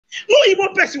No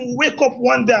Igbo person will wake up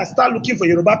one day and start looking for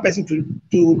Yoruba person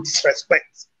to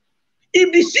disrespect.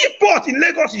 If the seaport in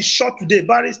Lagos is shut today,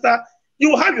 barrister, you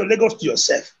will have your Lagos to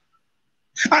yourself.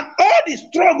 And all the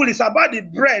struggle is about the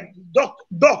bread Doc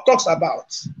talks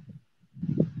about.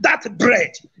 That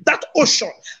bread, that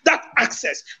ocean, that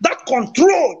access, that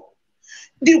control.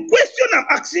 The question I'm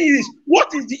asking you is,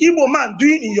 what is the Igbo man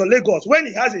doing in your Lagos when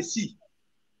he has a sea?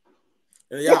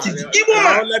 Yeah, what is the Igbo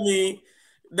man?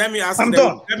 Let me answer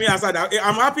that.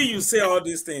 I'm happy you say all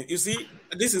these things. You see,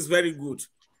 this is very good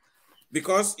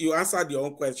because you answered your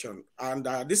own question. And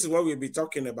this is what we'll be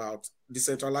talking about,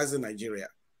 decentralizing Nigeria.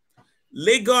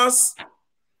 Lagos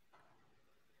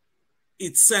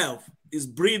itself is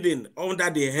breathing under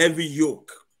the heavy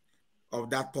yoke of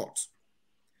that port.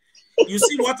 You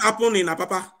see what happened in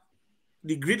Apapa?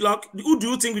 The gridlock. Who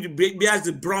do you think bears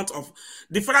the brunt of?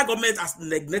 The federal government has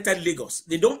neglected Lagos.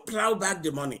 They don't plow back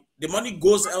the money. The money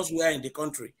goes elsewhere in the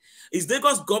country. It's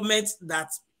Lagos government that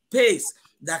pays,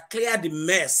 that clear the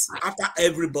mess after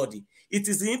everybody. It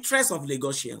is the interest of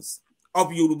Lagosians,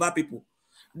 of Yoruba people,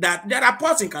 that there are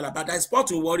ports in Calabar, there is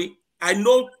port in Warri. I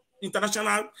know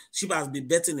international ship has been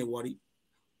betting in Warri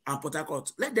and Port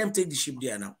Harcourt. Let them take the ship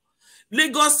there now.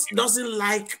 Lagos doesn't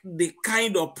like the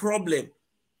kind of problem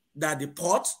that the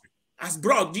port has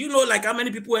brought. Do you know like how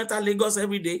many people enter Lagos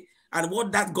every day and what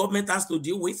that government has to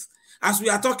deal with? As we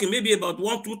are talking, maybe about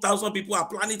 1,000-2,000 people are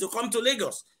planning to come to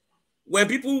Lagos. When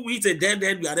people reach a dead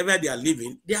end wherever they are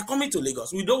living, they are coming to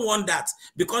Lagos. We don't want that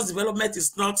because development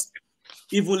is not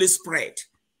evenly spread.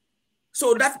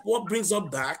 So that's what brings us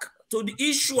back to the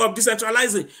issue of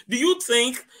decentralizing. Do you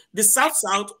think the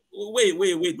South-South,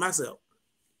 wait, Marcel,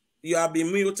 you have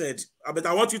been muted, but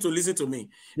I want you to listen to me.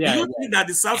 Yeah, do you think that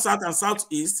the South-South and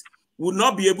South-East would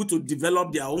not be able to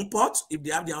develop their own port if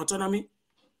they have their autonomy?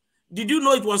 Did you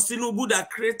know it was Tinubu that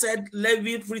created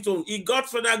levy free zone? He got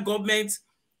federal government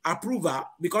approval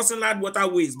because inland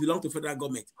waterways belong to federal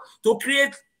government to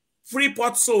create free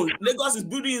port zone. Lagos is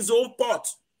building his own port.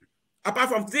 Apart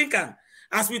from Tinkan,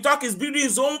 as we talk, is building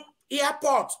his own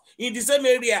airport in the same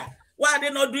area. Why are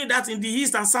they not doing that in the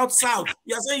east and south-south?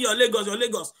 You are saying you're Lagos, you're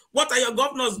Lagos. What are your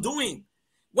governors doing?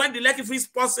 When the Lekki Free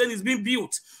Sports Center is being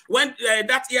built, when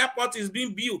that airport is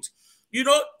being built, you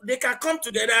know, they can come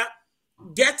together,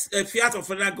 get a fiat of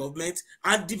federal government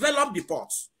and develop the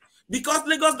ports. Because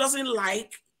Lagos doesn't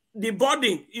like the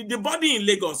burden in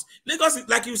Lagos. Lagos, is,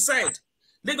 like you said,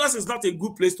 Lagos is not a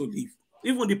good place to live.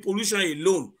 Even the pollution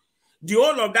alone. The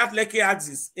whole of that Lekki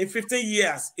axis, in 15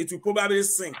 years, it will probably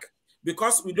sink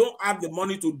because we don't have the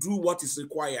money to do what is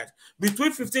required.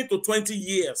 Between 15 to 20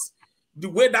 years, the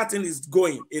way that thing is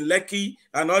going in Lekki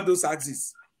and all those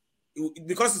axes,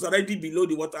 because it's already below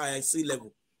the water sea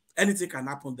level, anything can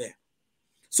happen there.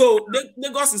 So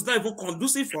Lagos is not even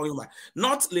conducive for him.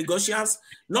 Not Lagosians,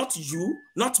 not you,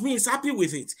 not me is happy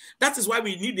with it. That is why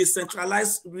we need a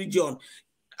centralized region,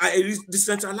 a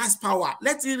decentralized power.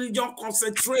 Let the region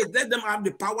concentrate. Let them have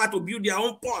the power to build their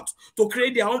own port, to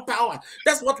create their own power.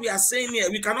 That's what we are saying here.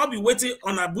 We cannot be waiting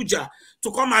on Abuja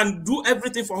to come and do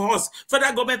everything for us.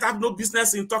 Federal government have no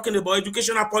business in talking about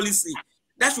educational policy.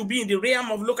 That should be in the realm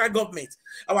of local government.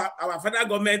 Our federal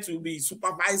government will be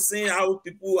supervising how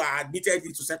people are admitted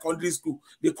into secondary school.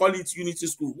 They call it unity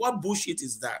school. What bullshit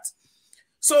is that?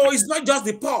 So it's not just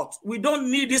the port. We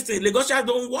don't need this thing. Lagosians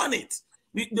don't want it.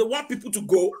 They want people to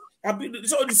go.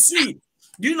 So the sea,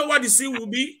 do you know what the sea will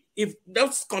be? If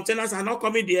those containers are not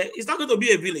coming there, it's not going to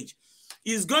be a village.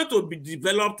 It's going to be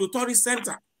developed to tourist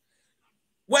center.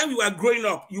 When we were growing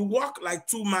up, you walk like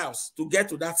 2 miles to get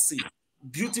to that sea.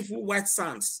 Beautiful white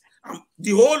sands.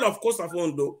 The whole of coast of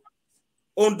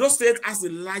Ondo State has the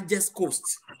largest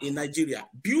coast in Nigeria.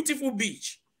 Beautiful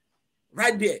beach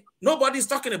right there. Nobody's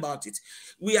talking about it.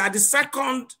 We are the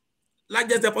second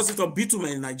largest deposit of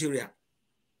bitumen in Nigeria.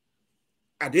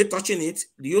 Are they touching it?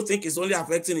 Do you think it's only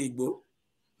affecting Igbo?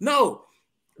 No.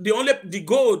 The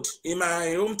gold in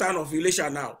my hometown of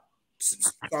Ilesha now,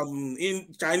 in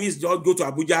Chinese just go to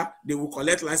Abuja, they will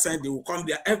collect license, they will come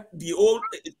there. The whole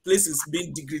place is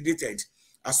being degraded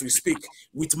as we speak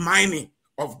with mining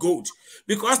of gold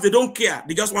because they don't care.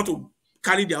 They just want to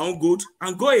carry their own gold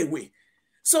and go away.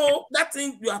 So that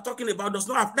thing you are talking about does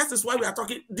not have, that is why we are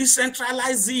talking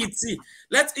decentralize it.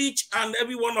 Let each and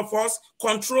every one of us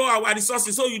control our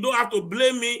resources. So you don't have to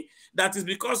blame me that is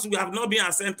because we have not been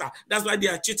a center. That's why they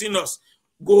are cheating us.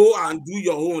 Go and do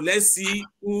your own. Let's see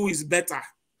who is better.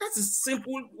 That is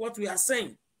simple what we are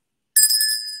saying.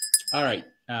 All right,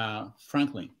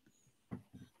 Franklyne.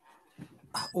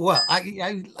 Well,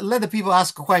 I let the people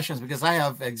ask questions because I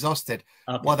have exhausted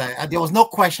what there was no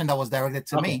question that was directed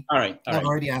to me. All right. I've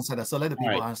already answered that. So let the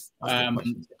people ask the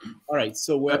questions. All right.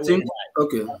 So we're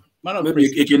okay. Maybe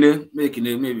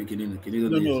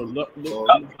No.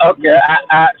 Okay.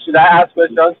 Should I ask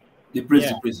questions? The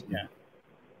priest. Yeah.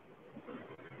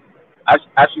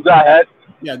 I should go ahead.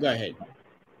 Yeah, go ahead.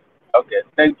 Okay,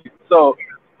 thank you. So,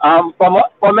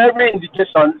 from every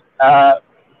indication, I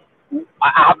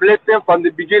have listened from the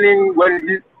beginning when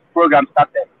this program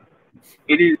started.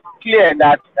 It is clear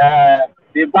that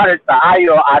the barrister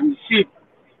Ayo and Chief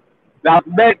have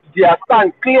made their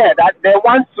stand clear that they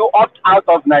want to opt out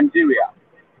of Nigeria.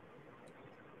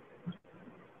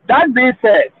 That being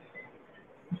said,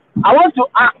 I want to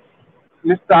ask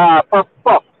Mr.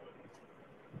 Pop,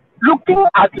 looking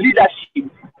at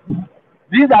leadership,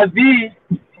 vis-a-vis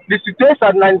the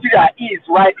situation Nigeria is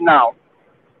right now,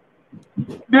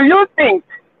 do you think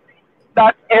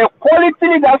that a quality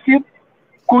leadership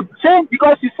could change?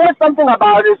 Because you said something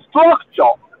about a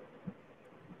structure.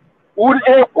 Would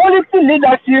a quality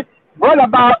leadership bring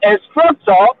about a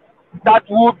structure that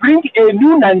will bring a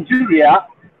new Nigeria,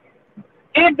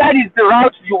 if that is the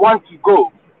route you want to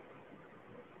go?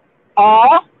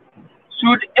 Or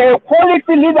should a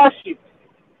quality leadership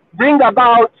bring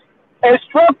about a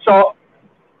structure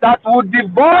that would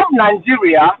devolve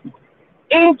Nigeria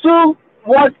into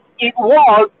what it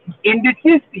was in the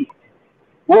 60s?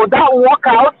 Will that work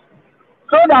out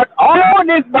so that all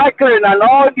this bickering and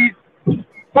all this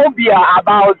phobia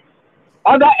about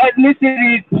other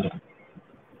ethnicities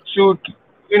should,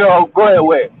 go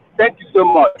away? Thank you so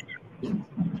much.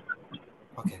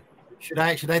 Okay. Should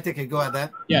I take a go at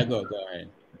that? Yeah, go ahead.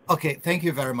 Okay, thank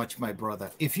you very much, my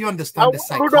brother. If you understand the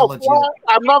psychology...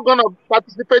 I'm not going to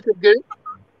participate again.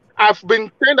 I've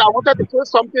been saying I wanted to say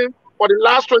something for the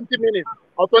last 20 minutes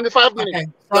or 25 minutes. Okay,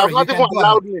 sorry, you have not even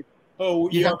allowed me. Oh,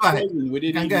 you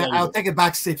can go ahead. I'll take a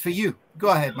back seat for you. Go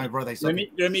ahead, my brother.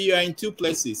 Remi, you are in two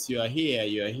places. You are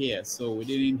here. So we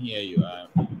didn't hear you.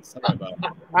 Sorry about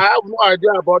that. I have no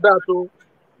idea about that, too.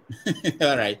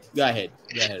 All right, go ahead,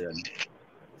 Remi.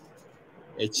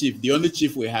 A chief, the only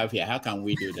chief we have here. How can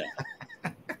we do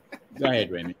that? Go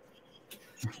ahead, Remi.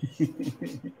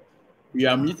 You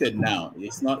are muted now.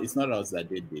 It's not us that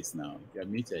did this now. You are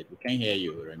muted. We can't hear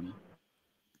you, Remi.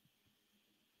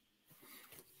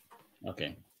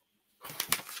 Okay.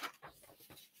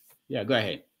 Yeah, go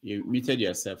ahead. You muted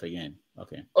yourself again.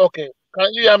 Okay. Okay.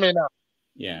 Can you hear me now?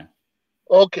 Yeah.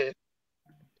 Okay.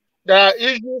 There are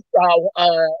issues I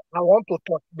want to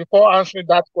talk before answering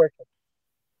that question.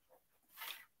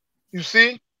 You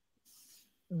see,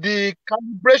 the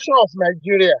calibration of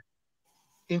Nigeria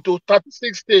into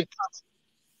 36 states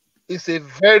is a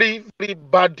very, very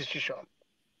bad decision.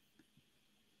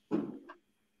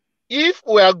 If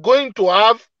we are going to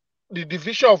have the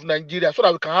division of Nigeria so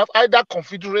that we can have either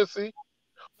confederacy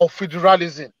or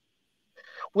federalism,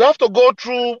 we have to go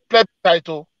through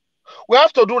plebiscite. We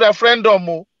have to do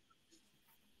referendum,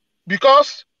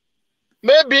 because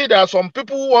maybe there are some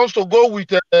people who wants to go with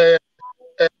the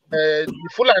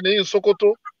Fulani in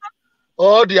Sokoto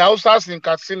or the Hausas in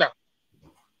Katsina.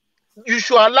 You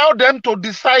should allow them to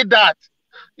decide that.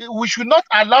 We should not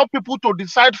allow people to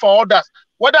decide for others.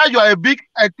 Whether you are a big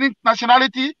ethnic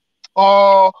nationality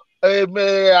or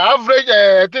average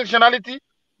ethnic nationality,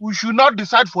 we should not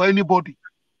decide for anybody.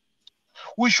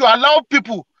 We should allow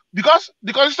people, because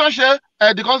the Constitution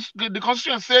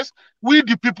says we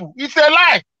the people. It's a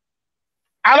lie.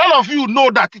 A lot of you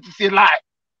know that it is a lie.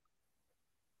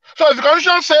 So if the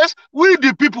Constitution says we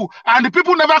the people and the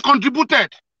people never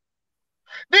contributed,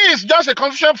 this is just a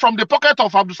constitution from the pocket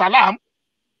of Abdul Salam.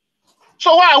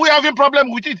 So why are we having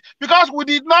problem with it? Because we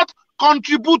did not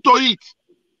contribute to it.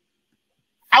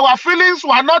 Our feelings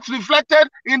were not reflected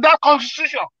in that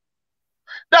constitution.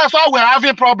 That's why we're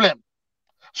having problem.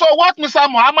 So what Mr.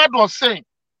 Muhammad was saying,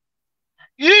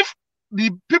 if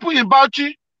the people in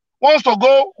Bauchi wants to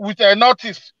go with a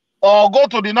northeast or go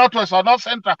to the northwest or north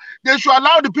central, they should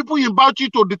allow the people in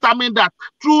Bauchi to determine that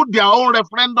through their own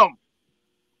referendum.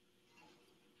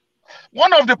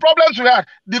 One of the problems we had,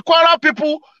 the Kwara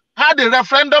people had a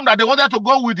referendum that they wanted to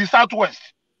go with the southwest.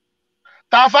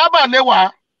 Tafawa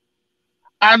Balewa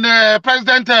and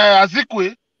President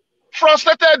Azikwe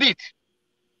frustrated it.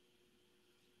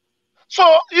 So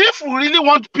if we really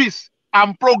want peace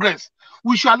and progress,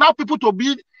 we should allow people to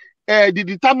be the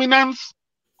determinants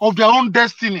of their own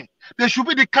destiny. They should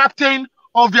be the captain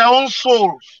of their own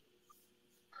souls.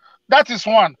 That is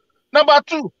one. Number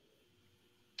two,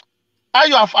 how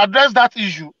you have addressed that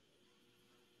issue,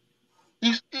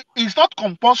 it's not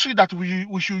compulsory that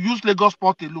we should use Lagos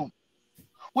Port alone.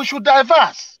 We should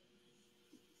diverse.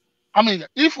 I mean,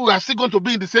 if we are still going to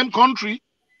be in the same country,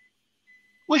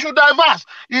 we should diverse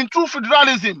in true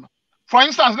federalism. For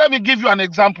instance, let me give you an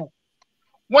example.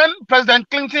 When President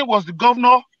Clinton was the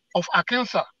governor of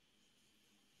Arkansas,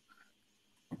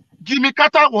 Jimmy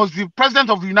Carter was the president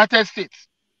of the United States.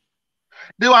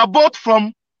 They were both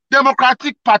from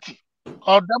Democratic Party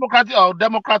or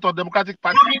Democratic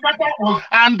Party,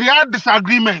 and they had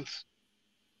disagreements.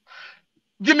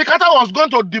 Jimmy Carter was going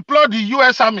to deploy the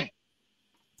U.S. Army.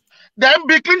 Then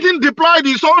Bill Clinton deployed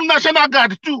his own National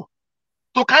Guard too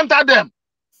to counter them.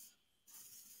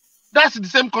 That's the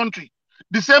same country,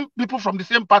 the same people from the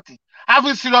same party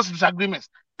having serious disagreements.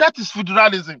 That is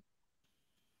federalism.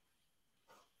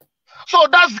 So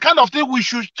that's the kind of thing we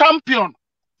should champion.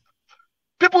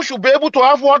 People should be able to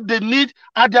have what they need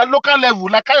at their local level.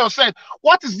 Like I said,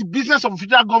 what is the business of the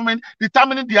federal government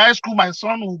determining the high school my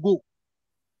son will go?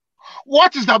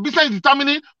 What is the business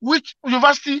determining which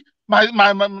university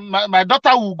my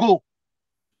daughter will go?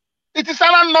 It is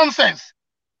silent nonsense.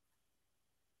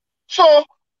 So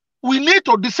we need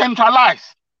to decentralize.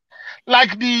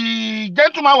 Like the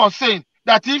gentleman was saying,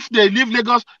 that if they leave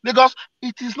Lagos,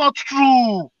 it is not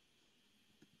true.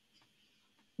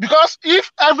 Because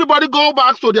if everybody go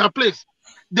back to their place,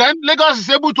 then Lagos is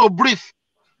able to breathe.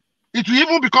 It will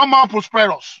even become more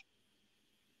prosperous.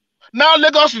 Now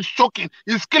Lagos is choking,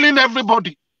 it's killing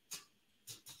everybody.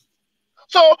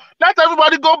 So let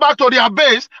everybody go back to their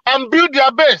base and build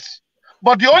their base.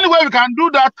 But the only way we can do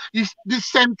that is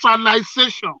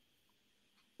decentralization.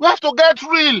 We have to get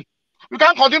real. We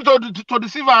can't continue to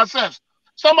deceive ourselves.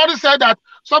 Somebody said that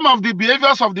some of the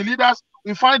behaviors of the leaders,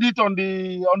 we find it on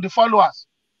the followers.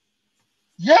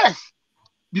 Yes,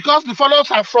 because the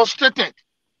followers are frustrated.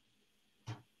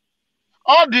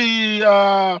 All the,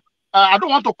 I don't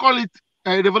want to call it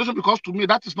a revolution because to me,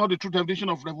 that is not the true definition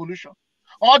of revolution.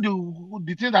 All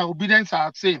the things that obedience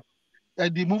are saying,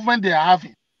 the movement they are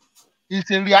having, is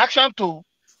a reaction to,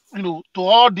 to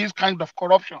all this kind of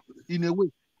corruption in a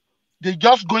way. They're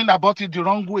just going about it the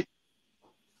wrong way.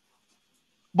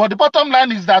 But the bottom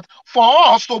line is that for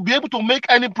us to be able to make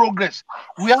any progress,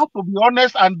 we have to be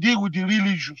honest and deal with the real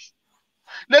issues.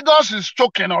 Lagos is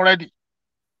choking already.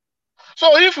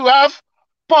 So if you have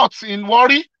ports in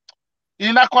Warri,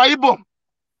 in Akwa Ibom,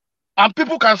 and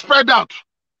people can spread out,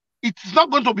 it's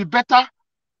not going to be better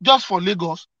just for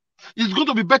Lagos. It's going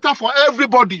to be better for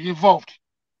everybody involved.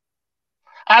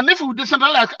 And if we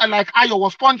decentralize, like Ayo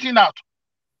was pointing out,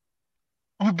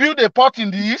 we build a port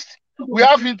in the east, we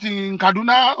have it in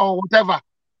Kaduna or whatever.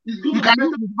 We can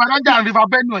do it with Baranja and River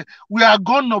Benue. We are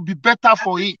going to be better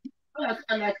for it.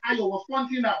 Like Ayo was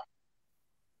pointing out,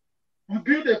 we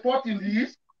build a port in the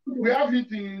east, we have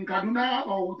it in Kaduna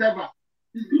or whatever.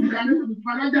 We can do it with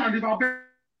Baranja and River Benue.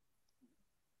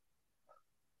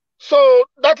 So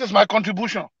that is my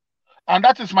contribution. And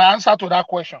that is my answer to that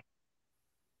question.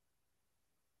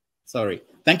 Sorry.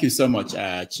 Thank you so much,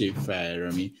 Chief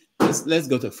Remi. Let's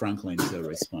go to Franklyne to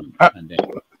respond. And then,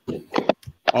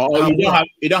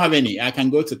 you don't have any. I can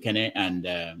go to Kene and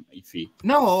Ife.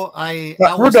 No,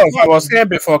 Rudolph, I was here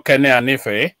before Kene and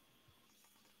Ife.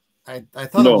 I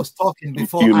thought I was talking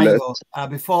before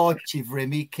before Chief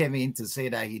Remi came in to say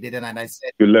that he didn't, and I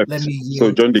said, let me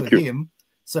yield to him,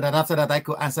 so that after that I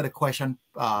could answer the question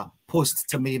posed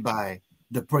to me by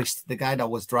the priest, the guy that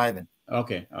was driving.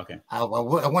 Okay. I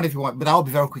wonder if you want, but I'll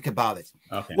be very quick about it.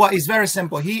 Okay. Well, it's very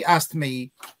simple. He asked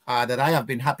me that I have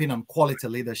been harping on quality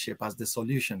leadership as the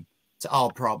solution to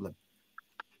our problem.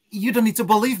 You don't need to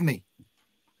believe me.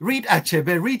 Read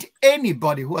Achebe, read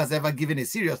anybody who has ever given a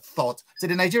serious thought to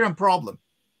the Nigerian problem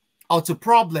or to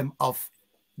problem of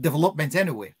development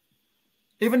anyway.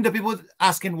 Even the people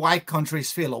asking why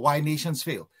countries fail or why nations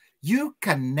fail. You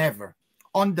can never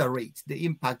underrate the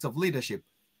impact of leadership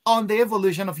on the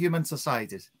evolution of human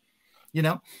societies,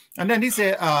 And then he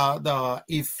said,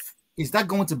 is that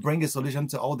going to bring a solution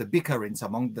to all the bickerings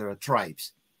among the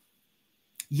tribes?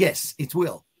 Yes, it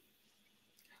will.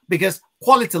 Because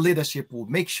quality leadership will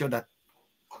make sure that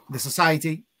the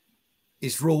society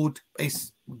is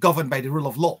governed by the rule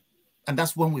of law. And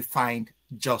that's when we find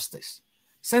justice.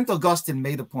 St. Augustine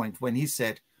made a point when he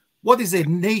said, what is a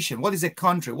nation? What is a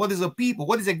country? What is a people?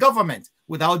 What is a government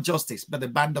without justice but a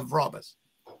band of robbers?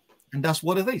 And that's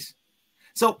what it is.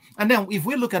 So, and then if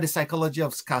we look at the psychology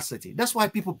of scarcity, that's why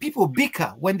people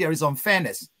bicker when there is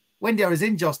unfairness, when there is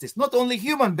injustice, not only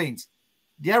human beings.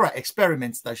 There are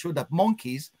experiments that show that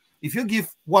monkeys, if you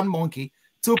give one monkey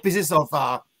 2 pieces of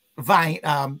vine,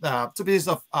 2 pieces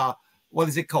of, what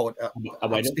is it called?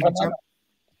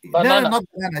 Banana. No, not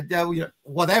banana,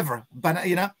 whatever,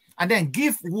 and then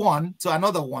give one to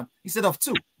another one instead of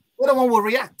 2. The other one will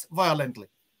react violently.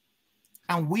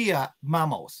 And we are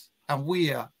mammals, and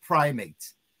we are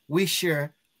primates. We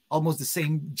share almost the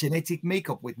same genetic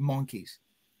makeup with monkeys,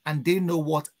 and they know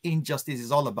what injustice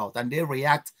is all about, and they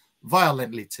react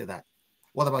violently to that.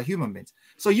 What about human beings?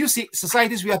 So you see,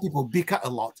 societies where people bicker a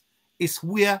lot is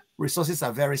where resources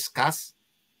are very scarce,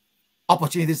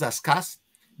 opportunities are scarce,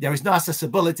 there is no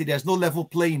accessibility, there's no level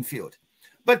playing field.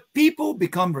 But people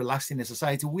become relaxed in a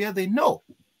society where they know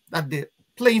that the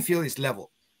playing field is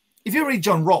level. If you read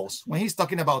John Rawls, when he's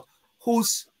talking about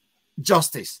whose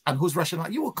justice and whose rational,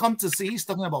 you will come to see he's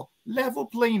talking about level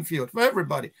playing field for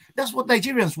everybody. That's what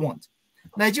Nigerians want.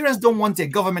 Nigerians don't want a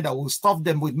government that will stuff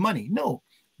them with money. No,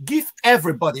 give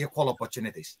everybody equal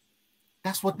opportunities.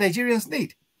 That's what Nigerians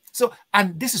need. So,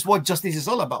 and this is what justice is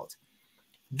all about.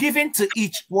 Giving to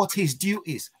each what his due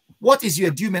is. What is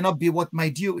your due may not be what my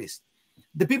due is.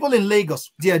 The people in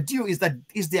Lagos, their due is that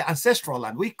is their ancestral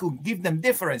land. We could give them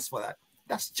difference for that.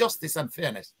 That's justice and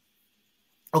fairness.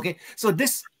 Okay, so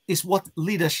this is what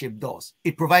leadership does.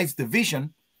 It provides the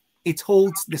vision, it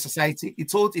holds the society,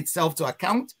 it holds itself to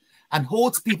account, and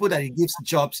holds people that it gives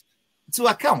jobs to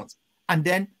account, and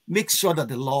then makes sure that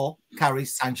the law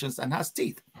carries sanctions and has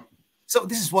teeth. So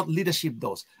this is what leadership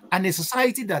does. And a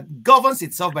society that governs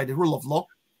itself by the rule of law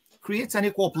creates an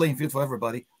equal playing field for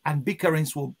everybody, and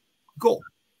bickerings will go.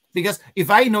 Because if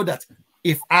I know that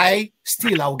if I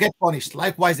steal, I will get punished.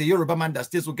 Likewise, the Yoruba man that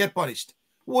steals will get punished.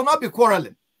 We will not be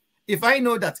quarreling. If I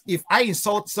know that if I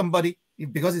insult somebody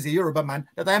because he's a Yoruba man,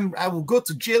 that I will go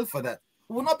to jail for that,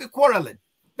 we will not be quarreling.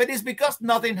 But it's because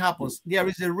nothing happens. There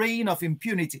is a reign of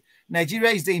impunity. Nigeria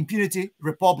is the impunity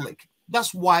republic.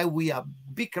 That's why we are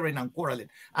bickering and quarreling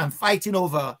and fighting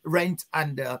over rent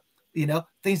and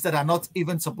things that are not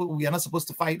even we are not supposed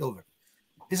to fight over.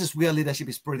 This is where leadership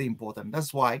is pretty important.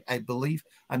 That's why I believe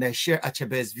and I share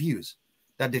Achebe's views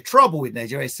that the trouble with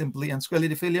Nigeria is simply and squarely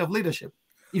the failure of leadership.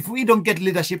 If we don't get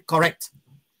leadership correct,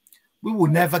 we will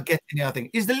never get anything.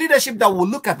 It's the leadership that will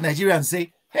look at Nigeria and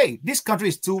say, hey, this country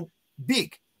is too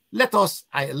big. Let us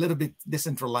a little bit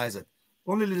decentralize it.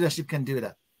 Only leadership can do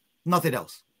that. Nothing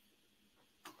else.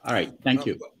 All right. Thank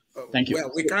you. Thank you.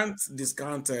 Well, we can't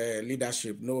discount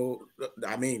leadership. No,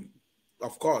 I mean,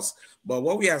 of course. But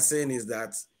what we are saying is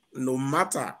that no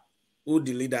matter who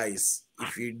the leader is,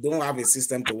 if you don't have a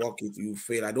system to work with, you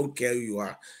fail. I don't care who you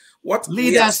are. What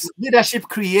leadership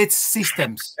creates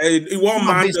systems. One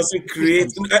man doesn't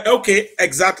create. Okay,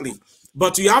 exactly.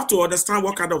 But you have to understand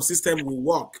what kind of system will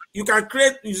work. You can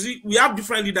create. You see, we have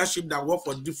different leadership that work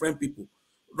for different people.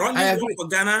 Ronnie work for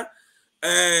Ghana.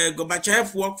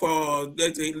 Gorbachev work for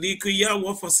Lee Kuya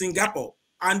work for Singapore,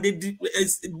 and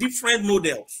it's different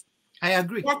models. I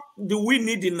agree. What do we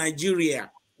need in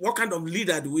Nigeria? What kind of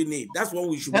leader do we need? That's what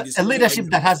we should be discussing. A leadership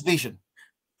that has vision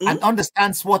and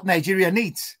understands what Nigeria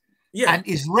needs, and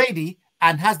is ready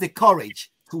and has the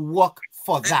courage to work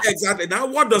for that. Exactly. Now,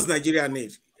 what does Nigeria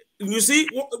need? You see,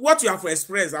 what you have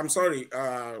expressed, I'm sorry.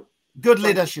 Good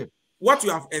leadership. What you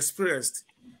have expressed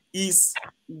is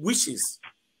wishes.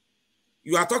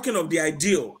 You are talking of the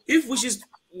ideal. If wishes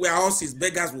were horses,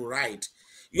 beggars will ride.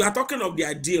 You are talking of the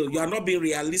ideal. You are not being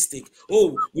realistic.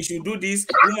 Oh, we should do this.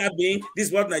 Human being, this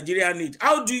is what Nigeria needs.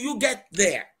 How do you get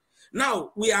there?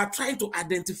 Now, we are trying to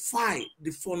identify the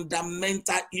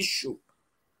fundamental issue.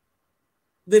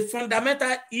 The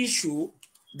fundamental issue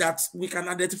that we can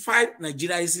identify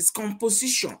Nigeria is its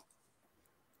composition.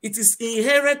 It is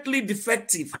inherently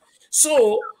defective.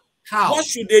 So, what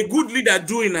should a good leader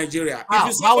do in Nigeria? How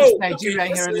is Nigeria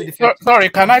inherently defective? Sorry,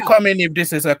 can I come in if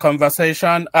this is a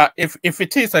conversation? If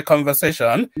it is a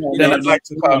conversation, then I'd like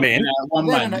to come in. One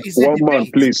man,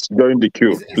 please join the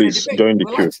queue. Please join the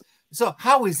queue. So,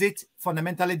 how is it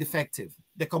fundamentally defective,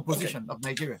 the composition of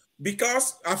Nigeria?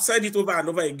 Because I've said it over and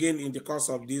over again in the course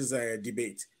of this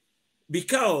debate.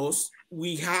 Because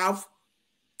we have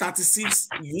 36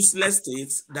 useless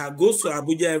states that goes to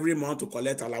Abuja every month to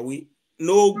collect alawi.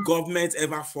 No government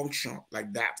ever function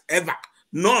like that, ever.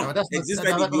 None existed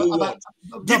in the whole world.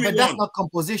 But that's not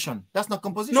composition. That's not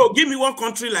composition. No, give me one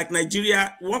country like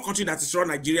Nigeria, one country that is run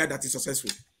Nigeria that is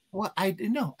successful. Well, I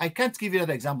can't give you that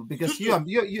example because you are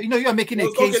making a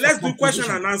case. Okay, let's do question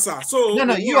and answer. So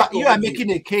you are making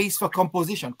a case for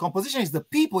composition. Composition is the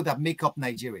people that make up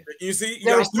Nigeria. You see,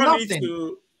 there is nothing.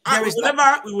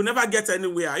 We will never get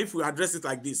anywhere if we address it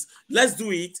like this. Let's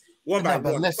do it one by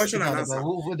one. Question and answer.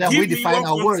 Then we define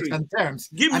our words and terms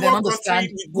and then understand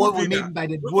what we mean by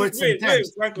the words and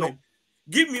terms. Frankly,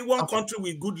 give me one country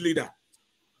with good leader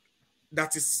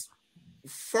that is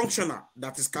functional,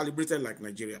 that is calibrated like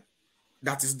Nigeria,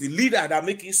 that is the leader that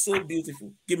makes it so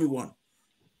beautiful. Give me one.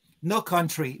 No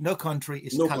country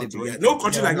is calibrated. No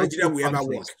country like Nigeria will ever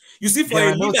work. You see, for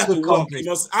a leader to work, you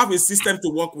must have a system to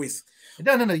work with.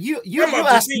 No. You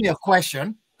asked me a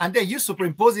question, and then you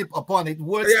superimpose it upon it.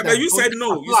 Words but you said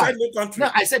no. You said no country.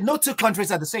 No, I said no two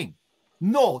countries are the same.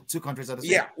 No two countries are the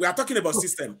same. Yeah, we are talking about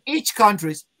system. Each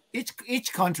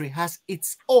country has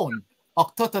its own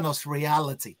autonomous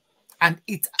reality, and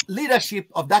its leadership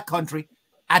of that country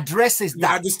addresses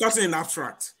that. We are discussing in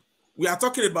abstract. We are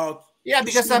talking about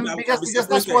because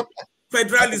that's what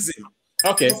federalism.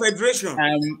 Okay. Federation.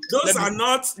 Those are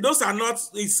not.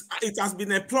 It has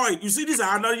been employed. You see, these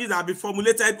are analogies that have been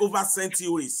formulated over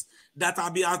centuries that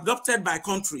have been adopted by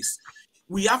countries.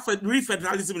 We have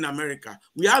refederalism in America.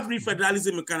 We have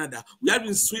refederalism in Canada. We have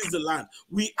in Switzerland.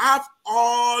 We have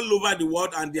all over the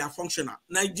world, and they are functional.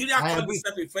 Nigeria calls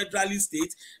itself a federalist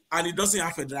state, and it doesn't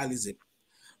have federalism.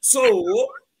 So,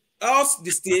 us, the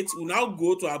state, will now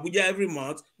go to Abuja every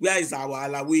month. Where is our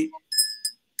Alawi?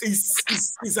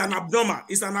 It's an abnormal.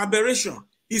 It's an aberration.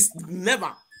 It's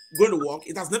never going to work.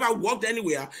 It has never worked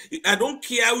anywhere. I don't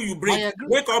care who you bring.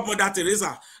 Wake up Mother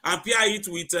Teresa and pair it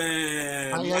with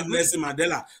Nelson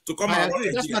Mandela to come out.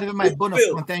 That's not even my bone of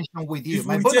contention with you.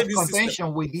 My bone of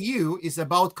contention with you is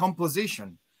about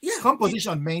composition. Yeah,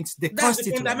 composition means the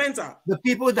constituent, the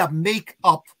people that make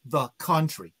up the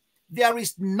country. There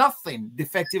is nothing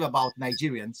defective about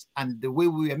Nigerians and the way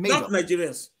we are made up. Not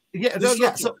Nigerians. Yeah,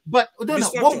 So, but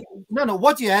no.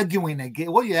 What you're arguing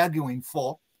again, what you're arguing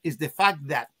for, is the fact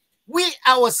that we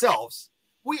ourselves,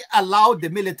 we allowed the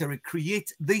military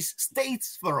create these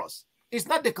states for us. It's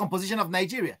not the composition of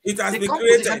Nigeria. It has been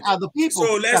created. Are the people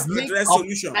so let's that make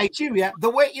solution. Nigeria the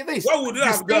way it is. What would you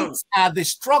have done? Are the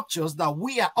structures that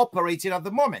we are operating at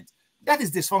the moment. That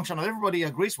is dysfunctional. Everybody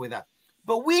agrees with that.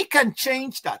 But we can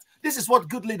change that. This is what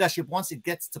good leadership, once it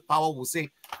gets to power, will say,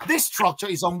 this structure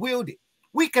is unwieldy.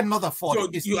 We cannot afford it.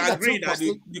 It's you agree that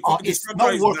it's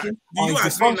not working, or it's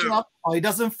dysfunctional, or it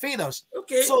doesn't feed us.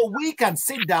 Okay. So we can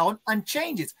sit down and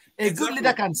change it. A good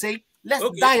leader can say, let's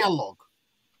dialogue.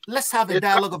 Let's have a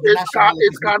dialogue of the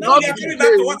nationalities. No, we are coming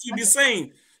back to what you've been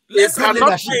saying. Let's have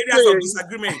areas of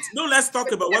disagreement. No, let's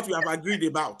talk about what we have agreed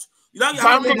about. You don't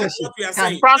have to what we are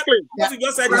saying. What you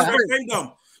just said is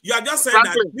referendum. You have just said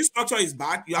that this structure is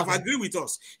bad. You have agreed with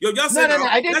us. You just said no.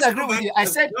 I didn't agree with you. I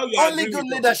said only good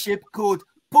leadership could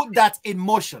put that in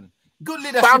motion. Good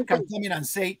leadership can come in and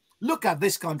say, look at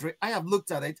this country. I have looked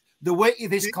at it. The way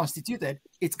it is constituted,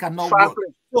 it cannot work.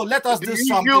 So let us do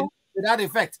something to that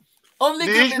effect. Only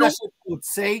good leadership would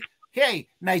say, hey,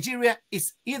 Nigeria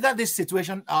is either this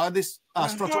situation or this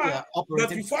structure we are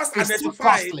operating is too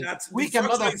costly. We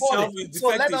cannot afford it. So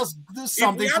let us do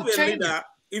something to change it.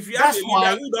 If you have a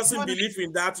leader who doesn't believe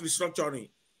in that restructuring,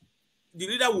 the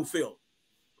leader will fail.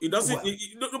 It doesn't.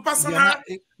 The personal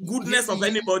goodness of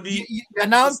anybody. You're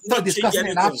now discussing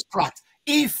an abstract.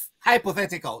 If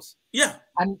hypotheticals. Yeah.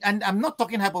 And I'm not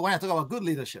talking when I talk about good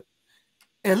leadership.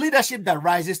 A leadership that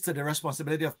rises to the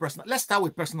responsibility of personal. Let's start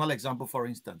with personal example, for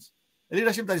instance. A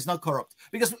leadership that is not corrupt.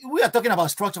 Because we are talking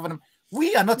about structure.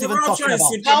 We are not even talking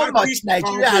about how much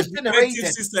Nigeria has generated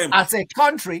as a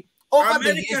country over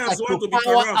the years that to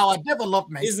power our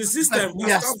development. Is the system we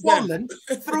are stolen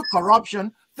through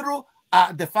corruption, through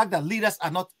the fact that leaders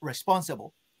are not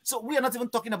responsible. So we are not even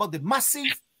talking about the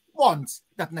massive funds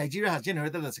that Nigeria has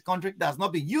generated as a country that has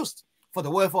not been used for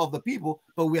the welfare of the people,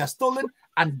 but we are stolen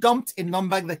and dumped in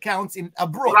non-bank accounts in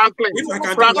abroad.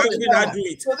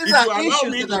 So these are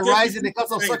issues that arise in the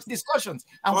course of such discussions,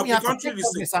 and we have to take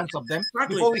cognizance of them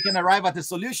before we can arrive at a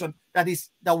solution that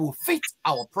will fit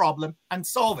our problem and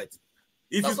solve it.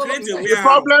 If you create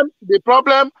the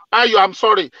problem, I'm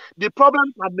sorry, the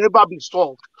problem can never be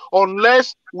solved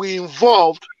unless we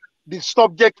involve the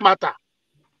subject matter.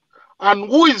 And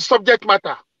who is subject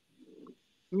matter?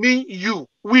 Me, you,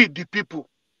 we, the people.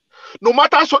 No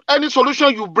matter any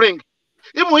solution you bring,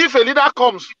 even if a leader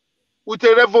comes with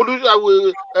a revolution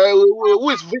who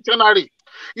is visionary,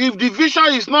 if the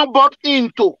vision is not bought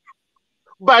into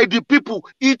by the people,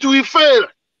 it will fail.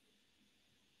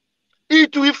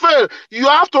 It will fail. You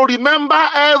have to remember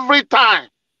every time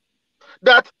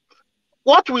that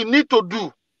what we need to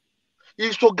do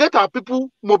is to get our people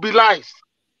mobilized.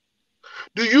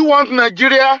 Do you want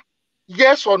Nigeria?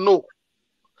 Yes or no?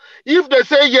 If they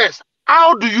say yes,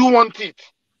 how do you want it?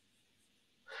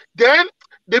 Then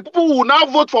the people will now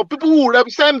vote for people who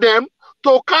represent them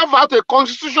to carve out a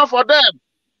constitution for them.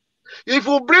 If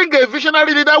you bring a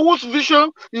visionary leader whose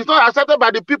vision is not accepted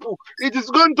by the people, it is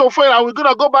going to fail and we're going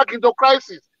to go back into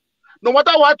crisis. No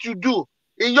matter what you do,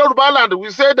 in Yoruba land,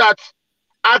 we say that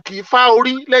Aki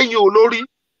Faori Leyin Olori.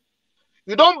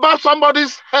 You don't bat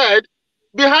somebody's head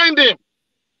behind him.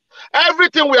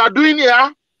 Everything we are doing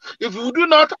here, if we do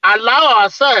not allow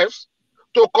ourselves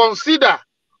to consider,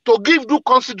 to give due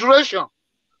consideration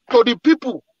to the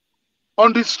people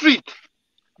on the street,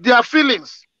 their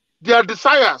feelings, their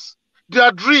desires,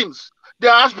 their dreams,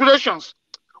 their aspirations,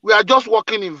 we are just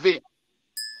working in vain,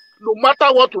 no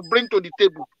matter what to bring to the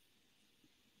table.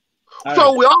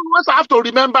 So we always have to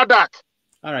remember that.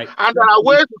 All right. And there are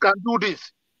ways we can do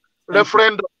this.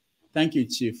 Referendum. Thank you,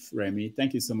 Chief Remi.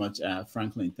 Thank you so much,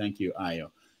 Franklyne. Thank you, Ayo.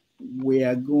 We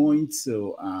are going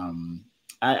to,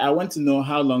 I want to know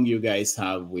how long you guys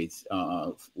have with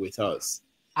us.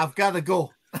 I've got to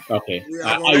go. Okay.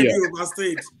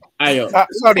 Ayo.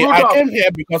 Sorry, I came here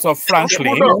because of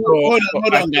Franklyne.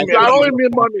 Hold on. You are owing me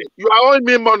money. You are owing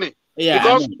me money. Yeah,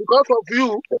 because of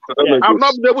you, I've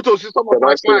not been able to see some of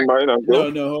my clients.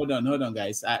 No, hold on,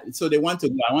 guys. So they want to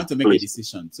go. I want to make a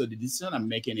decision. So the decision I'm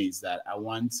making is that I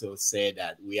want to say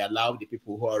that we allow the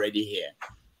people who are already here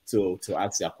to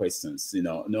ask their questions. You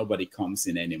know, nobody comes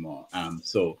in anymore.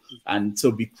 So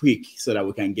be quick so that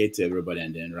we can get to everybody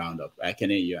and then round up. I can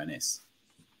hear you, Ernest.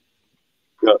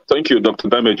 Yeah, thank you, Dr.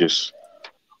 Damages.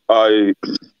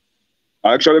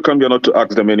 I actually come here not to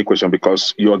ask them any question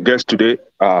because your guests today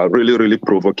are really, really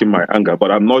provoking my anger,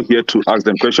 but I'm not here to ask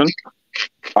them questions.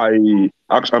 I'm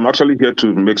actually here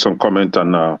to make some comment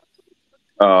and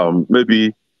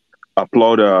maybe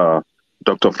applaud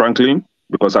Dr. Franklyne,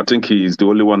 because I think he is the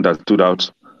only one that stood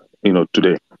out,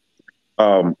 today.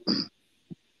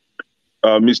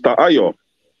 Mr. Ayo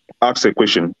asked a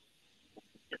question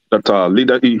that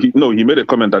he made a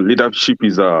comment that leadership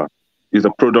is a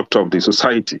product of the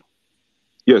society.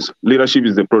 Yes, leadership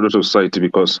is the product of society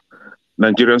because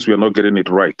Nigerians were not getting it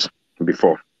right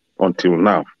before until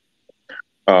now.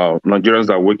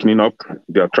 Nigerians are waking up.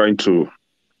 They are trying to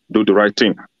do the right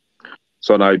thing.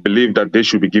 So I believe that they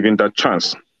should be given that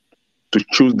chance to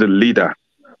choose the leader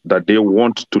that they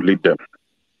want to lead them.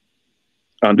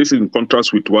 And this is in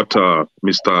contrast with what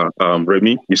Mr.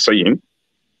 Remi is saying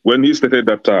when he stated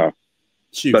that the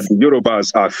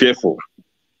Yorubas are fearful.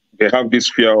 They have this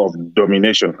fear of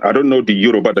domination. I don't know the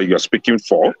Yoruba that you are speaking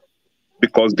for,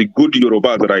 because the good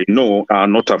Yoruba that I know are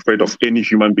not afraid of any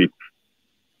human being.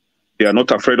 They are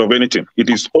not afraid of anything. It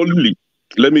is only,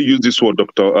 let me use this word,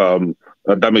 Dr.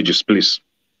 Damages, please.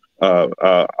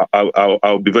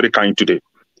 I'll be very kind today.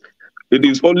 It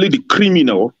is only the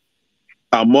criminal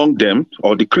among them,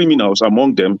 or the criminals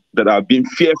among them, that are being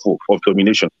fearful of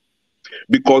domination.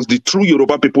 Because the true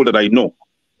Yoruba people that I know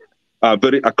are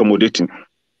very accommodating.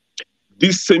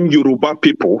 These same Yoruba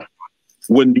people,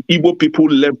 when the Igbo people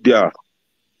left their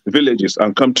villages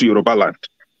and come to Yoruba land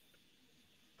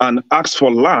and asked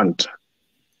for land,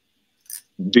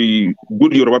 the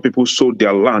good Yoruba people sold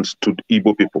their land to the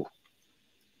Igbo people.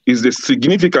 Is the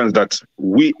significance that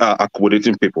we are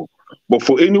accommodating people. But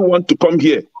for anyone to come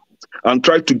here and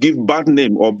try to give bad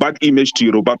name or bad image to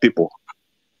Yoruba people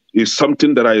is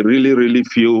something that I really, really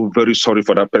feel very sorry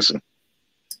for that person.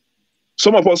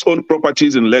 Some of us own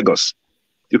properties in Lagos.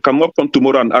 You cannot come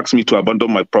tomorrow and ask me to abandon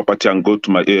my property and go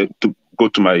to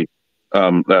my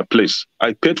place.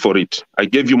 I paid for it. I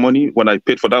gave you money when I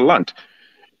paid for that land.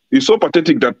 It's so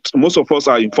pathetic that most of us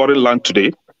are in foreign land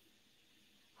today,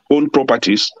 own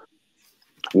properties.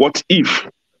 What if,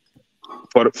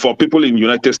 for people in the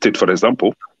United States, for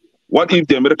example, what if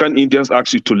the American Indians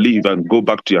ask you to leave and go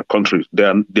back to your country? They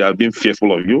are being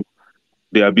fearful of you.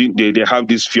 They have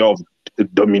this fear of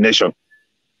domination.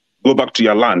 Go back to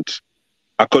your land.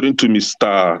 According to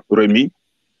Mr. Remi,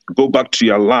 go back to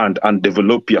your land and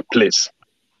develop your place.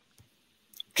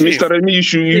 Chief, Mr. Remi,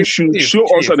 you should show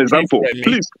us an example.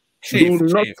 Please,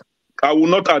 I will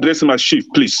not address him as chief,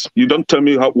 please. You don't tell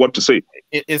me what to say.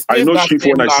 I know chief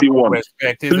when I see one.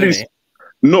 Please.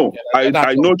 No,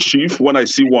 I know chief when I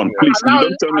see one. Please, you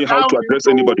don't tell me how to address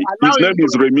anybody. His name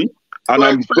is Remi, and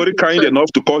I'm very kind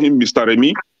enough to call him Mr.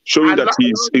 Remi, showing that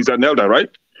he's an elder, right?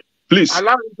 Please.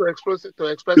 Allow him to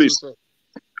express himself.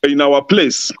 In our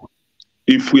place,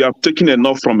 if we have taken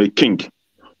enough from a king,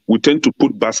 we tend to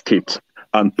put basket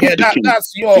and put the king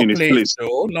that's your in his place.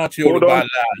 Though, not your land.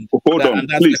 Hold on,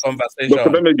 please. Dr.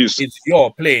 Damages, it's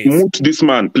your place. Mute this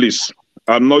man, please.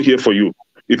 I'm not here for you.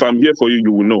 If I'm here for you,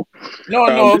 you will know.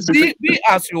 No, be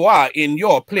as you are in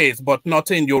your place, but not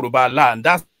in Yoruba land.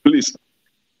 That's please.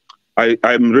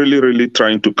 I'm really, really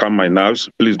trying to calm my nerves.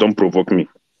 Please don't provoke me.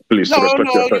 Please, you're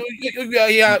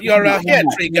a hair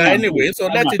trigger anyway, so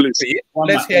let it be.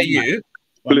 Let's hear you.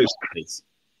 Please.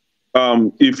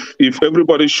 If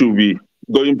everybody should be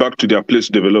going back to their place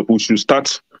to develop, we should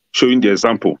start showing the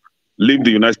example. Leave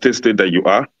the United States that you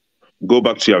are, go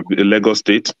back to your Lagos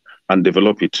state and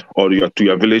develop it, or to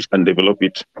your village and develop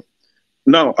it.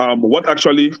 Now, what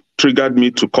actually triggered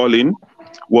me to call in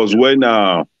was when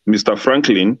Mr.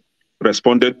 Franklyne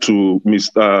responded to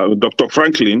Dr.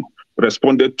 Franklyne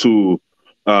responded to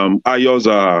Ayo's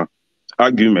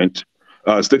argument,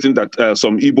 stating that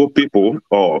some Igbo people,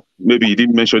 or maybe he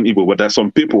didn't mention Igbo, but there are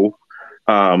some people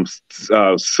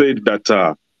said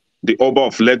that the Oba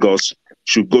of Lagos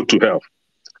should go to hell.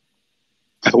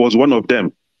 I was one of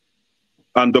them.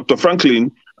 And Dr.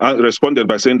 Franklyne responded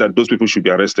by saying that those people should be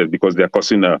arrested because they are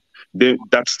causing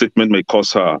that statement may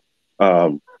cause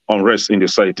unrest in the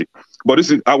society. But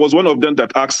I was one of them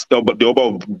that asked the Oba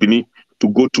of Benin to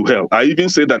go to hell. I even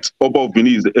said that Oba of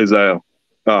Benin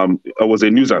was a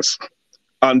nuisance.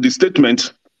 And the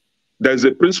statement, there's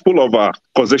a principle of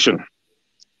causation,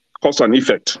 cause and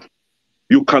effect.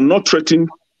 You cannot threaten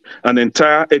an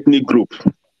entire ethnic group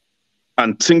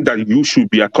and think that you should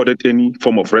be accorded any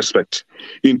form of respect.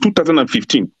 In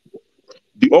 2015,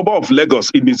 the Oba of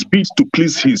Lagos, in his bid to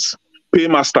please his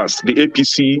paymasters, the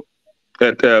APC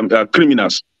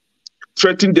criminals,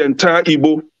 threatened the entire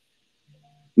Igbo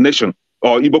nation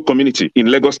or Igbo community in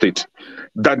Lagos State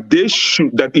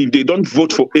that if they don't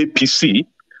vote for APC,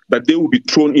 that they will be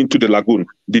thrown into the lagoon.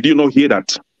 Did you not hear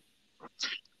that?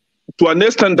 To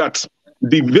understand that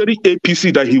the very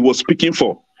APC that he was speaking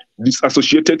for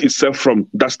disassociated itself from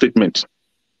that statement.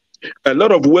 A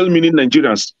lot of well-meaning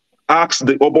Nigerians asked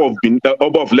the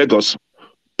Oba of Lagos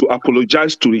to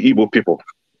apologize to the Igbo people.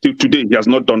 Till today, he has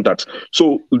not done that.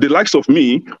 So the likes of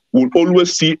me will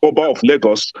always see Oba of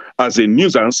Lagos as a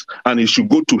nuisance, and he should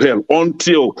go to hell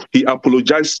until he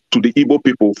apologized to the Igbo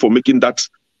people for making that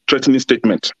threatening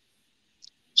statement.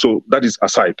 So that is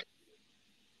aside.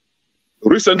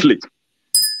 Recently,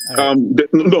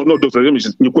 Dr.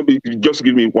 Just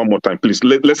give me one more time, please.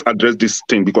 Let's address this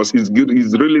thing because it's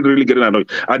really getting annoying.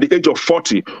 At the age of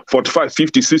 40, 45,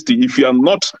 50, 60, if you are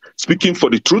not speaking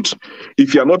for the truth,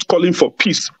 if you are not calling for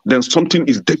peace, then something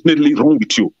is definitely wrong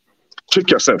with you. Check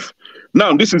yourself.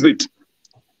 Now, this is it.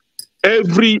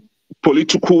 Every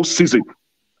political season,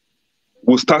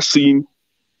 we'll start seeing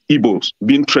Igbos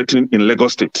being threatened in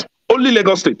Lagos State. Only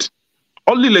Lagos State.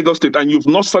 Only Lagos State, and you've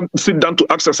not sit down to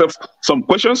ask yourself some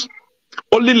questions.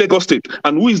 Only Lagos State.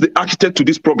 And who is the architect to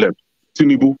this problem?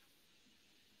 Tinubu.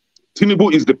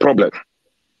 Tinubu is the problem.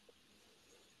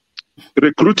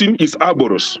 Recruiting is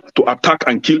arborous to attack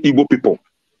and kill Igbo people.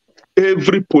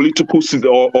 Every political season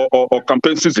or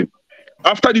campaign season.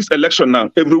 After this election now,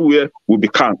 everywhere will be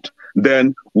calm.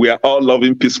 Then we are all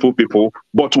loving, peaceful people.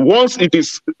 But once it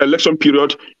is election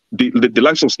period, the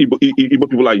lives of Igbo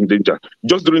people are in danger.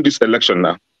 Just during this election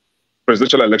now,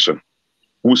 presidential election,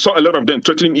 we saw a lot of them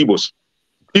threatening Igbos.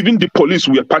 Even the police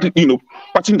were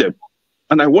patting them.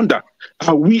 And I wonder,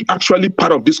 are we actually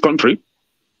part of this country?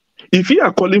 If you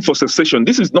are calling for secession,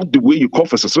 this is not the way you call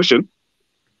for secession.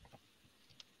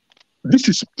 This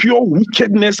is pure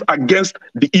wickedness against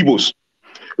the Igbos.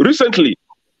 Recently,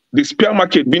 the spear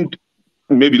market being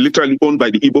maybe literally owned by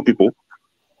the Igbo people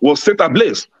was set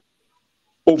ablaze.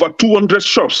 Over 200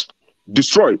 shops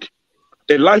destroyed.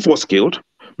 A life was killed.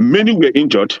 Many were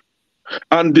injured.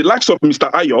 And the likes of Mr.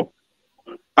 Ayo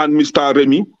and Mr.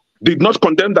 Remi did not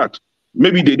condemn that.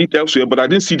 Maybe they did elsewhere, but I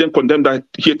didn't see them condemn that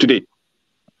here today.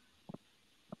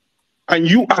 And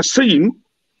you are saying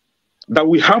that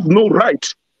we have no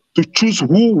right to choose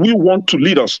who we want to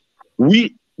lead us.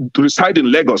 We reside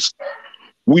in Lagos.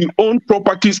 We own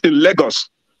properties in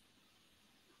Lagos.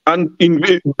 And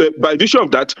by virtue of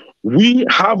that, we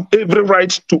have every right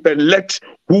to elect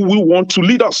who we want to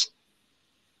lead us.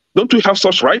 Don't we have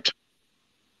such right?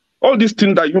 All these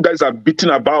things that you guys are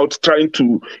beating about, trying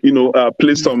to,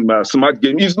 play some smart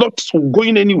game, is not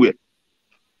going anywhere.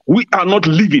 We are not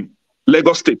leaving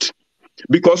Lagos State.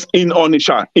 Because in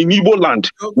Onisha, in Igbo land,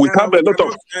 we have a lot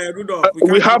of Yoruba people.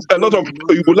 We have a lot of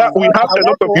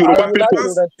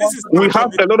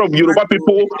Yoruba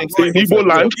people in Igbo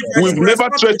land. We've never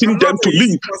threatened them to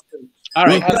leave.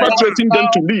 We've never threatened them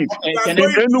to leave. In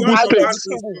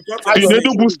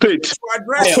Enugu State,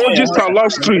 Soji Salah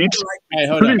Street,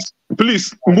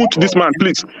 please mute this man,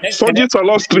 please. Soji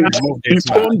Salah Street is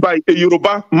owned by a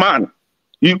Yoruba man.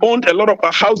 He owned a lot of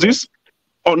houses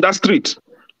on that street.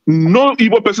 No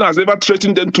Igbo person has ever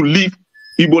threatened them to leave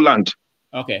Igbo land.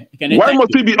 Okay. Why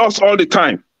must it be us all the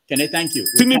time? Can I thank you?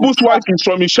 Tinubu's wife is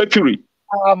from Ishekiri.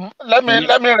 Let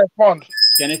me respond.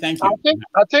 Can I thank you?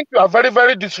 I think you are very,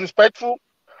 very disrespectful,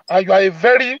 and you are a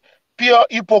very pure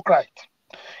hypocrite.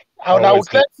 And I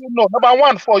would let you know, number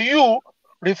one, for you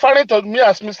referring to me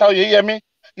as Mr. Oyeyemi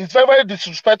is very, very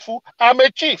disrespectful. I'm a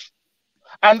chief,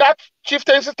 and that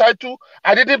chieftaincy title,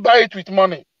 I didn't buy it with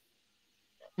money.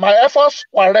 My efforts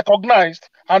were recognized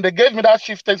and they gave me that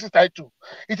chieftaincy title.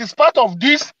 It is part of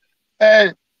this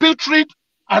putrid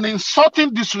and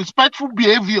insulting, disrespectful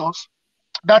behaviors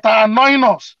that are annoying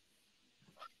us.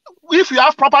 If you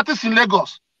have properties in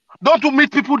Lagos, don't you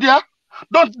meet people there?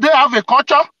 Don't they have a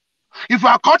culture? If you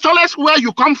are cultureless where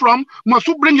you come from, must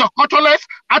you bring your cultureless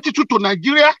attitude to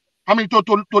Nigeria? I mean, to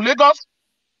Lagos?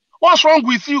 What's wrong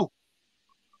with you?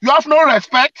 You have no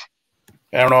respect.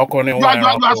 You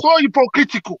are so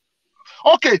hypocritical.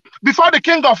 Okay, before the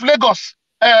king of Lagos,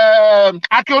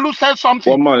 Akiolu said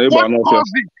something.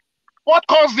 What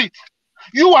caused it?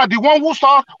 You are the one who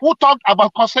talked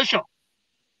about concession.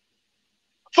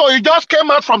 So he just came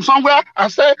out from somewhere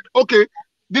and said, okay,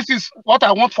 this is what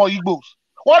I want for Igbos.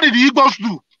 What did the Igbos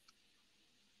do?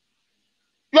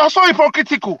 You are so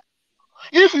hypocritical.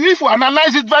 If you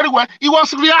analyze it very well, he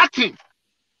was reacting.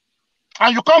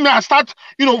 And you come here and start,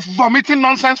 vomiting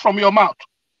nonsense from your mouth.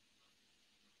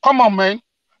 Come on, man.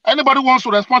 Anybody wants to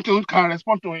respond to him can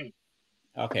respond to him.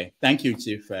 Okay. Thank you,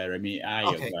 Chief Remi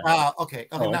Ayo. Okay.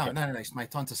 Now, it's my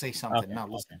turn to say something. Okay. Now,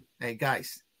 listen. Okay. Hey,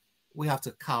 guys, we have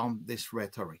to calm this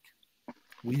rhetoric.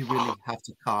 We really have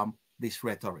to calm this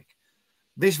rhetoric.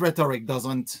 This rhetoric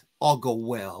doesn't all go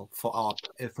well for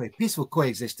a peaceful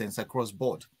coexistence across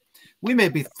board. We may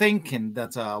be thinking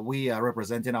that we are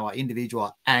representing our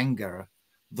individual anger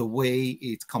the way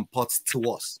it comports to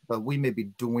us, but we may be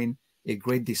doing a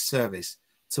great disservice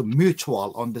to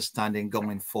mutual understanding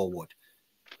going forward.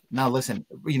 Now, listen,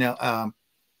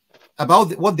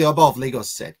 about what the Oba of Lagos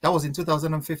said, that was in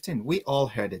 2015. We all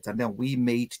heard it, and then we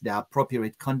made the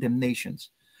appropriate condemnations.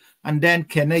 And then,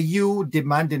 you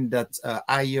demanding that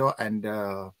Ayo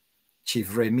and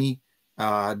Chief Remi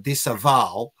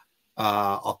disavow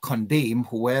or condemn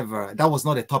whoever, that was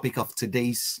not a topic of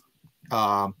today's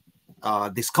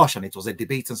discussion. It was a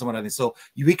debate and so on. And so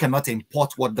we cannot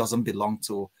import what doesn't belong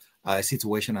to a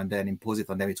situation and then impose it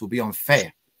on them. It will be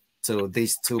unfair to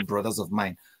these two brothers of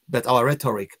mine. But our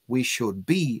rhetoric, we should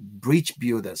be bridge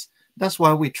builders. That's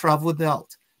why we traveled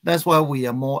out. That's why we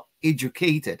are more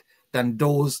educated than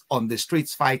those on the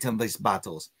streets fighting these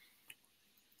battles.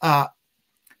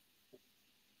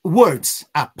 Words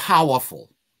are powerful.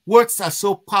 Words are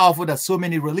so powerful that so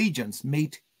many religions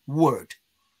made word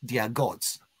their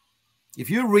gods. If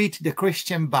you read the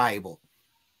Christian Bible,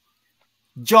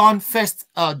 John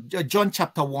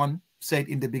chapter 1 said,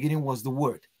 in the beginning was the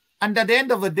word. And at the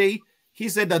end of the day, he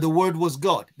said that the word was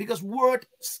God, because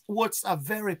words are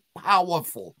very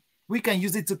powerful. We can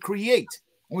use it to create,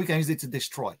 and we can use it to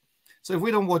destroy. So if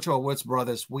we don't watch our words,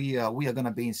 brothers, we are going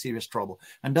to be in serious trouble.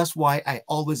 And that's why I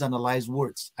always analyze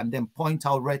words and then point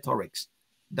out rhetorics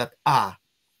that are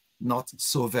not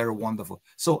so very wonderful.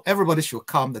 So everybody should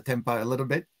calm the temper a little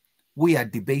bit. We are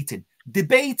debating.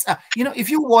 Debates are, if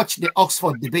you watch the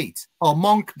Oxford debates or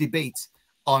Monk debates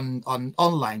on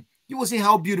online, you will see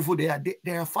how beautiful they are.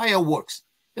 They are fireworks.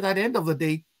 But at the end of the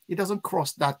day, it doesn't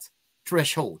cross that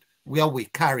threshold where we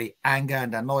carry anger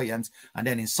and annoyance and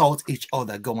then insult each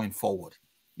other going forward.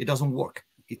 It doesn't work.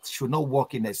 It should not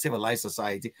work in a civilized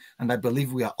society. And I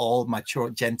believe we are all mature,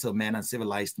 gentle men and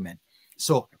civilized men.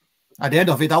 So at the end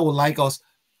of it, I would like us,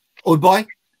 old boy,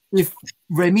 if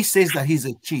Remi says that he's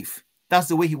a chief, that's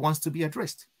the way he wants to be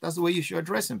addressed. That's the way you should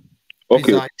address him.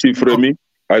 Okay, Chief Remi,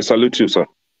 I salute you, sir.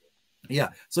 Yeah,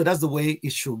 so that's the way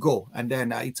it should go. And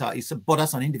then it's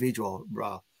borders on individual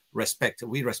respect.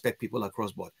 We respect people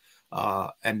across board.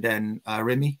 And then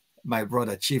Remi, my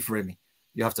brother, Chief Remi,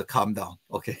 you have to calm down.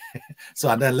 Okay. So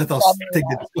and then let us take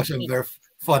the discussion very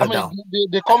further down.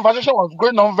 The conversation was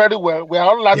going on very well. We are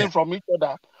all learning from each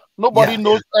other. Nobody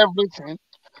knows everything.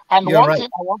 And one thing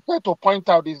I wanted to point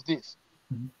out is this.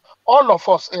 All of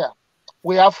us here,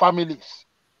 we have families.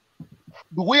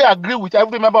 Do we agree with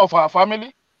every member of our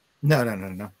family? No,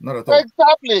 not at all.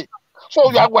 Exactly. So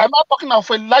we're not talking of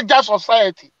a larger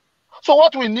society. So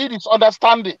what we need is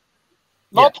understanding.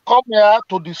 Not come here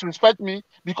to disrespect me,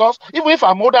 because even if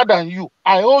I'm older than you,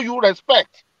 I owe you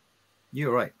respect.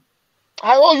 You're right.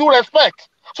 I owe you respect.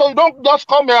 So you don't just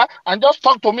come here and just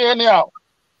talk to me anyhow.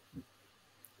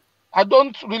 I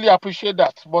don't really appreciate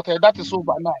that, but that is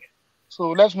over now.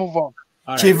 So let's move on.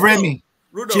 Chief Remi.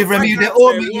 Chief Remi, you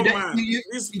owe me.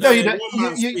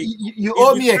 You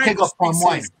owe me a keg of palm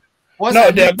wine.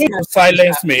 No, they're going to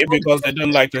silence me because they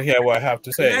don't like to hear what I have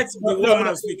to say. Let the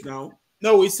woman speak now.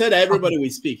 No, we said that everybody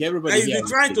will speak. Everybody He's been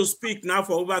trying to speak now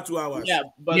for over 2 hours. Yeah,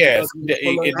 but yes,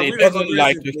 it doesn't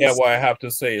like to hear what I have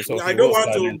to say. So I don't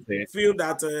want to feel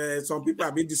that some people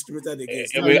are being discriminated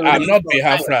against. I'm not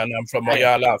Biafran. I'm from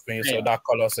Oyala, so that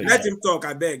color says. Let him talk.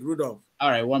 I beg, Rudolph. All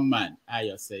right, one man.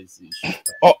 Ayo says.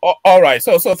 All right.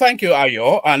 So thank you,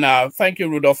 Ayo, and thank you,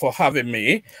 Rudolph, for having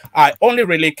me. I only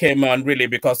really came on really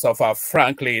because of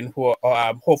Franklyne, who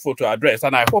I'm hopeful to address,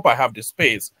 and I hope I have the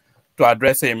space to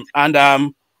address him. And I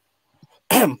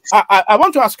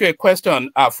want to ask you a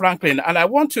question, Franklyne, and I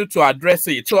want you to address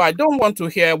it. So I don't want to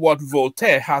hear what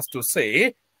Voltaire has to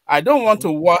say. I don't want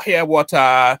to hear what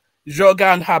Jürgen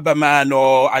Habermas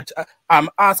or I'm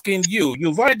asking you.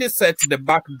 You've already set the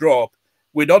backdrop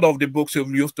with all of the books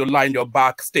you've used to line your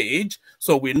backstage,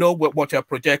 so we know what you're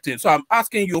projecting. So I'm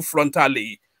asking you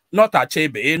frontally, not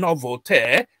Achebe, not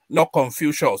Voltaire, not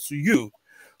Confucius, you.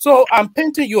 So I'm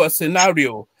painting you a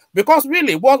scenario. Because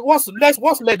really, what's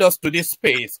led us to this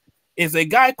space is a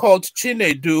guy called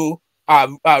Chinedu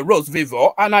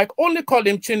Rosevivor, and I only call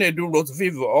him Chinedu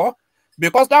Rosevivor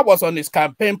because that was on his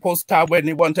campaign poster when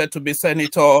he wanted to be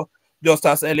senator just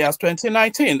as early as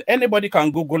 2019. Anybody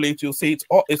can Google it, you'll see it.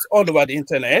 It's all over the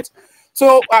internet.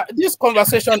 So this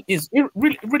conversation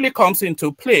really comes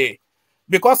into play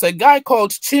because a guy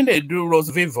called Chinedu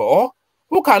Rosevivor,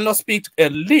 who cannot speak a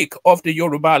lick of the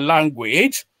Yoruba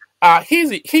language,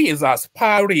 he is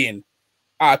aspiring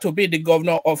to be the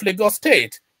governor of Lagos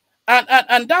State.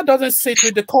 And that doesn't sit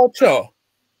with the culture.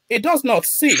 It does not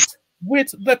sit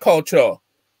with the culture.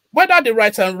 Whether the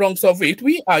rights and wrongs of it,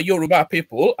 we are Yoruba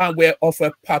people and we're of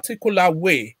a particular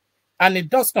way. And it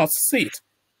does not sit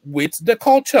with the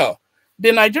culture.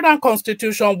 The Nigerian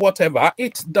constitution, whatever,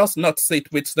 it does not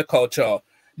sit with the culture.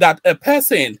 That a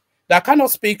person that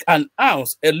cannot speak an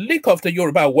ounce, a lick of the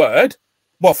Yoruba word,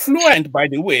 but fluent, by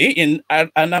the way, in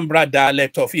Anambra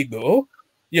dialect of Igbo,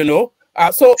 you know,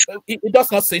 so it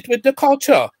does not sit with the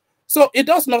culture. So it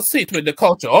does not sit with the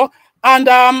culture.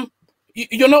 And,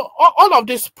 you know, all of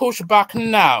this pushback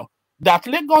now that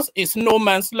Lagos is no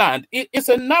man's land, it's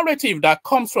a narrative that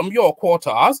comes from your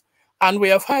quarters, and we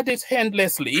have heard it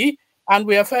endlessly, and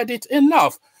we have heard it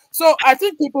enough. So I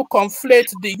think people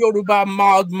conflate the Yoruba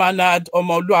mild-mannered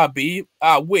Omoluabi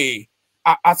way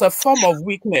as a form of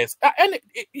weakness. And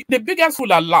the biggest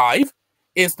fool alive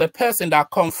is the person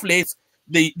that conflates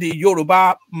the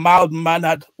Yoruba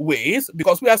mild-mannered ways,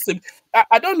 because we are,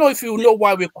 I don't know if you know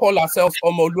why we call ourselves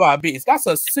Omoluabis. That's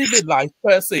a civilized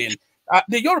person.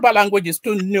 The Yoruba language is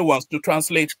too nuanced to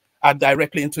translate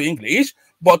directly into English,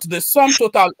 but the sum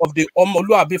total of the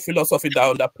Omoluabi philosophy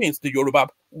that underpins the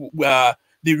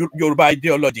Yoruba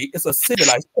ideology is a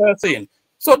civilized person.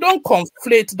 So don't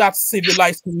conflate that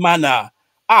civilized manner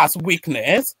as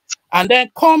weakness and then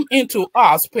come into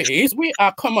our space. We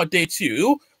accommodate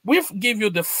you. We give you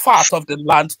the fat of the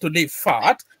land to live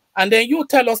fat, and then you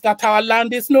tell us that our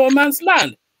land is no man's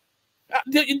land.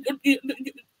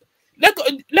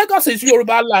 Lagos is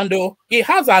Yoruba land, though. It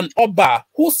has an Oba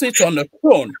who sits on a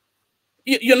throne.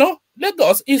 You know,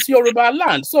 Lagos is Yoruba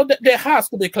land. So there has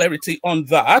to be clarity on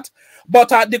that. But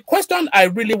the question I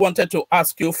really wanted to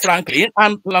ask you, Franklyne,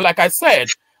 and like I said,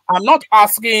 I'm not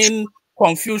asking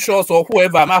Confucius or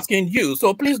whoever, I'm asking you.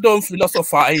 So please don't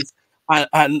philosophize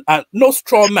and no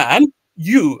straw man,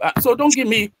 you. So don't give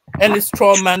me any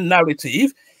straw man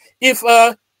narrative. If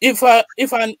an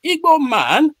Igbo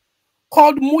man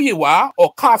called Muyiwa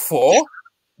or Kafo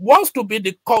wants to be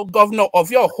the governor of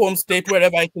your home state,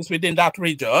 wherever it is within that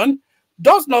region,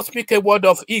 does not speak a word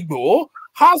of Igbo,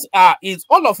 has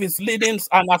all of his leanings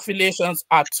and affiliations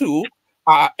are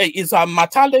is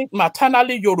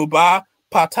maternally Yoruba,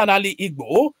 paternally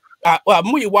Igbo,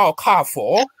 Muyiwa or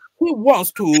Kafo, who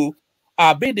wants to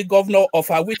be the governor of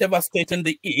whichever state in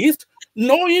the east,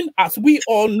 knowing, as we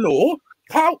all know,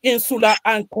 how insular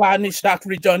and clannish that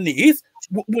region is,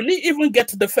 will he even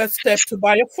get the first step to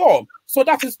buy a form? So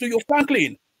that is to you,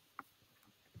 Franklyne.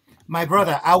 My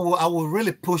brother, I will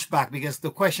really push back, because the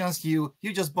questions you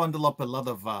just bundle up a lot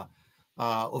of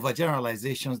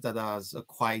overgeneralizations that are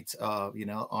quite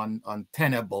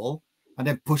untenable, and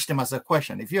then push them as a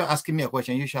question. If you're asking me a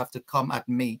question, you should have to come at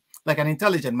me like an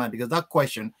intelligent man, because that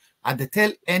question, at the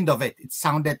tail end of it, it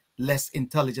sounded less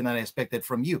intelligent than I expected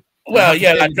from you. Well,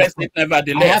 yeah, address it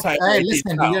nevertheless.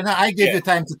 Listen, I gave you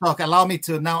time to talk. Allow me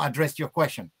to now address your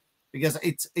question, because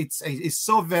it's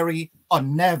so very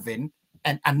unnerving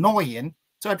and annoying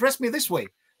to address me this way.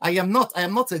 I am not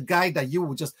a guy that you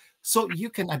will just, so you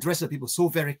can address the people so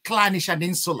very clannish and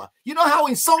insular. You know how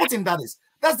insulting that is.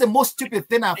 That's the most stupid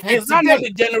thing I've heard. Is that not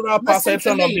the general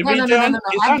perception of the region?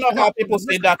 Is that not how people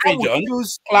say that region?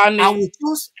 I will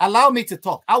choose, allow me to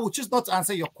talk. I will choose not to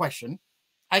answer your question,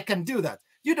 I can do that.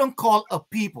 You don't call a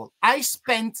people. I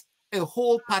spent a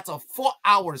whole part of 4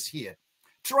 hours here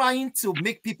trying to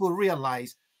make people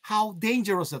realize how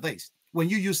dangerous it is when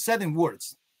you use certain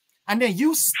words. And then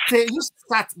you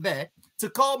sat there to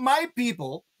call my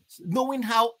people, knowing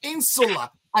how insular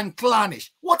and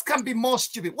clannish. What can be more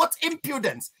stupid? What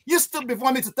impudence? You stood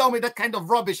before me to tell me that kind of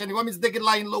rubbish and you want me to take it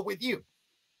lying low with you.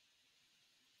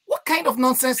 What kind of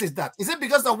nonsense is that? Is it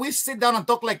because that we sit down and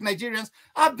talk like Nigerians?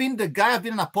 I've been the guy, I've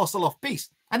been an apostle of peace.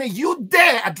 And then you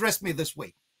dare address me this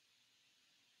way.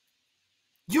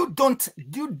 You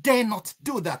dare not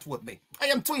do that with me. I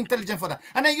am too intelligent for that.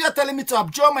 And then you are telling me to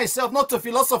abjure myself, not to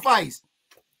philosophize.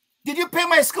 Did you pay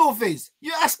my school fees?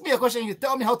 You ask me a question, you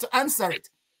tell me how to answer it.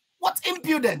 What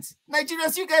impudence.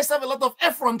 Nigerians, you guys have a lot of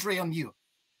effrontery on you.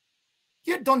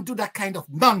 You don't do that kind of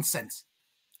nonsense.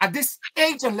 At this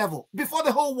age and level, before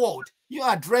the whole world, you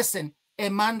are addressing a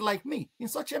man like me in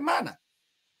such a manner.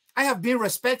 I have been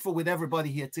respectful with everybody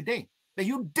here today, but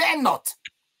you dare not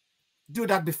do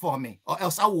that before me, or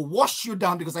else I will wash you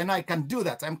down, because I know I can do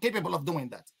that. I'm capable of doing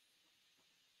that.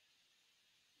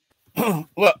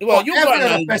 well, you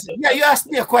you asked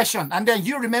me a question, and then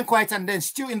you remain quiet, and then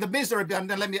stew in the misery, and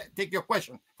then let me take your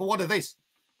question for what it is.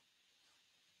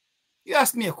 You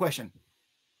asked me a question.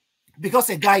 Because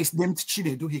a guy is named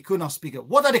Chinedu, he could not speak it.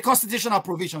 What are the constitutional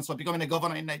provisions for becoming a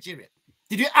governor in Nigeria?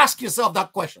 Did you ask yourself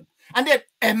that question? And then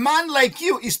a man like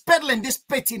you is peddling this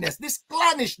pettiness, this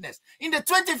clannishness in the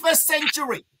 21st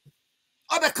century.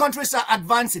 Other countries are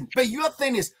advancing, but your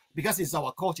thing is, because it's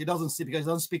our culture, he doesn't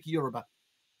speak Yoruba,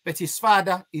 but his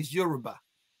father is Yoruba.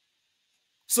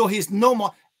 So he's no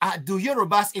more. Do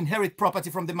Yorubas inherit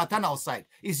property from the maternal side?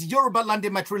 Is Yoruba land a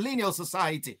matrilineal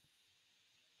society?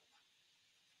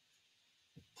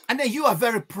 And then you are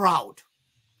very proud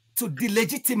to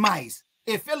delegitimize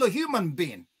a fellow human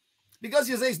being because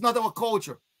you say it's not our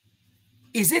culture.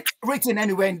 Is it written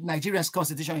anywhere in Nigerian's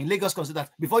constitution, in Lagos constitution,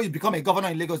 that before you become a governor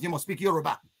in Lagos, you must speak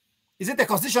Yoruba? Is it a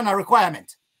constitutional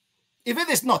requirement? If it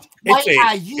is not, why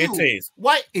are you? It is.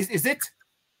 Why is it?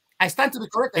 I stand to be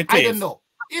corrected. I don't know.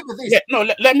 If it is, yeah,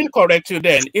 no, let me correct you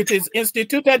then. It is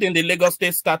instituted in the Lagos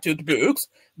State Statute books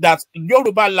that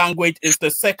Yoruba language is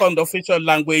the second official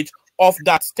language of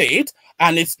that state,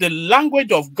 and it's the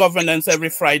language of governance every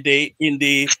Friday in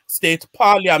the state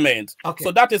parliament. Okay.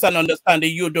 So that is an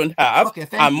understanding you don't have, okay,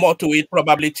 and more to it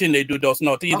probably Chinedu does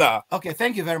not either. Okay,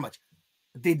 thank you very much.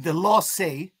 Did the law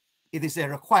say it is a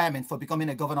requirement for becoming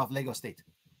a governor of Lagos State?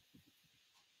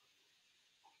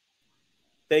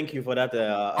 Thank you for that.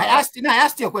 I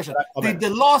asked you a question. Did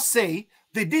the law say,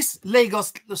 did this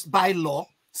Lagos bylaw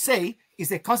say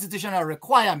is a constitutional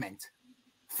requirement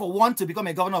for one to become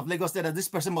a governor of Lagos State that this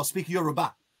person must speak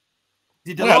Yoruba?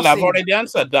 Well, I've already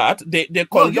answered that. They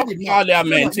conduct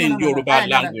parliament in Yoruba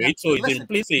language, so it's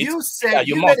implicit. You said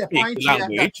you made a point here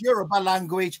that Yoruba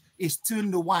language is too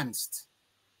nuanced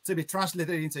to be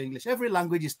translated into English. Every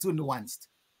language is too nuanced,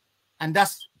 and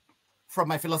that's from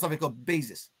my philosophical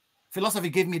basis. Philosophy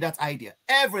gave me that idea.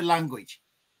 Every language.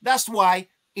 That's why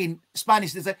in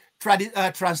Spanish they say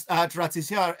that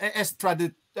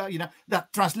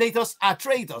translators are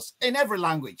traitors in every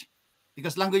language,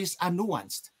 because languages are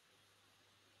nuanced.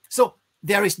 So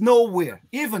there is nowhere,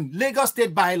 even Lagos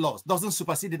State bylaws doesn't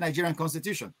supersede the Nigerian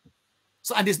constitution.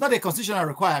 So, and it's not a constitutional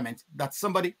requirement that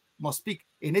somebody must speak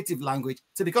a native language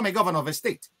to become a governor of a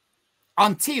state.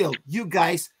 Until you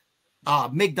guys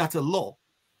make that a law,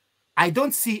 I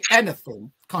don't see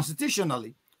anything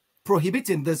constitutionally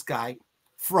prohibiting this guy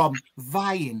from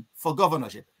vying for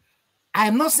governorship. I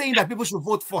am not saying that people should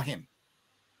vote for him,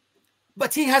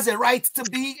 but he has a right to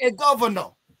be a governor.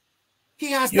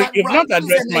 He has that right. You've not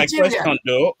addressed my question,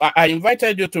 though. I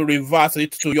invited you to reverse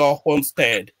it to your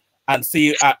homestead and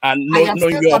see and know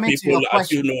your people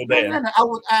as you know them.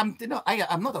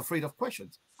 I'm not afraid of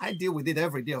questions. I deal with it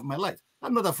every day of my life.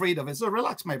 I'm not afraid of it. So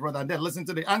relax, my brother, and then listen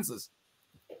to the answers.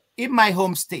 In my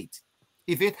home state,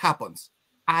 if it happens,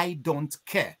 I don't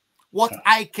care. What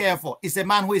I care for is a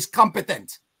man who is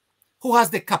competent, who has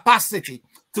the capacity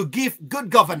to give good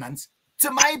governance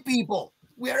to my people,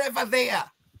 wherever they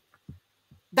are.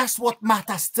 That's what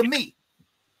matters to me.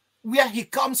 Where he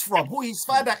comes from, who his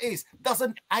father is,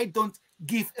 I don't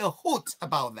give a hoot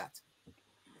about that.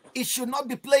 It should not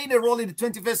be playing a role in the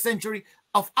 21st century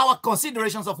of our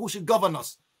considerations of who should govern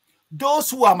us. Those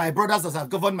who are my brothers that have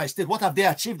governed my state, what have they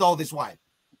achieved all this while?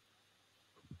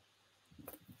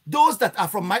 Those that are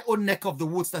from my own neck of the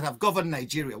woods that have governed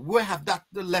Nigeria, where have that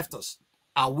left us?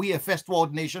 Are we a first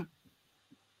world nation?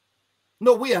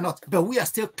 No, we are not. But we are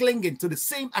still clinging to the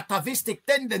same atavistic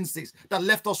tendencies that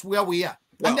left us where we are.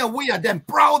 Wow. And then we are then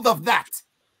proud of that.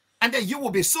 And then you will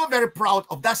be so very proud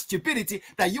of that stupidity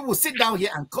that you will sit down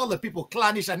here and call the people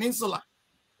clannish and insular.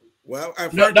 Well,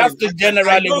 no, that's the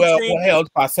generally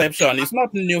well-held perception. It's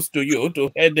not news to you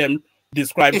to hear them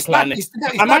describe clannish.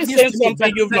 Am I saying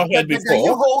something you've not heard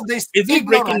before? Is it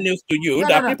breaking news to you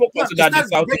that people consider the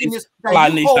Southeast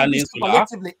clannish and insular?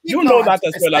 You know that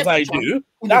as well as I do.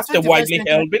 That's the widely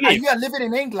held belief. And you are living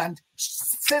in England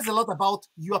says a lot about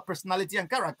your personality and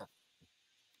character.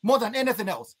 More than anything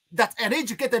else, that an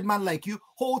educated man like you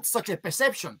holds such a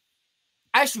perception.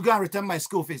 I should go and return my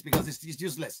school fees because it's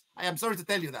useless. I am sorry to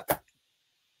tell you that.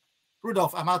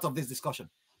 Rudolph, I'm out of this discussion.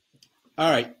 All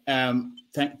right.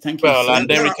 Thank you. Well, and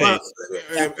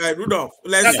Rudolph,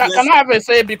 can I have a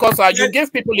say, because you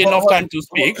gave people enough time to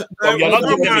speak, but you're not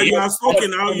giving me. You are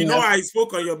spoken now. You know, I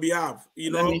spoke on your behalf.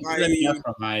 You know,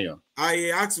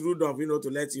 I asked Rudolph, to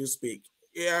let you speak.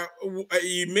 Yeah,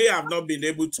 he may have not been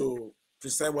able to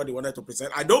present what he wanted to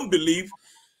present. I don't believe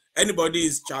anybody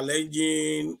is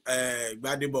challenging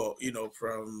Gbadebo,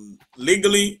 from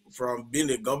legally, from being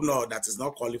a governor that is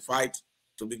not qualified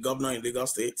to be governor in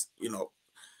Lagos State.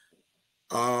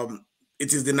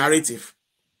 It is the narrative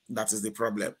that is the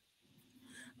problem.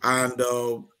 And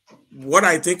what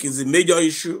I think is the major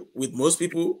issue with most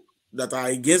people that are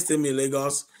against him in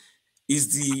Lagos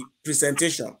is the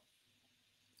presentation.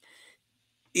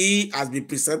 He has been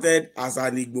presented as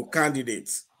an Igbo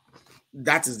candidate.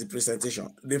 That is the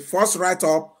presentation. The first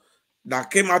write-up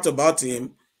that came out about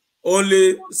him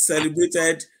only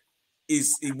celebrated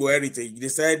his Igbo heritage. They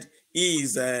said he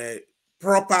is a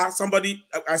proper,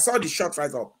 I saw the short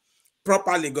write-up,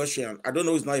 proper Lagosian. I don't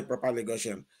know, he's not a proper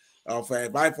Lagosian. Of a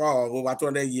wife of over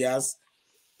 200 years,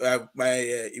 with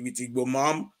Igbo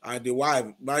mom and the wife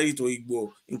married to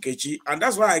Igbo Nkechi. And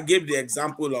that's why I gave the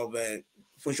example of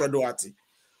Funsho Duarte,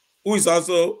 who is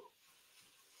also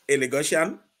a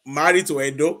Lagosian, married to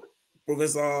Edo,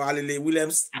 Professor Alele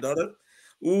Williams' daughter,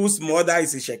 whose mother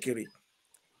is a Shekiri.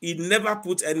 He never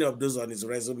put any of those on his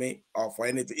resume or for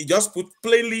anything. He just put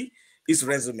plainly his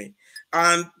resume.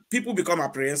 And people become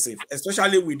apprehensive,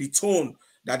 especially with the tone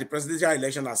that the presidential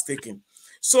election has taken.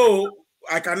 So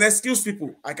I can excuse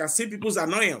people. I can see people's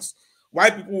annoyance.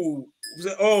 Why people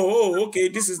say, oh, okay,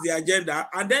 this is the agenda.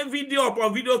 And then video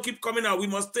upon video keep coming out. We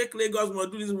must take Lagos, we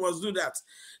must do this, we must do that.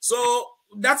 So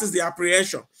that is the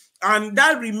apprehension. And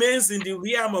that remains in the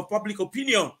realm of public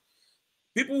opinion.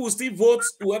 People will still vote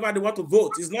whoever they want to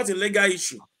vote. It's not a legal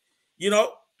issue.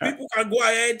 People can go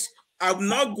ahead. I'm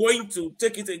not going to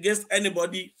take it against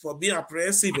anybody for being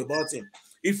apprehensive about him.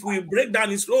 If we break down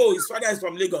his father is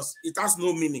from Lagos, it has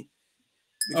no meaning.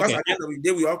 Because at the end of the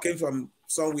day, we all came from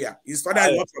somewhere. His father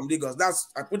is not from Lagos.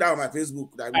 I put that on my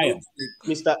Facebook. That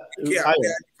Mr.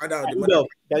 Ayo,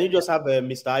 can you just have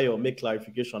Mr. Ayo make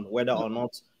clarification whether or not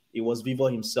it was Vivo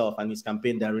himself and his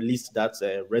campaign that released that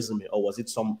resume, or was it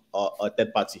some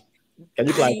third party? Can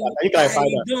you clarify?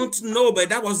 I don't know, but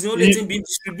that was the only thing being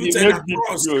distributed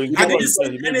across. I didn't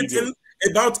say anything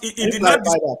about it. He did not.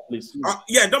 That, please.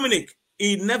 Dominic.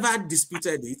 He never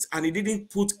disputed it, and he didn't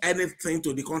put anything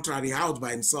to the contrary out by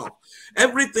himself.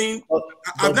 Everything,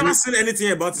 I've never seen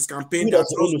anything about his campaign that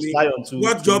shows me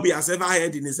what job he has ever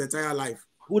had in his entire life.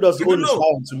 Who does he own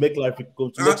to make life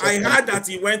go to? I heard that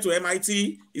he went to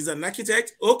MIT, he's an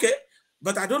architect, okay,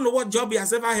 but I don't know what job he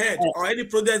has ever had or any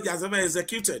project he has ever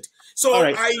executed. So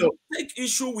I take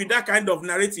issue with that kind of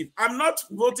narrative. I'm not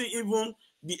voting even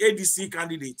the ADC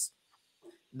candidate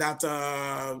that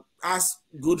has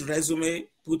good resume,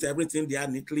 put everything there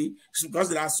neatly, because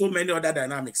there are so many other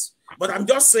dynamics. But I'm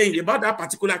just saying about that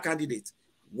particular candidate,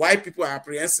 why people are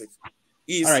apprehensive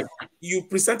is you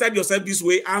presented yourself this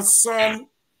way, and some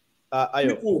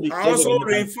people are also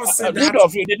reinforcing that.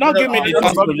 Rudolph, you did not give me the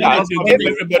chance to land. You gave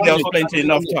everybody else plenty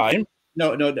enough time.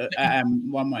 No,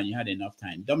 one man, you had enough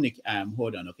time. Dominic,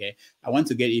 hold on, okay? I want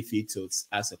to get Ify to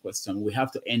ask a question. We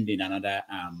have to end in another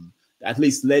at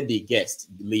least let the guest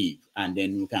leave, and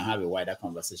then we can have a wider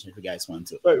conversation if you guys want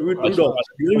to. Rudolph,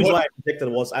 the reason why I protected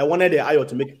was I wanted the Ayo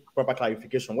to make proper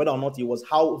clarification whether or not it was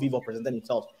how Vivo presented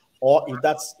himself, or if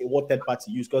that's what third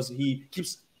party used, because he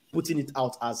keeps putting it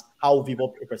out as how Vivo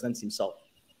presents himself.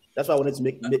 That's why I wanted to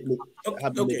make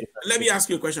okay. Let me ask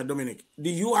you a question, Dominic.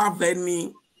 Do you have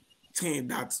anything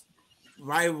that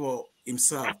Vivo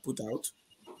himself put out?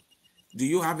 Do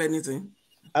you have anything?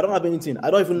 I don't have anything.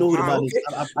 I don't even know who the man is.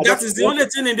 That is the only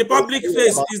thing in the public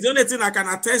face. Is the only thing I can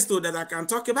attest to that I can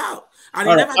talk about. And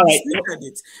he never disputed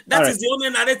it. That is the only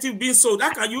narrative being sold.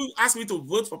 How can you ask me to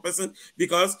vote for a person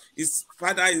because his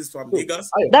father is from Lagos?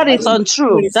 That is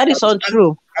untrue. That is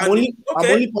untrue. I'm only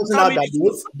pointing out that you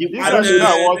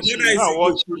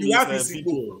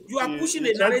are pushing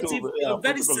a narrative, a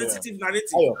very sensitive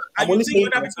narrative. And you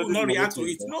think other people will not react to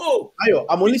it. No.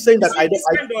 I'm only saying that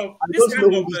this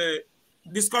kind of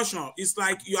discussion is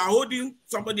like you are holding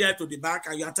somebody else to the back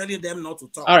and you are telling them not to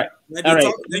talk. All right. When they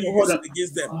talk, then you use it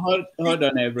against them. Hold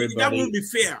on, everybody. That won't be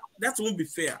fair. That won't be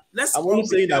fair. I'm only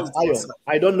saying that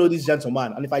I don't know this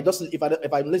gentleman, and if I'm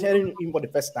listening him for the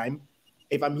first time,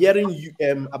 if I'm hearing you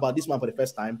about this man for the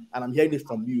first time, and I'm hearing it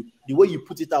from you, the way you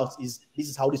put it out is this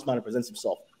is how this man represents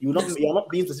himself. You're not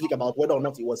being specific about whether or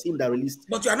not it was him that released.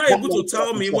 But you are not able to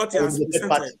tell me what he has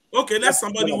presented. Okay, let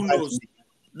somebody who knows.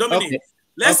 Dominic. Okay.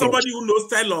 Let somebody who knows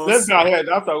tell us. Let's go ahead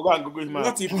after we go and Google his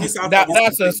man.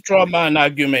 That's a straw man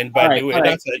argument, by the way.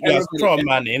 That's a straw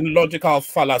man in logical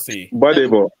fallacy.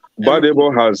 Badebo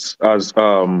has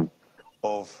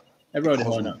of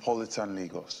cosmopolitan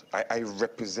Lagos. I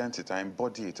represent it. I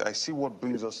embody it. I see what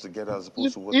brings us together as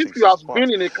opposed to what takes us apart. If you have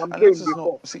been in a campaign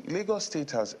before, see, Lagos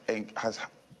State has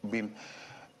been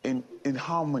in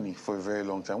harmony for a very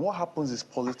long time. What happens is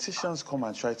politicians come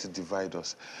and try to divide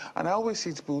us. And I always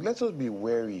say to people, let us be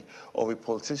wary of a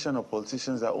politician or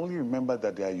politicians that only remember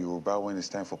that they are Yoruba when it's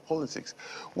time for politics.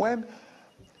 When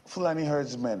Fulani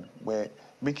herdsmen were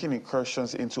making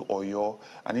incursions into Oyo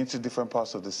and into different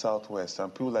parts of the southwest,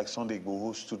 and people like Sunday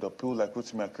Igboho stood up, people like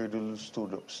Rotimi Akeredolu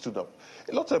stood up.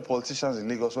 A lot of the politicians in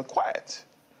Lagos were quiet.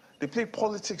 They played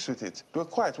politics with it. They were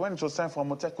quiet. When it was time for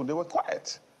Amotekun, they were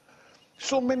quiet.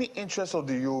 So many interests of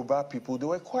the Yoruba people, they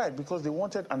were quiet because they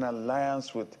wanted an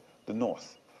alliance with the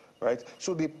North, right?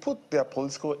 So they put their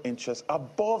political interests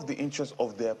above the interests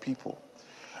of their people.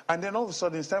 And then all of a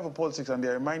sudden, it's time for politics, and they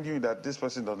remind you that this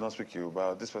person does not speak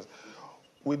Yoruba, this person.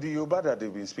 With the Yoruba that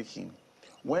they've been speaking,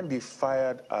 when they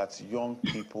fired at young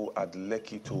people at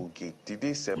Lekki Toll Gate, did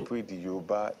they separate the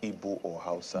Yoruba, Igbo, or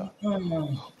Hausa?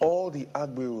 All the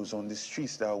Agberos on the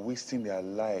streets that are wasting their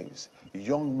lives,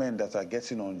 young men that are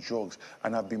getting on drugs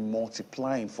and have been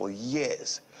multiplying for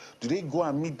years, do they go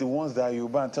and meet the ones that are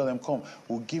Yoruba and tell them, come,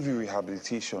 we'll give you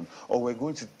rehabilitation, or we're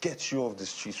going to get you off the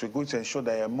streets, we're going to ensure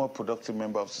that you're a more productive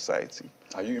member of society?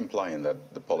 Are you implying that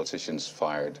the politicians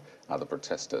fired at the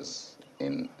protesters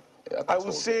I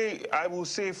will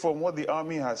say from what the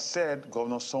army has said,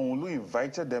 Governor Sanwo-Olu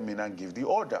invited them in and gave the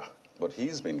order. But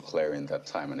he's been clearing that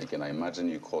time and again. I imagine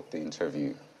you caught the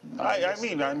interview. I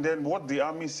mean, and then what the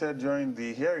army said during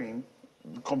the hearing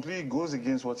completely goes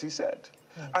against what he said.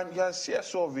 And you're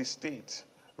CSO of a state,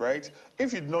 right?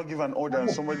 If you do not give an order and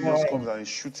somebody else comes and is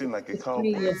shooting like a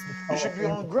cowboy, you should be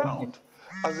on ground.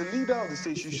 As a leader of the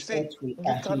state, you should say, you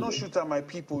cannot shoot at my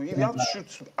people. You have to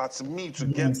shoot at me to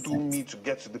get to me, to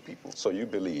get to the people. So you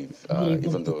believe,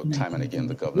 even though time and again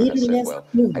the governor has said, well,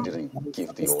 I didn't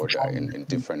give the order in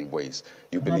different ways,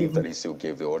 you believe that he still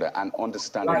gave the order, and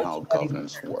understanding how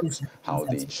governance works, how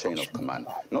the chain of command,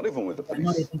 not even with the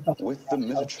police, with the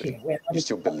military, you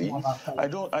still believe? I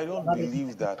don't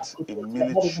believe that a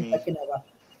military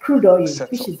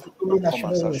setup will come and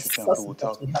start shooting people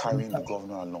without carrying the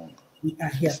governor along.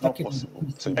 It's not possible.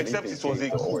 So except it was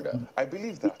a order. I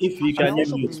believe that. If you can I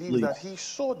also believe that he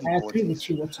saw the bodies.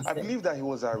 I believe that he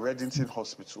was at Reddington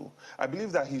Hospital. I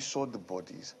believe that he saw the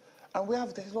bodies. And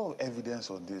there's a lot of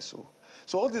evidence on this.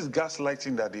 So all this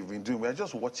gaslighting that they've been doing, we're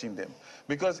just watching them.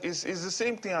 Because it's the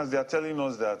same thing as they're telling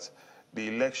us that the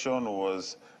election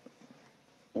was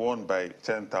won by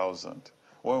 10,000.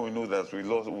 When we know that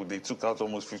they took out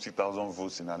almost 50,000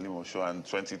 votes in Alimosho and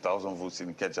 20,000 votes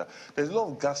in Ikeja. There's a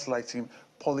lot of gaslighting,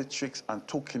 politics, and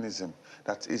tokenism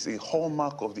that is a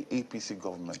hallmark of the APC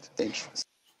government.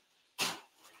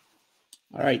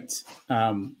 All right.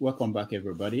 Welcome back,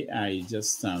 everybody. I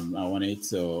wanted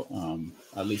to,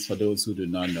 at least for those who do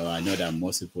not know, I know that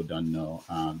most people don't know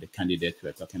the candidate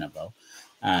we're talking about.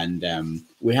 And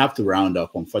we have to round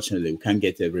up. Unfortunately, we can't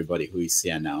get everybody who is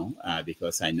here now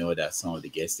because I know that some of the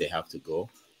guests, they have to go.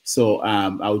 So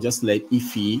I'll just let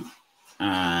Ify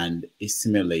and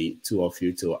Isimele, two of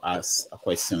you, to ask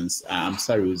questions. I'm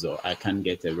sorry, Uzo, I can't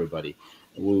get everybody.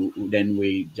 Then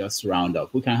we just round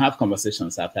up. We can have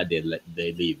conversations after they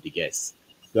leave, the guests.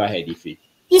 Go ahead, Ify.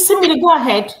 Isimele, go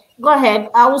ahead. Go ahead.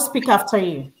 I will speak after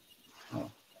you.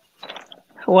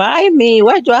 Why me?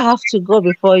 Why do I have to go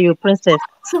before you, princess?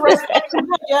 To respect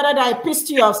the other that I pissed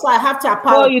you off, so I have to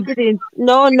apologize. Oh, you didn't.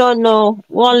 No.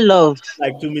 One love.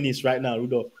 Like 2 minutes right now,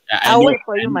 Rudolph. I'll wait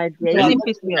for you, my dear. You didn't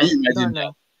piss me off.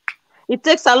 No. It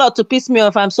takes a lot to piss me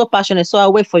off. I'm so passionate. So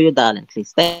I'll wait for you, darling,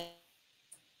 please.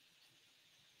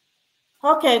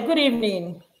 Okay, good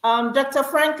evening. Dr.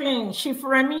 Franklyne, Chief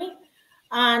Remi,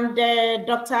 and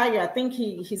Dr. Ayo, I think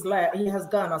he has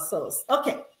gone or so.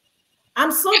 Okay.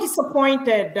 I'm so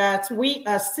disappointed that we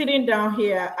are sitting down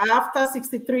here after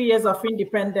 63 years of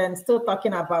independence, still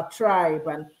talking about tribe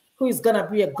and who is going to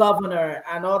be a governor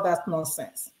and all that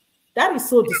nonsense. That is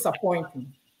so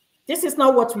disappointing. This is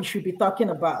not what we should be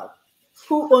talking about.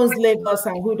 Who owns Lagos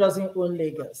and who doesn't own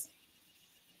Lagos?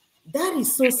 That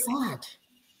is so sad.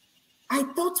 I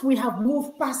thought we have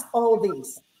moved past all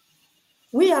this.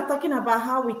 We are talking about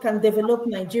how we can develop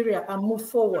Nigeria and move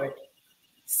forward.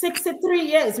 63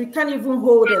 years, we can't even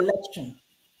hold election.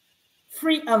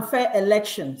 Free and fair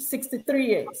election, 63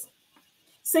 years.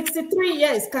 63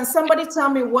 years, can somebody tell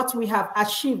me what we have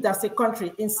achieved as a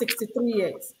country in 63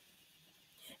 years?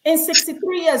 In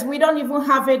 63 years, we don't even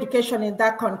have education in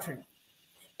that country.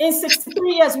 In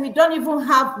 63 years, we don't even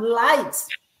have lights.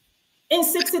 In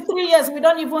 63 years, we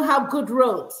don't even have good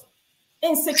roads.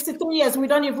 In 63 years, we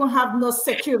don't even have no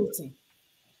security.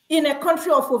 In a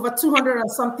country of over 200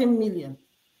 and something million.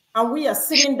 And we are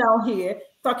sitting down here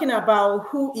talking about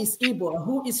who is Igbo,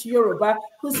 who is Yoruba,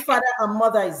 whose father and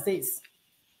mother is this.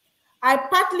 I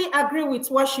partly agree with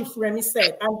what Chief Remi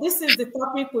said, and this is the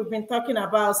topic we've been talking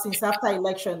about since after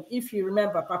election, if you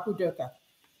remember, Papu Doka.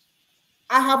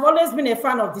 I have always been a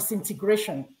fan of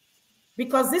disintegration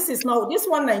because this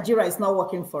one Nigeria is not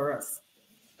working for us.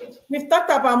 We've talked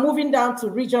about moving down to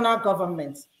regional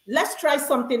governments. Let's try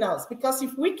something else, because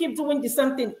if we keep doing the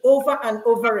same thing over and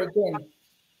over again,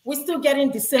 we're still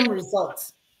getting the same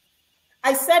results.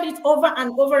 I said it over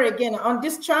and over again on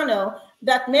this channel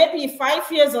that maybe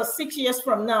 5 years or 6 years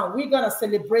from now, we're going to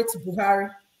celebrate Buhari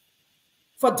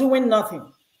for doing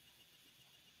nothing.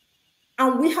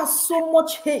 And we have so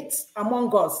much hate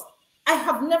among us. I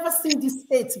have never seen this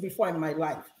hate before in my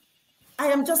life. I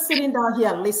am just sitting down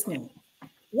here listening.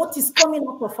 What is coming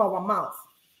out of our mouth?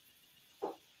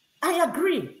 I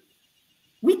agree.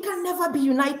 We can never be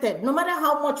united, no matter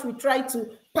how much we try to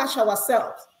patch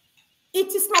ourselves. It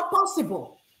is not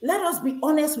possible. Let us be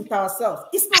honest with ourselves.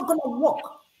 It's not going to work.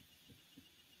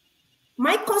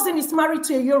 My cousin is married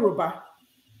to a Yoruba.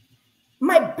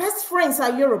 My best friends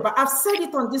are Yoruba. I've said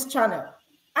it on this channel.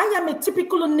 I am a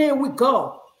typical Nnewi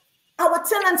girl. Our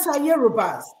tenants are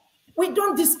Yorubas. We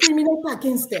don't discriminate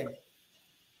against them.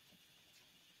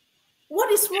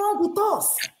 What is wrong with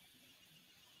us?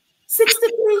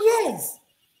 63 years.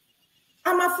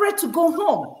 I'm afraid to go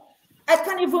home. I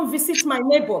can't even visit my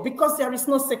neighbor because there is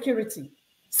no security.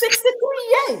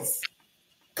 63 years.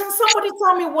 Can somebody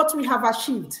tell me what we have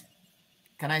achieved?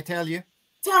 Can I tell you?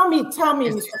 Tell me,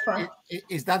 Mr. Frank.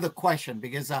 Is that the question?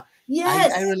 Because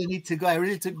yes. I really need to go. I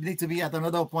really need to be at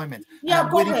another appointment. Yeah,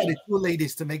 I'm waiting for the two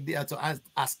ladies to make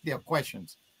ask their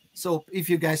questions. So if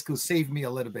you guys could save me a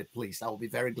little bit, please, I will be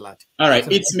very glad. All right,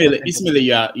 Ismail,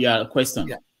 your question,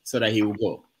 yeah, so that he will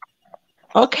go.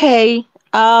 Okay.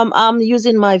 I'm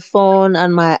using my phone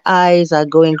and my eyes are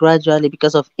going gradually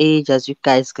because of age, as you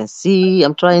guys can see.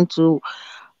 I'm trying to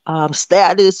stare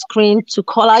at the screen to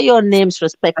call out your names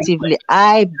respectively.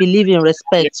 I believe in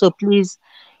respect, so please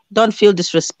don't feel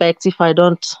disrespect if I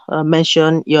don't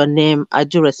mention your name. I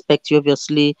do respect you,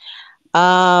 obviously.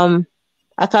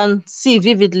 I can see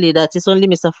vividly that it's only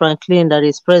Mr. Franklyne that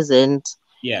is present.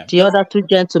 Yeah. The other two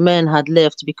gentlemen had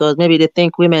left because maybe they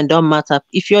think women don't matter.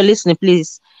 If you're listening,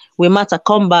 please, we matter.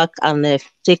 Come back and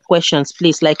take questions,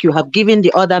 please. Like you have given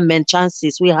the other men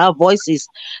chances. We have voices.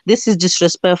 This is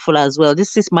disrespectful as well.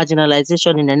 This is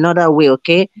marginalization in another way,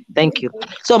 okay? Thank you.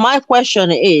 So my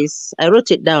question is, I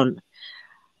wrote it down.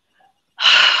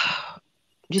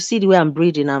 You see the way I'm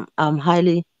breathing. I'm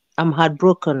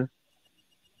heartbroken.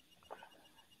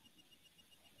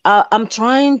 I'm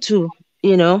trying to,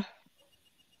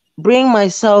 bring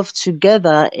myself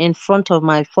together in front of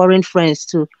my foreign friends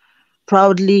to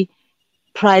proudly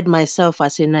pride myself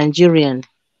as a Nigerian,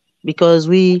 because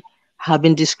we have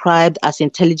been described as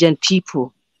intelligent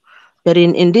people. But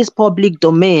in this public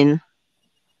domain,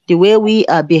 the way we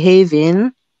are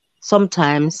behaving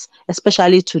sometimes,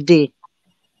 especially today,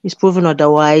 is proven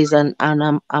otherwise, and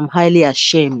I'm highly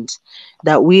ashamed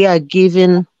that we are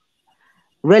giving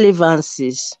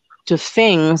relevancies to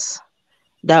things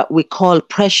that we call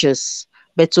precious,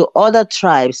 but to other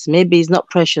tribes, maybe it's not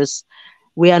precious.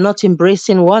 We are not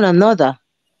embracing one another.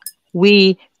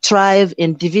 We thrive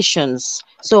in divisions.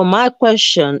 So my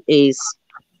question is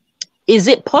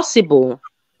it possible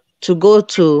to go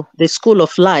to the school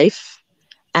of life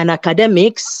and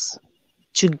academics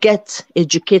to get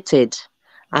educated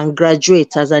and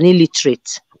graduate as an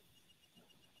illiterate?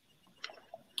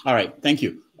 All right, thank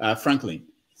you. Franklyne.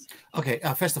 Okay,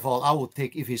 first of all, I will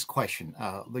take if his question,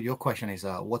 your question is,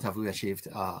 what have we achieved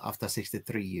after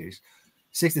 63 years?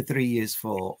 63 years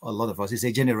for a lot of us is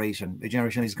a generation. A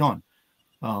generation is gone.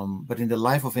 But in the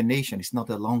life of a nation, it's not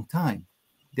a long time.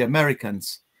 The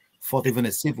Americans fought even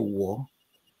a civil war,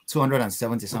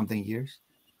 270 something years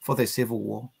for the civil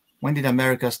war. When did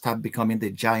America start becoming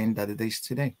the giant that it is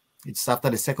today? It's after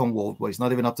the Second World War. It's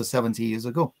not even up to 70 years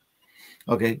ago.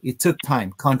 Okay, it took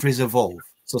time. Countries evolve.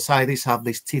 Societies have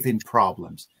these teething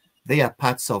problems. They are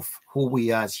parts of who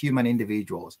we are as human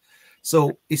individuals.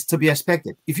 So it's to be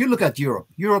expected. If you look at Europe,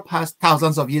 Europe has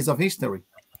thousands of years of history.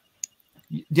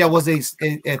 There was a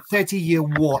 30-year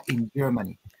war in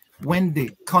Germany when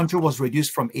the country was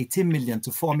reduced from 18 million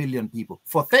to 4 million people.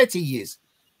 For 30 years,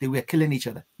 they were killing each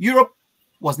other. Europe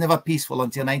was never peaceful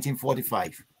until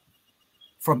 1945.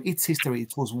 From its history,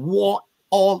 it was war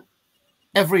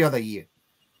every other year.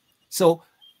 So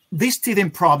these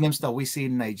teething problems that we see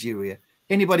in Nigeria,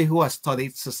 anybody who has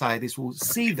studied societies will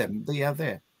see them. They are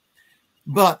there.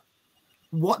 But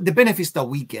what the benefits that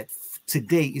we get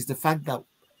today is the fact that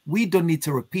we don't need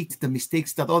to repeat the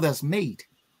mistakes that others made.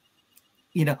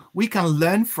 You know, we can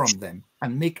learn from them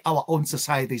and make our own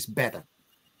societies better.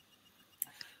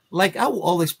 Like, I will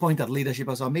always point at leadership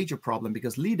as a major problem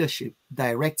because leadership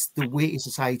directs the way a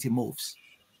society moves.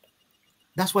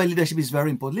 That's why leadership is very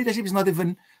important. Leadership is not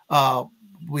even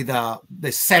with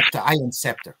the scepter, iron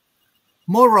scepter.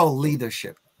 Moral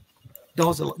leadership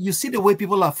does a lot. You see the way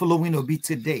people are following Obi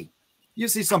today. You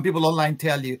see some people online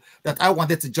tell you that I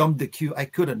wanted to jump the queue. I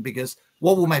couldn't because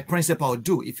what will my principal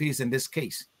do if he's in this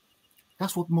case?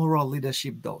 That's what moral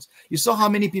leadership does. You saw how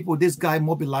many people this guy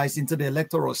mobilized into the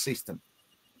electoral system.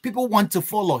 People want to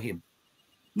follow him.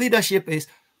 Leadership is,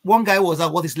 one guy was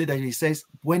at what is leadership? He says,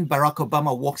 when Barack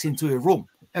Obama walks into a room,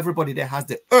 everybody there has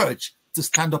the urge to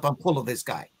stand up and follow this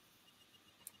guy.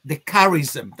 The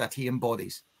charism that he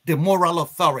embodies, the moral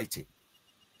authority,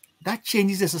 that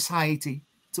changes the society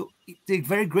to a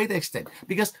very great extent.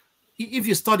 Because if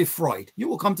you study Freud, you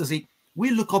will come to see,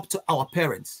 we look up to our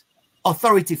parents,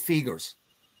 authority figures.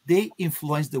 They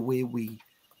influence the way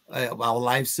our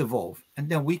lives evolve. And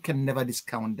then we can never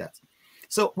discount that.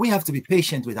 So we have to be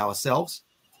patient with ourselves.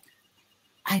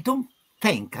 I don't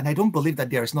think, and I don't believe that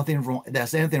there's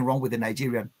anything wrong with the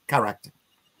Nigerian character.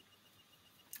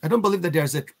 I don't believe that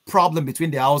there's a problem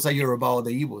between the Hausa, Yoruba, or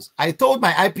the Igbos. I told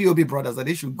my IPOB brothers that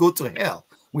they should go to hell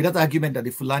with that argument that the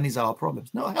Fulanis are our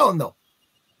problems. No, hell no.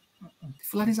 The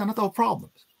Fulanis are not our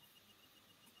problems.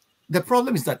 The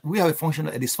problem is that we have a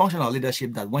dysfunctional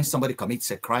leadership that when somebody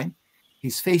commits a crime,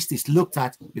 his face is looked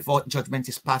at before judgment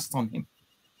is passed on him.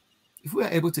 If we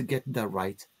are able to get that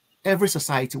right, every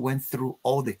society went through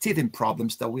all the teething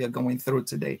problems that we are going through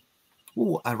today. We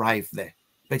will arrive there,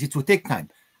 but it will take time.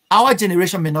 Our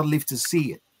generation may not live to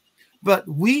see it, but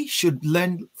we should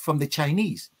learn from the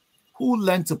Chinese who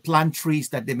learned to plant trees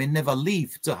that they may never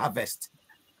live to harvest.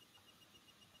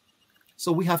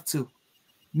 So we have to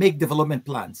make development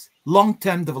plans,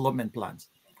 long-term development plans.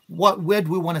 Where do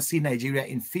we want to see Nigeria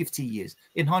in 50 years,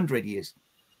 in 100 years?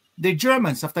 The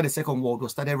Germans, after the Second World War,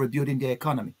 started rebuilding their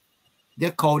economy. They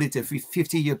called it a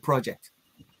 50-year project.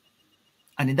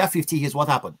 And in that 50 years, what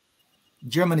happened?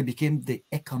 Germany became the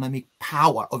economic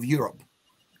power of Europe.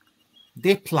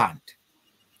 They planned.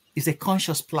 It's a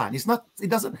conscious plan.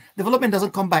 Development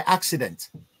doesn't come by accident.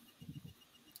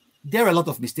 There are a lot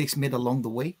of mistakes made along the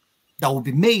way that will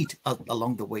be made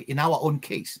along the way in our own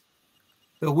case.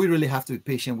 But we really have to be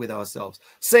patient with ourselves.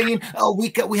 Saying, oh,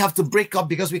 we have to break up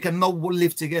because we cannot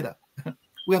live together.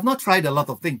 We have not tried a lot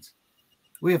of things.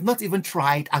 We have not even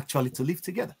tried actually to live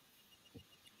together.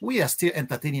 We are still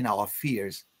entertaining our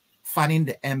fears, fanning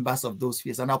the embers of those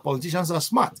fears. And our politicians are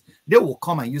smart. They will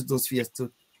come and use those fears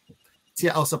to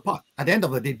tear us apart. At the end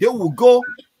of the day, they will go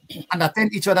and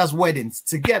attend each other's weddings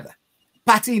together,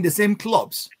 party in the same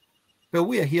clubs. But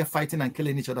we are here fighting and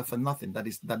killing each other for nothing.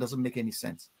 That doesn't make any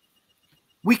sense.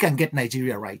 We can get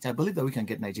Nigeria right. I believe that we can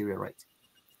get Nigeria right.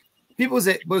 People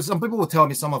say, but some people will tell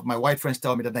me, some of my white friends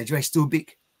tell me that Nigeria is too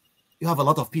big. You have a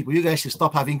lot of people. You guys should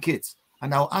stop having kids.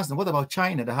 And I'll ask them, what about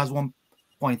China that has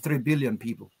 1.3 billion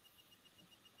people?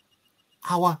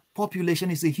 Our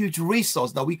population is a huge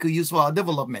resource that we could use for our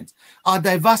development. Our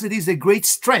diversity is a great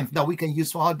strength that we can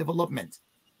use for our development.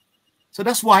 So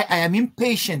that's why I am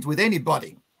impatient with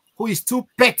anybody who is too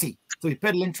petty to be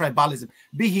peddling tribalism,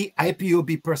 be he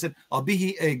IPOB person, or be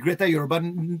he a greater Yoruba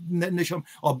nation,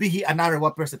 or be he an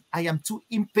Arewa person. I am too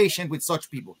impatient with such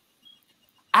people.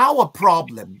 Our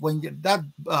problem,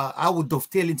 I would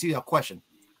dovetail into your question.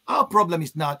 Our problem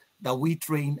is not that we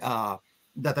train, how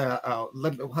did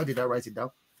I write it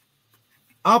down?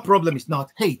 Our problem is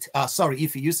not hate. Sorry,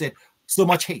 if you said so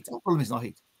much hate. Our problem is not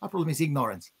hate. Our problem is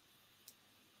ignorance.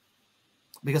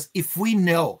 Because if we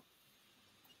know,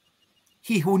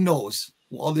 he who knows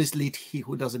will always lead he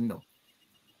who doesn't know.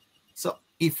 So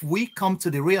if we come to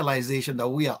the realization that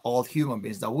we are all human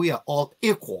beings, that we are all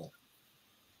equal,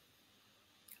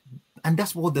 and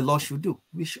that's what the law should do.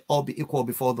 We should all be equal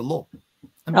before the law.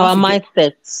 And our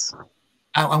mindsets.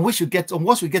 And we should get, and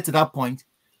once we get to that point,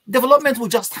 development will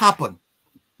just happen.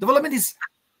 Development is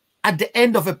at the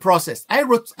end of a process. I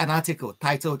wrote an article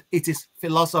titled, "It is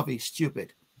Philosophy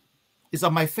Stupid." It's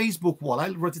on my Facebook wall. I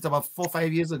wrote it about 4 or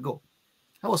 5 years ago.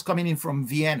 I was coming in from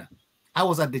Vienna. I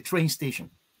was at the train station.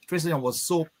 The train station was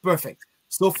so perfect,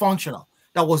 so functional,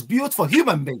 that was built for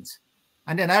human beings.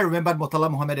 And then I remembered Murtala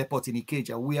Muhammad Airport in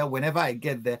Ikeja, where whenever I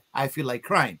get there, I feel like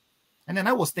crying. And then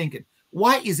I was thinking,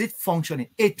 why is it functioning?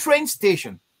 A train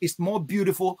station is more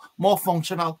beautiful, more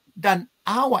functional than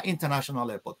our international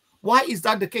airport. Why is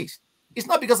that the case? It's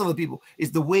not because of the people.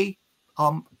 It's the way,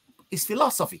 it's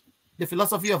philosophy, the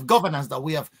philosophy of governance that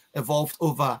we have evolved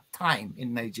over time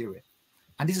in Nigeria.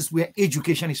 And this is where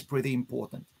education is pretty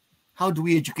important. How do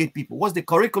we educate people? What's the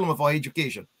curriculum of our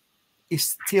education?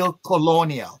 It's still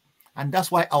colonial. And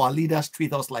that's why our leaders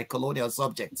treat us like colonial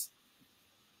subjects.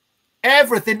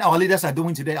 Everything our leaders are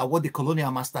doing today are what the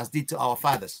colonial masters did to our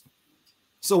fathers.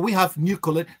 So we have new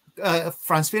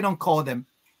Franz Fanon called them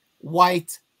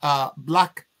white,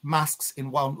 black masks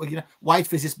in one, white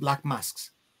faces, black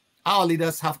masks. Our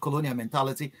leaders have colonial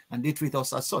mentality and they treat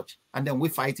us as such. And then we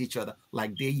fight each other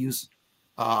like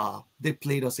they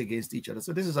played us against each other.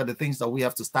 So these are the things that we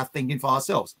have to start thinking for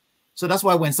ourselves. So that's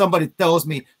why when somebody tells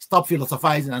me stop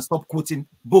philosophizing and stop quoting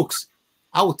books,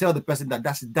 I will tell the person that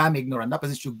that's damn ignorant. That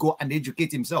person should go and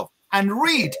educate himself and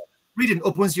read. Reading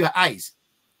opens your eyes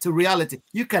to reality.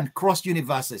 You can cross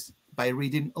universes by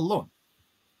reading alone.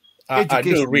 I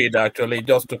do read, actually,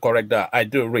 just to correct that. I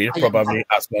do read probably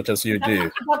as much as you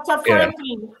do. Yeah.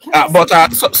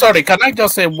 Sorry, can I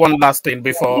just say one last thing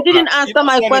before? You didn't answer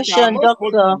my question, Doctor.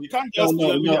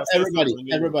 No,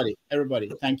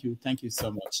 everybody. Thank you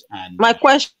so much. And my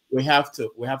question. We have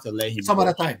to let him some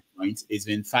other time. It's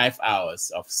been 5 hours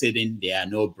of sitting there,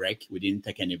 no break. We didn't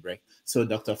take any break. So,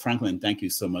 Dr. Franklyne, thank you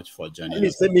so much for joining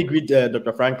us. Let me greet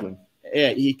Dr. Franklyne. Yeah,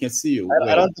 he can see you.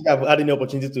 I don't think I've had any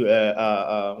opportunity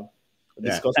to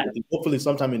discuss with him. Hopefully,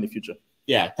 sometime in the future.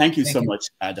 Yeah, thank you so much,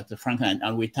 Dr. Franklyne,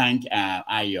 and we thank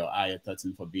Ayo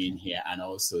Turton for being here, and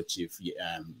also Chief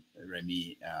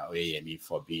Remi Oyeyemi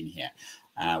for being here.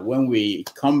 When we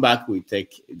come back, we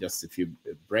take just a few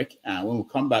break. When we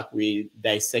come back, we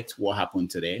dissect what happened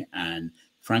today. And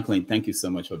Franklyne, thank you so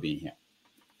much for being here.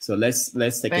 So let's take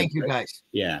a break. Thank you, guys.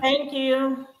 Yeah. Thank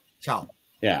you. Ciao.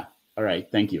 Yeah. All right.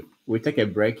 Thank you. We take a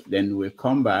break, then we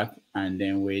come back, and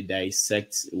then we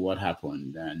dissect what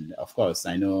happened. And of course,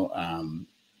 I know,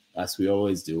 as we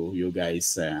always do, you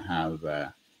guys have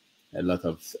a lot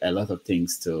of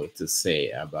things to say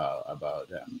about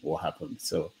what happened.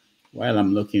 So while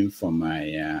I'm looking for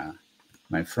my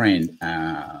my friend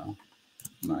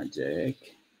Magic.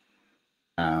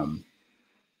 Oh,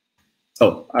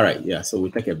 all right. Yeah. So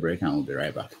we take a break and we'll be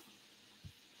right back.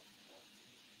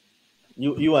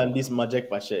 You and this Majek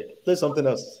Pashek. Play something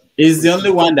else. He's the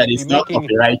only one that is not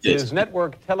copyrighted. His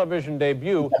network television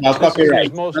debut. This is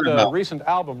his most recent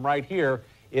album right here.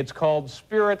 It's called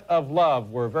Spirit of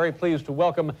Love. We're very pleased to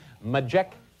welcome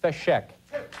Majek Pashek.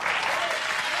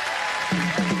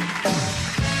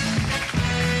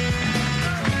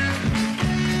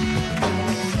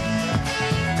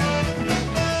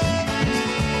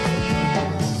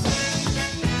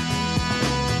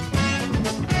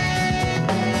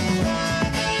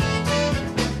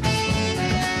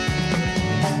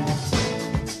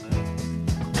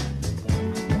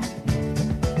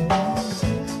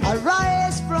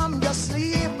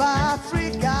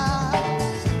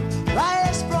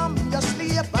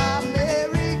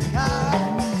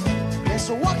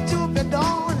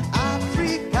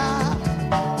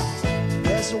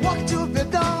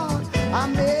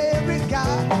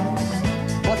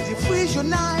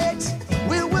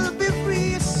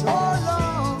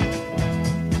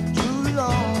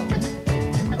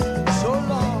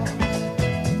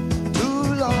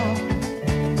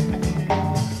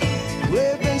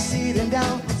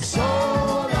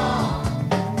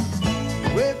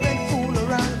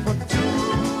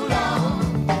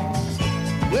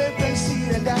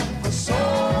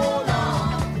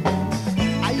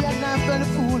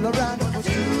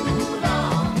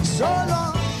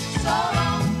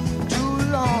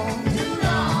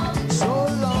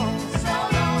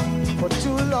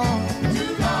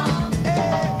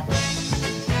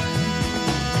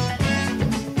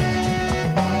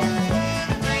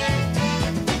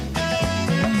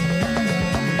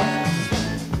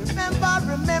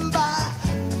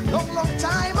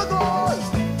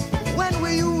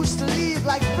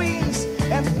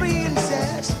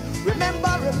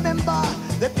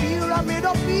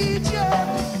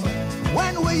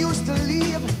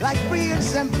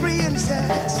 and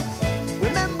princess.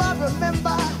 Remember,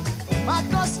 remember,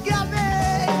 Marcus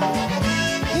Garvey,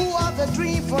 who are the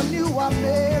dream for New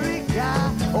America.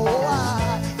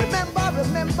 Oh, remember,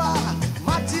 remember,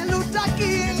 Martin Luther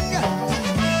King,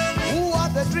 who are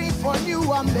the dream for New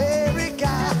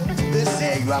America. They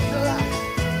say you are black,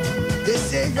 they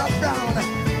say you are brown,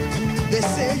 they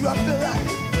say you are black,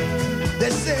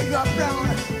 they say you are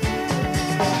brown.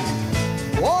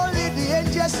 Only the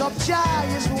angels of Jah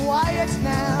is white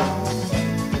now.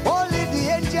 Only the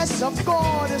angels of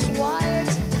God is white.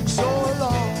 So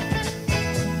long,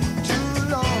 too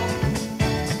long,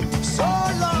 so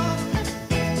long,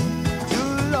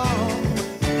 too long.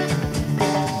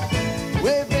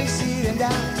 We've been sitting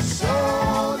down so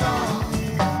long.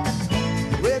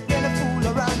 We've been a fool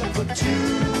around them for too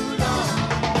long.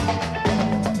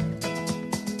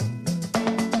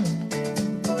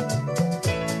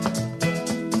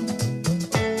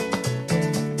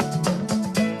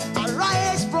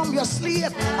 Arise from your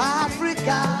sleep,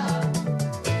 Africa.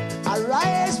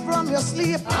 Arise from your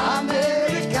sleep,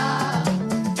 America.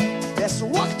 There's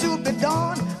work to be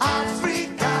done,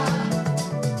 Africa.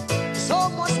 So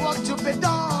much work to be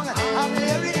done,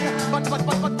 America.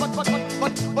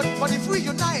 But if we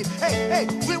unite, hey,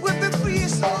 we will be free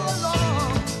so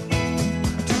long,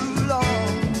 too long,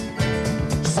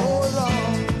 so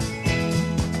long,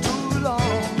 too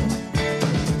long.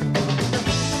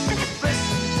 Press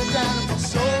down for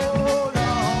so long.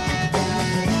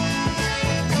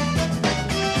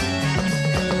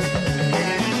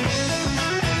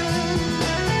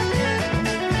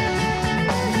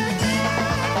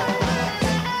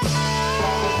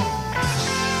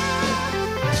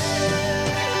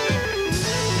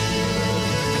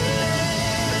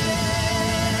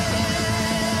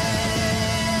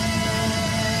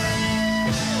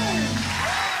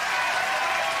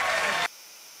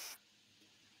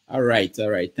 All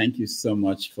right. Thank you so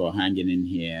much for hanging in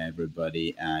here,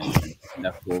 everybody. And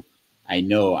wonderful. I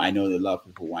know a lot of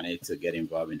people wanted to get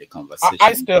involved in the conversation.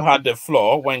 I still had the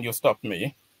floor when you stopped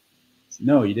me.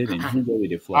 No, you didn't. You go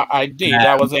with the floor. I did.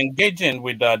 I was engaging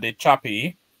with the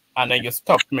chappie, and then you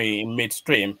stopped me in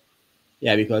midstream.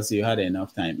 Yeah, because you had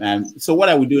enough time. So what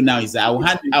I will do now is I will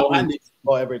hand it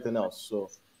for everything else. So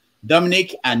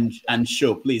Dominic and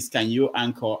Show, please, can you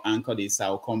anchor this?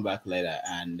 I'll come back later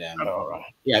and all right.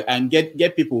 Yeah, and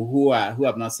get people who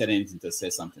have not said anything to say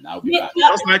something. I'll be back.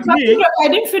 Just like me. I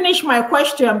didn't finish my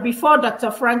question before Dr.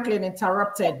 Franklin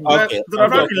interrupted me. Okay. Dr.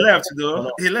 Franklin left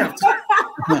though. He left.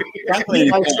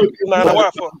 Franklin,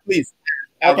 please.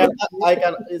 I can.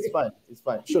 It's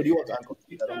fine. Sure, do you want to anchor?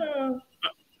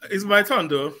 It's my turn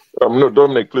though. No,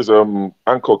 Dominic, please anchor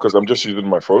because I'm just using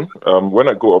my phone. When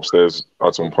I go upstairs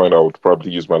at some point, I would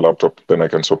probably use my laptop. Then I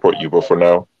can support you. But for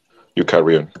now, you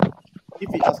carry on.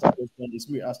 If he asked a question, it's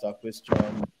me asked a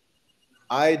question.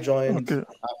 I joined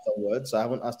afterwards. I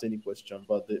haven't asked any question,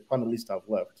 but the panelists have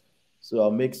left. So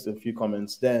I'll make a few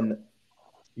comments. Then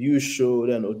you show.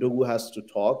 Then Odogu has to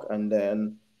talk, and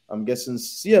then I'm guessing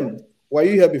CM. Were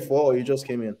you here before, or you just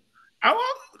came in?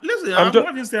 Listen, I've not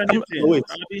even said anything.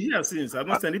 I've been here since. I've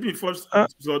not said anything before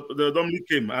the Dominic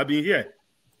came. I've been here.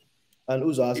 And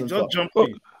Uzo hasn't just jumped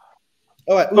in.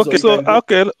 All right, Uzo,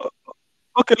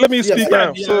 okay, let me speak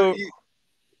now. So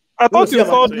I thought you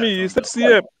called me. You said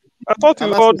CM. I thought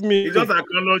you called me. It's just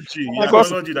acknowledge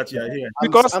that you are here.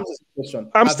 Because I'm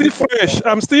still fresh.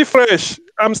 I'm still fresh. So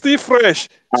I'm still fresh.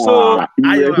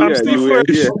 Yes, you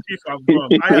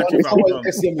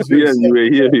were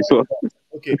here before.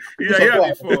 Okay. You are here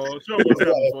before. Sure, was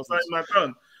here before. So it's my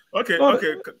turn. Okay.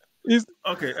 It's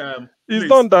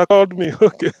not that called me.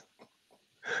 Okay.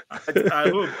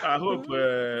 I hope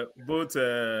both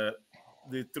the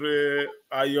three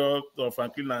Ayo,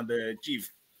 Franklyne, and the Chief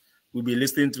will be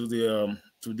listening to the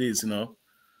to this. You know,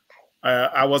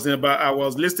 I was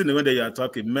listening when they are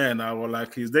talking. Man, I was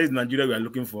like, is there Nigeria we are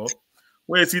looking for?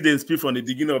 When you see them speak from the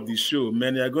beginning of the show,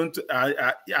 man, you're going to.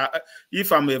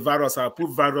 If I'm a virus, I'll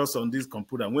put virus on this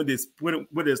computer. When they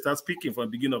start speaking from the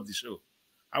beginning of the show,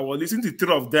 I was listening to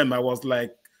three of them. I was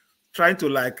like trying to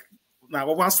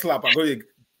now one slap. I'm going to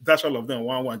dash all of them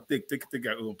one. Take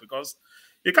it home because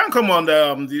you can't come on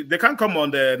they can't come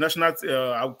on the national.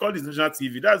 I would call this national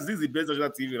TV. This is the best national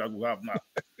TV that we have now.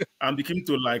 I'm beginning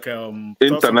to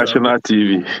international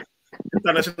TV.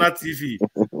 International TV.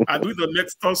 And we don't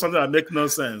talk something that makes no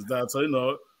sense. That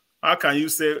how can you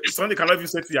say something cannot even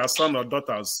say to your son or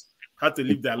daughters how to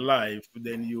live their life?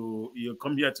 Then you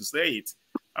come here to say it.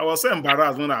 I was so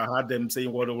embarrassed when I heard them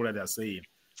saying whatever they're saying.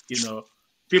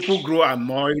 People grow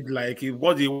annoyed. Like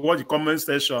what the comment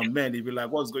section, man, they be like,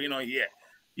 what's going on here?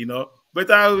 But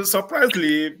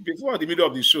surprisingly, before the middle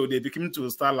of the show, they became to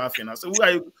start laughing. I said,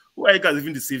 who are you guys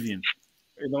even deceiving?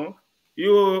 You know,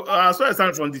 so I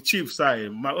started from the chief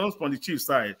side, my own from the chief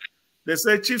side. They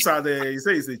say chiefs are he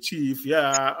said he's a chief.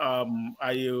 Yeah,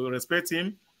 I respect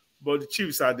him, but the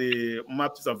chiefs are the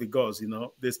mouthpiece of the gods, you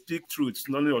know. They speak truth,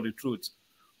 not only the truth.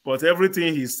 But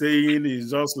everything he's saying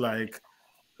is just like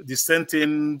the same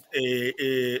thing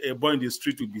a boy in the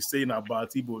street will be saying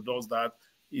about Igbo does that,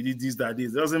 he did this, that,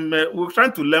 this. Doesn't matter. We're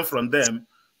trying to learn from them.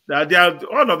 That they are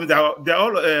all of them. They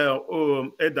are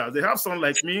all elders. They have some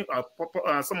like me,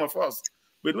 some of us.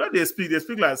 But when they speak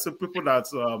like some people that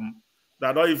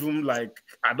that don't even like.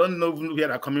 I don't know where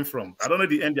they're coming from. I don't know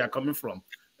the end they are coming from.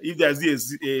 If they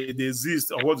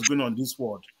exist or what's going on in this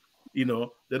world, you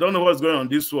know, they don't know what's going on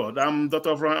in this world.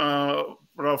 Dr.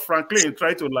 Franklyne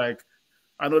tried to like.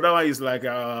 Another one is like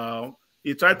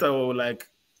he tried to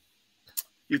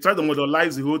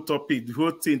modelize the whole topic, the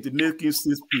whole thing to make him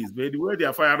 6 pieces. But the way they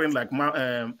are firing like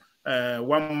one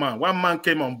man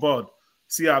came on board.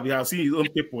 See how we have seen his own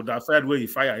people that fired where he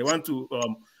fired. He want to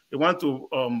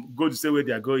go the same way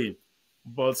they are going.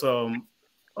 But on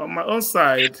my own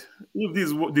side, if this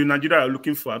is what the Nigeria are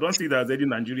looking for, I don't think there's any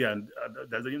Nigeria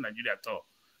at all.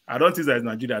 I don't think there's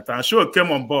Nigeria at all. And Show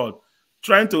came on board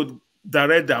trying to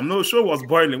direct them. No, Show was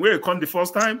boiling. When it come the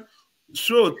first time,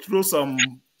 Show threw some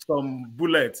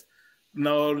bullets.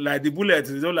 Now, like the bullets,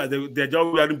 you know, like they're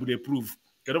just wearing bulletproof.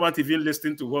 They don't want to even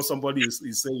listen to what somebody is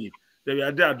saying. They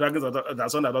are dragons that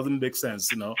something that doesn't make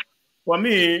sense, you know. For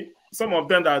me, some of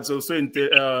them that's also I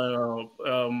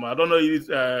don't know if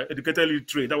educated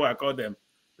literate, that's what I call them.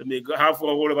 They may have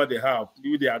whatever they have,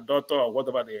 maybe their daughter or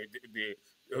whatever they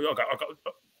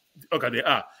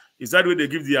are. Is that way they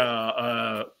give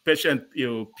their patient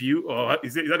pew, or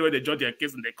is that the way they judge their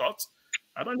case in the court?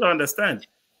 I don't understand.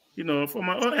 You know, from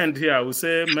my own end here, I would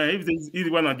say, man, if this is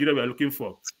one Nigeria we are looking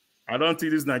for, I don't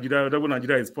think this double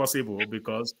Nigeria is possible,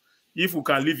 because if we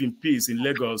can live in peace in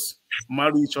Lagos,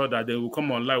 marry each other, then we'll come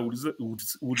online,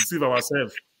 we'll deceive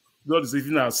ourselves. Not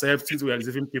deceiving ourselves since we are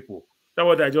deceiving people. That's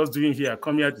what they're just doing here,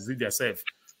 come here to deceive themselves.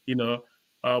 You know,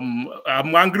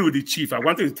 I'm angry with the chief. I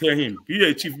wanted to tell him, be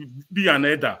a chief, be an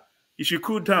elder. You should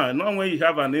cool down. Not when you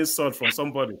have an insult from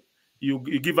somebody, you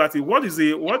give at it.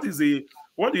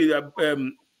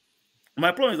 My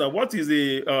problem is that what is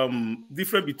the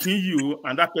difference between you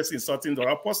and that person insulting the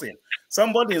other person?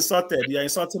 Somebody insulted, you are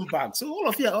insulting back. So all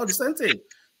of you are all the same thing.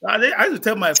 I used to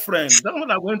tell my friend, that one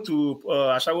I went to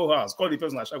Ashawo house, call the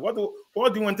person Ashawo.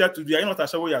 What do you want her to do? Are you not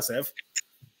Ashawo yourself?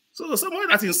 So somebody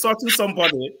that's insulting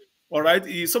somebody, all right,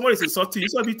 somebody is insulting, you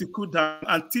should be to cool down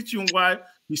and teach him why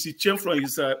he should change from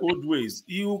his old ways.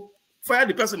 You fire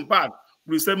the person back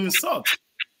with the same insult.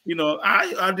 You know,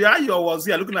 the Ayo was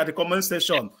here looking at the comment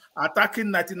section, attacking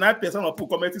 99% of the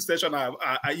comment section are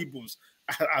Igbos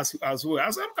as well. I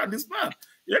said, look at this man.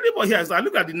 Anybody here, I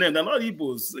look at the name, they're not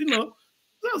Igbos. You know,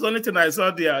 that's the only thing I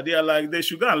saw there. They are like, they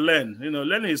should go and learn. You know,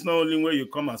 learning is not only where you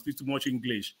come and speak too much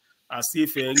English, as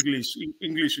if English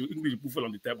put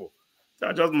on the table.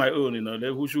 That's just my own, you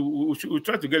know. We should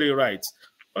try to get it right.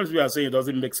 What we are saying, it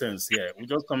doesn't make sense here. We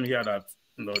just come here that,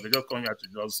 you know, they just come here to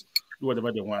just do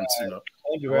whatever they want, you know.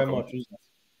 Thank you very much.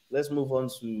 Let's move on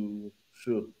to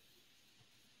Show.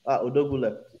 Odogu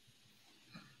left.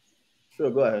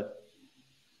 Sure, go ahead.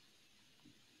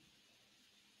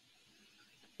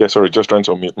 Yeah, sorry, just trying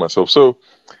to unmute myself. So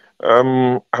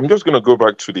I'm just going to go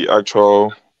back to the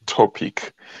actual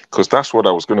topic, because that's what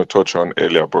I was going to touch on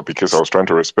earlier, but because I was trying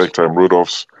to respect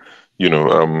Rudolph's, you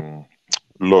know,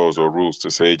 laws or rules to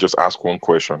say just ask one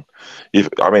question.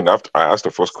 After I asked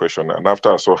the first question, and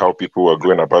after I saw how people were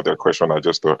going about their question, I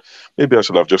just thought maybe I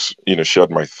should have just, you know, shared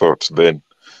my thoughts then,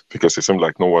 because it seemed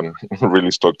like no one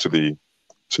really stuck to the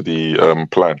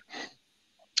plan.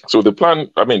 So the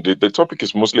plan, the topic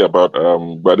is mostly about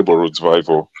Gbadebo Road's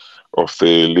survival of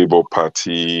the Labour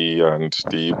Party and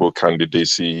the Igbo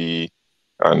candidacy,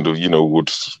 and, you know, would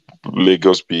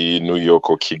Lagos be New York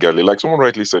or Kigali? Like someone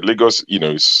rightly said, Lagos, you know,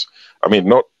 is,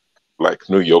 not like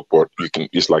New York, but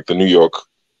it's like the New York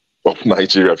of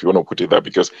Nigeria, if you want to put it that,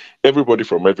 because everybody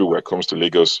from everywhere comes to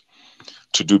Lagos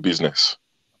to do business.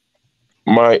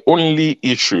 My only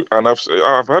issue, and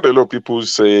I've had a lot of people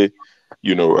say,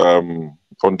 you know,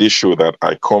 on this show that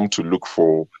I come to look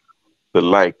for the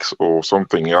likes or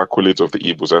something, accolades of the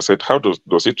Igbos. I said, how does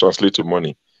it translate to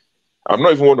money? I'm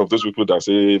not even one of those people that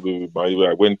say,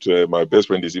 my best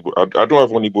friend is Igbo. I don't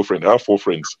have one Igbo friend. I have 4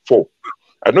 friends. 4.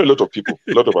 I know a lot of people,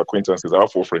 a lot of acquaintances. I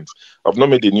have 4 friends. I've not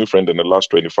made a new friend in the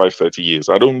last 25, 30 years.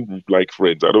 I don't like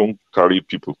friends. I don't carry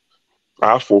people.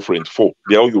 I have 4 friends. 4.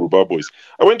 They're all Yoruba boys.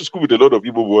 I went to school with a lot of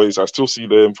Igbo boys. I still see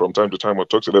them from time to time or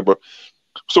talk to them. But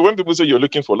So when people say you're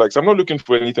looking for likes, I'm not looking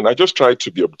for anything. I just try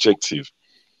to be objective.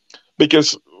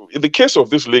 Because in the case of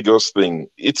this Lagos thing,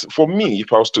 it's for me,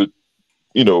 if I was to,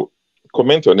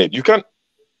 comment on it, you can't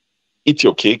eat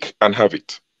your cake and have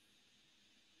it.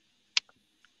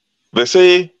 They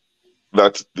say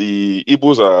that the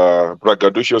Igbos are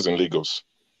braggadocious in Lagos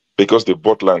because they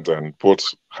bought land and bought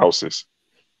houses.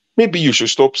 Maybe you should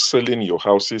stop selling your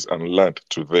houses and land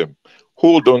to them.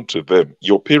 Hold on to them.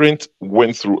 Your parents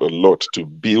went through a lot to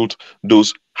build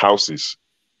those houses,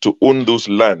 to own those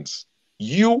lands.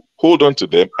 You hold on to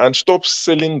them and stop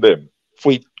selling them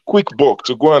for a quick buck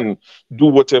to go and do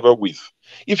whatever with.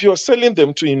 If you're selling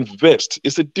them to invest,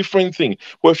 it's a different thing.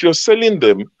 But if you're selling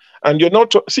them and you're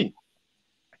not... See,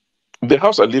 the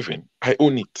house I live in, I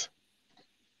own it.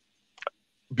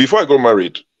 Before I got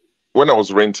married, when I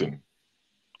was renting,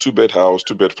 2-bed house,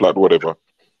 2-bed flat, whatever,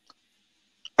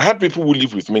 I had people who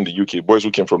live with me in the UK, boys who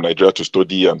came from Nigeria to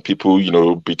study and people,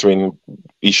 between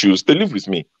issues, they live with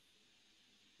me.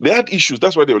 They had issues,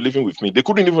 that's why they were living with me. They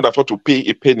couldn't even afford to pay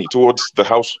a penny towards the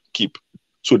house keep.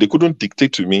 So they couldn't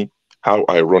dictate to me how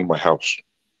I run my house.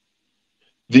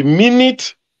 The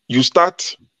minute you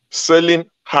start selling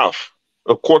half,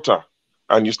 a quarter,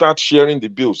 and you start sharing the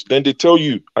bills, then they tell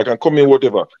you, I can come in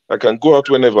whatever, I can go out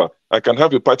whenever, I can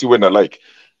have a party when I like.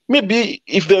 Maybe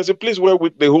if there's a place where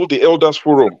they hold the elders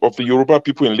forum of the Yoruba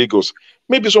people in Lagos,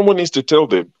 maybe someone needs to tell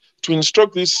them to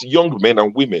instruct these young men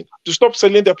and women to stop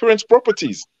selling their parents'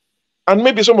 properties. And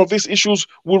maybe some of these issues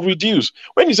will reduce.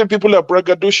 When you say people are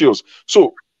braggadocious,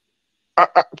 so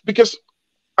because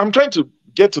I'm trying to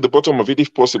get to the bottom of it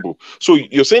if possible. So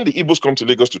you're saying the Igbos come to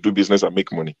Lagos to do business and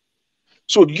make money.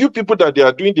 So you people that they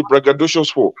are doing the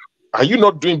braggadocious for, are you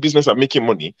not doing business and making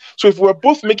money? So if we're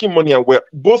both making money and we're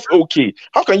both okay,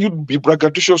 how can you be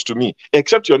braggadocious to me,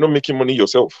 except you're not making money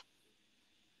yourself?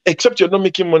 Except you're not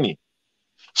making money.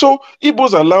 So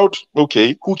Igbos are loud,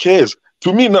 okay, who cares?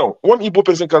 To me now, one Igbo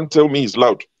person can tell me he's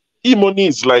loud. E-money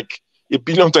is like 1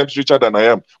 billion times richer than I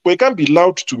am. But it can't be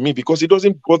loud to me because it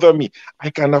doesn't bother me. I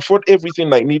can afford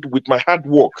everything I need with my hard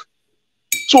work.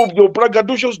 So your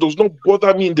braggadocious does not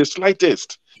bother me in the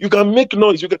slightest. You can make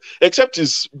noise, except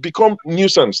it's become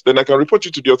nuisance. Then I can report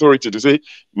you to the authority to say,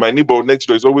 my neighbor next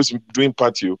door is always doing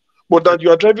patio. But that you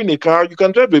are driving a car, you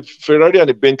can drive a Ferrari and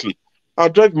a Bentley. I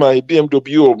drive my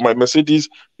BMW or my Mercedes.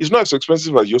 It's not as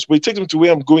expensive as yours, but it takes me to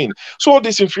where I'm going. So all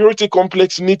this inferiority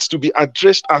complex needs to be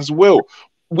addressed as well.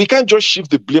 We can't just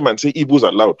shift the blame and say Igbos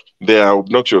are loud. They are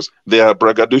obnoxious. They are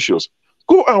braggadocious.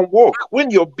 Go and walk. When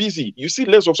you're busy, you see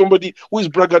less of somebody who is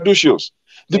braggadocious.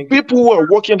 The people who are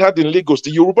working hard in Lagos,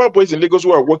 the Yoruba boys in Lagos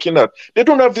who are working hard, they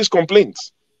don't have these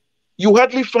complaints. You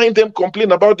hardly find them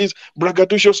complain about this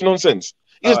braggadocious nonsense.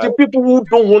 It's the people who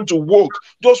don't want to work,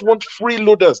 just want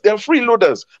freeloaders. They are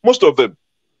freeloaders, most of them.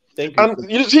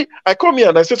 And you see, I come here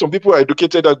and I say some people are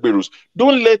educated Agberus.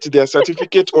 Don't let their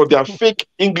certificate or their fake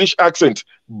English accent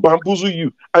bamboozle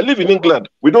you. I live in England.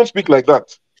 We don't speak like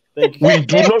that. We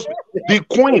do not. The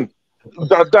queen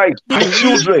that died, the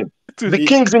children, the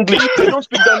king's English, they don't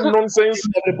speak that nonsense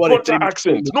butter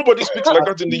accent. Nobody speaks like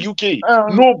that in the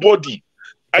UK. Nobody.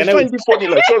 I find it funny,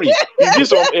 like, sorry, is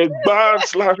this a bad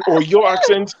slash or your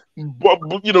accent,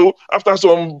 after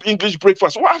some English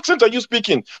breakfast? What accent are you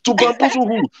speaking? To bamboozle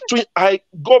who?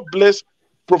 God bless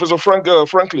Professor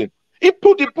Franklyne. He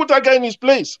put that guy in his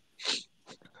place.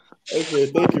 Okay,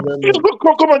 thank you very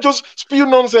much. Come and just spew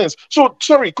nonsense. So,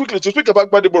 sorry, quickly, to speak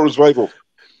about Gbadebo revival.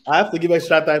 I have to give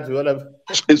extra time to whatever.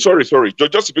 Sorry,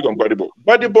 just speak on Gbadebo.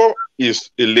 Gbadebo is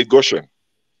a Lagosian.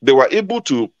 They were able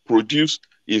to produce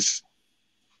his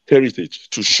heritage,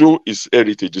 to show his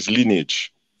heritage, his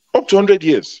lineage, up to 100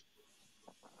 years.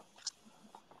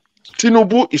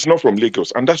 Tinubu is not from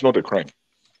Lagos, and that's not a crime.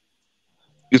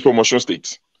 He's from Osun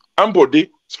State. Ambode,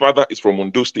 his father is from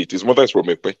Ondo State. His mother is from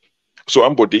Ekpe. So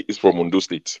Ambode is from Ondo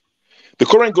State. The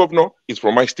current governor is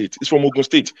from my state. He's from Ogun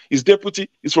State. His deputy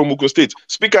is from Ogun State.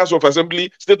 Speaker of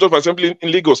Assembly, State of Assembly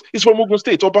in Lagos is from Ogun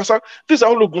State. Obasa, these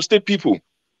are all Ogun State people.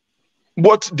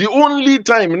 But the only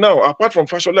time now, apart from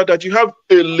Fashola, that you have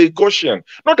a Lagosian,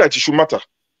 not that it should matter,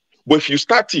 but if you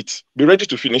start it, be ready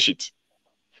to finish it.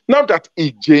 Now that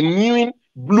a genuine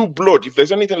blue blood, if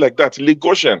there's anything like that,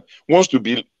 Lagosian wants to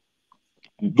be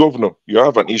governor, you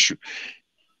have an issue.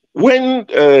 When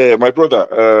my brother,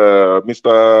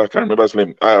 Mr. I can't remember his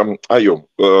name, Ayo,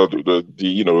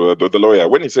 the lawyer,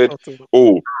 when he said,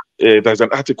 there's an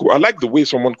article, I like the way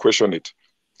someone questioned it.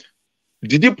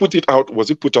 Did he put it out?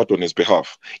 Was it put out on his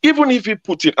behalf? Even if he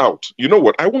put it out, you know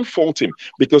what? I won't fault him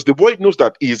because the boy knows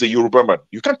that he is a Yoruba man.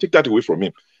 You can't take that away from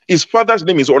him. His father's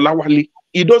name is Olawale.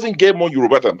 He doesn't get more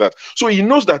Yoruba than that. So he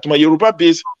knows that my Yoruba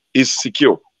base is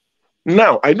secure.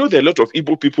 Now, I know there are a lot of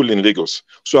Igbo people in Lagos,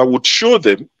 so I would show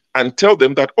them and tell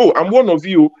them that, oh, I'm one of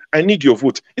you, I need your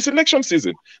vote. It's election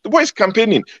season. The boy is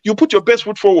campaigning. You put your best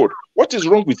foot forward. What is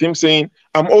wrong with him saying,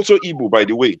 I'm also Igbo, by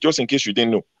the way, just in case you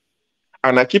didn't know?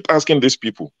 And I keep asking these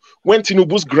people, when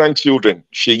Tinubu's grandchildren,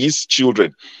 Sheyi's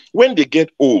children, when they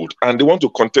get old and they want to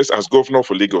contest as governor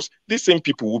for Lagos, these same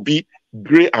people will be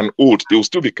gray and old. They will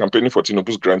still be campaigning for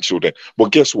Tinubu's grandchildren.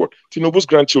 But guess what? Tinubu's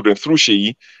grandchildren, through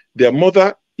Sheyi, their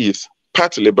mother is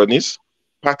part Lebanese,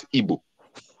 part Igbo.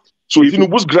 So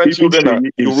Tinubu's grandchildren are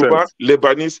Yoruba,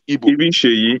 Lebanese, Igbo. Even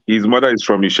Sheyi, his mother is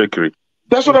from Ishekiri.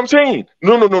 That's what I'm saying.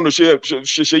 No.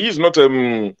 Sheyi is not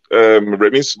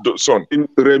Remi's son.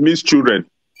 Remi's children.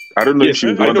 I don't know if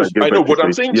she's I know, but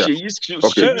I'm saying Sheyi's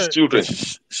children.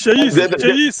 Sheyi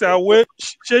is away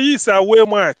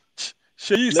much.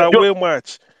 Sheyi is away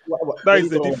much. That is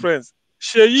the difference.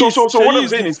 Sheyi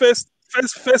is the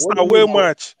first away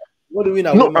much. What do we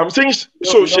know? No, I'm saying,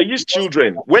 so Sheyi's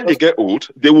children, when they get old,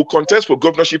 they will contest for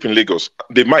governorship in Lagos.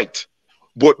 They might.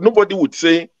 But nobody would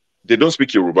say they don't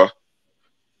speak Yoruba.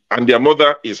 And their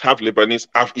mother is half Lebanese,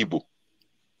 half Igbo.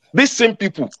 These same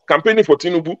people campaigning for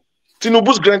Tinubu,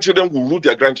 Tinubu's grandchildren will rule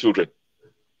their grandchildren.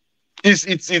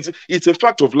 It's a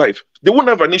fact of life. They won't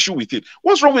have an issue with it.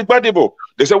 What's wrong with Badebo?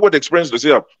 They said, what experience does he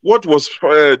have? What was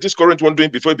this current one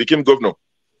doing before he became governor?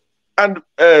 And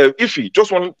Ify,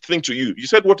 just one thing to you. You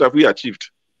said, what have we achieved?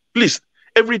 Please,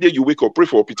 every day you wake up, pray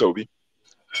for Peter Obi.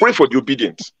 Pray for the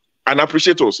obedience and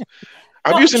appreciate us.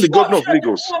 Have you seen the governor of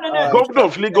Lagos? Governor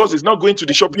of Lagos is now going to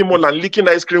the shopping mall and licking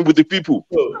ice cream with the people.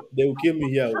 Oh, they will kill me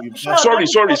here.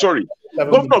 Sorry.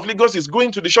 Governor of Lagos is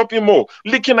going to the shopping mall,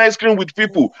 licking ice cream with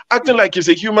people, acting like he's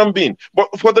a human being.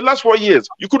 But for the last 4 years,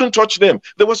 you couldn't touch them.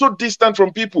 They were so distant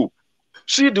from people.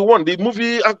 See the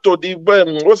movie actor,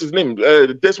 what's his name?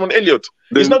 Desmond Elliott.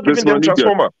 He's not giving them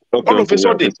transformer. All of a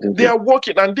sudden, they are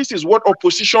working, and this is what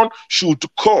opposition should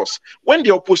cause. When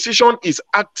the opposition is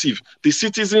active, the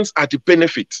citizens are the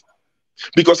benefit.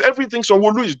 Because everything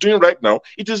Sanwo-Olu is doing right now,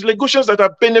 it is Lagosians that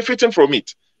are benefiting from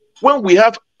it. When we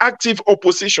have active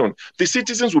opposition, the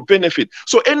citizens will benefit.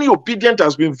 So any obedient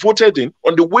has been voted in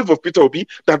on the wave of Peter Obi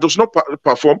that does not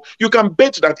perform, you can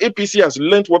bet that APC has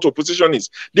learned what opposition is.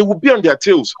 They will be on their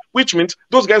tails, which means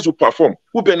those guys will perform.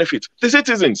 Who benefit? The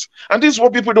citizens. And this is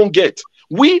what people don't get.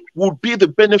 We would be the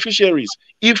beneficiaries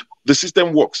if the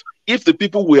system works, if the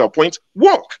people we appoint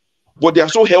work. But they are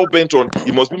so hell-bent on,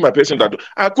 it must be my person that...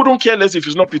 I couldn't care less if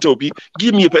it's not Peter Obi.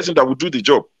 Give me a person that will do the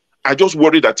job. I just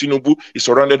worry that Tinubu is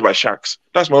surrounded by sharks.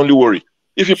 That's my only worry.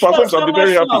 If he performs, I'll be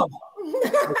very happy.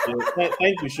 Okay,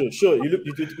 thank you, sure.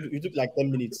 You took like 10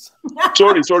 minutes.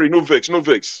 Sorry, no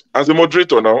vex. As a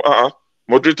moderator now,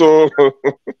 moderator.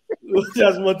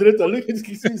 As moderator, look at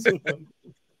this.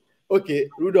 Okay,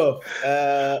 Rudolph,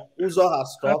 Uzo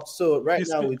has stopped. So right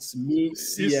now it's me,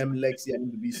 CM, Lexi,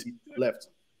 and BC left.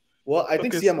 Well, I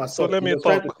think CM has stopped. So let me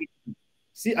talk.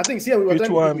 See, I think CM, we were which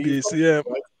one be CM?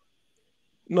 Right?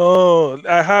 No,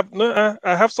 I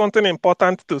have something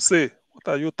important to say. What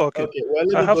are you talking? Okay,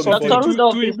 well, I have something Dr.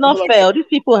 Rudolph, it's not fair. These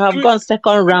people have gone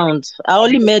second round. I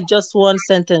only made just one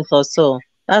sentence or so.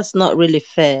 That's not really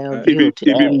fair.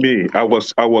 Even me, I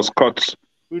was caught.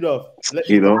 Rudolph,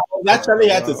 naturally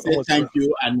had to say thank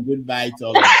you and goodbye to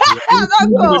all of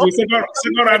you.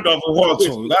 Second round of what?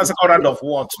 That's second round of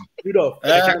what? Rudolph,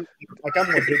 I can't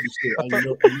moderate the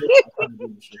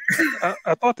show.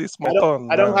 I thought it's my turn.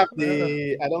 I don't have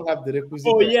the requisite.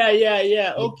 Oh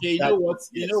yeah. Okay,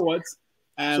 you know what? So,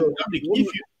 Dominic, if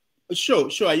you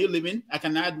sure, are you leaving? I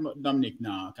can add Dominic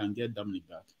now. I can get Dominic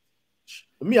back.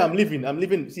 Me, I'm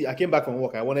leaving. See, I came back from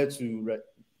work. I wanted to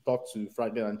talk to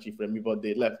Franklyne and Chief Remi, but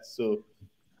they left. So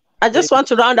I just want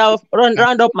to round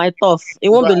up my thoughts. It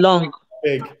won't be long.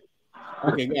 Big.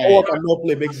 Okay, go I'm not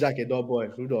play big jacket, dog boy.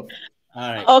 Rudolph.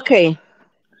 All right. Okay.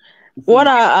 What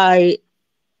I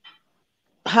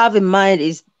have in mind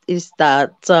is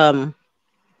that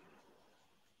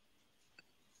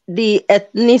the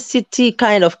ethnicity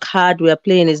kind of card we're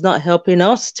playing is not helping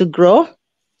us to grow.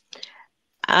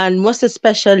 And most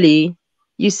especially,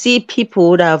 you see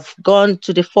people that have gone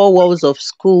to the four walls of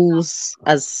schools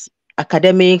as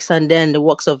academics and then the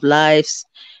walks of lives.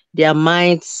 Their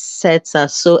mindsets are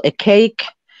so archaic,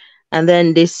 and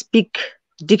then they speak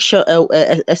they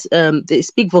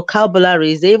speak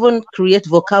vocabularies. They even create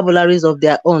vocabularies of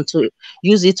their own to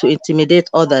use it to intimidate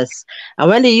others. And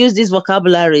when they use these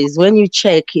vocabularies, when you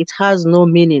check, it has no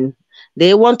meaning.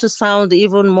 They want to sound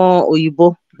even more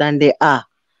Oyibo than they are.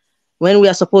 When we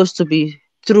are supposed to be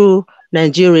true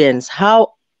Nigerians,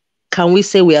 how can we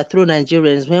say we are true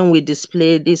Nigerians when we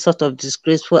display this sort of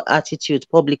disgraceful attitude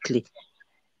publicly?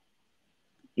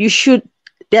 You should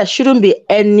there shouldn't be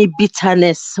any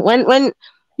bitterness. When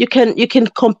you can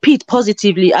compete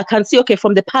positively. I can see, okay,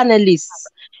 from the panelists,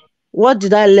 what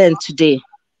did I learn today?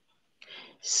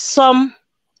 Some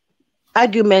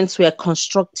arguments were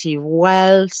constructive,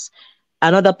 whilst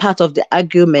another part of the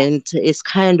argument is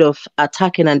kind of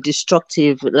attacking and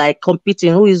destructive, like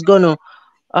competing. Who is going to,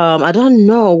 I don't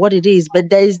know what it is, but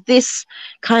there is this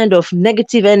kind of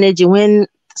negative energy when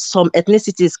some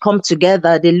ethnicities come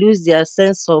together, they lose their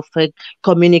sense of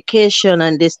communication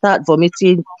and they start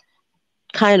vomiting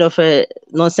kind of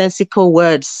nonsensical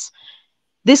words.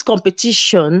 This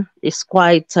competition is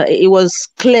quite, it was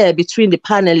clear between the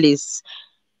panelists,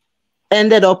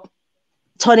 ended up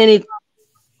turning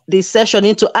the session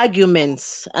into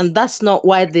arguments, and that's not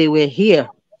why they were here.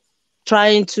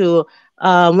 Trying to,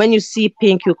 when you see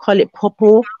pink, you call it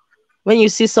purple. When you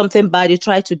see something bad, you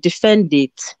try to defend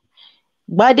it.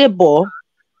 Gbadebo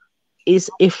is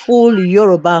a full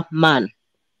Yoruba man.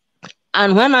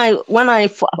 And when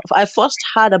I first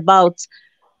heard about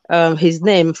his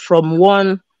name from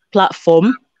one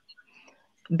platform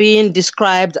being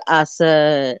described as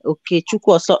Okechukwu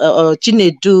or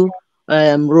Chinedu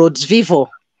Rhodes Vivo,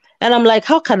 and I'm like,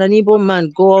 how can an Igbo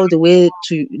man go all the way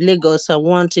to Lagos and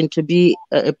wanting to be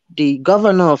the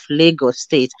governor of Lagos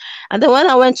State? And then when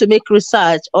I went to make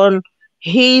research on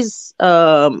his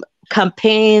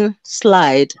campaign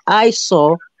slide, I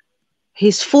saw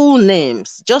his full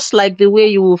names, just like the way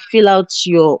you will fill out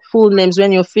your full names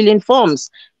when you're filling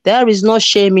forms. There is no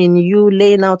shame in you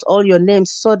laying out all your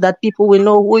names so that people will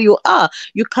know who you are.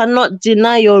 You cannot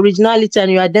deny your originality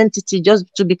and your identity just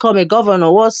to become a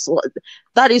governor.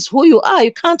 That is who you are.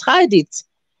 You can't hide it.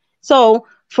 So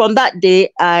from that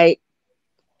day, I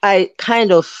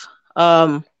kind of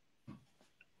my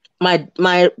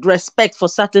respect for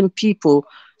certain people,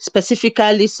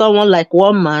 specifically someone like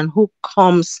one man who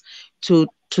comes to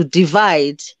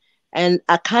divide, and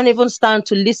I can't even stand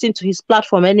to listen to his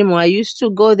platform anymore. I used to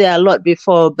go there a lot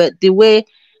before, but the way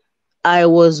I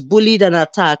was bullied and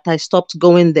attacked, I stopped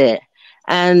going there.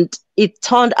 And it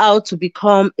turned out to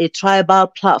become a tribal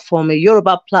platform, a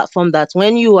Yoruba platform, that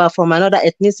when you are from another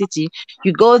ethnicity,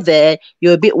 you go there,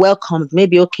 you're a bit welcomed.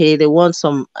 Maybe, okay, they want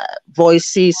some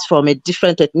voices from a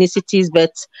different ethnicities,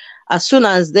 but as soon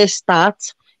as they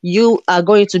start, you are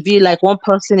going to be like one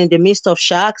person in the midst of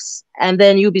sharks, and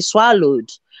then you'll be swallowed.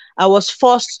 I was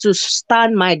forced to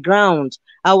stand my ground.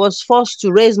 I was forced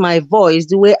to raise my voice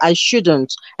the way I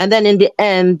shouldn't. And then in the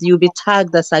end, you'll be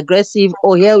tagged as aggressive.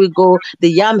 Oh, here we go. The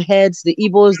yam heads, the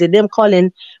Igbos, the name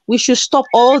calling. We should stop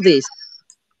all this.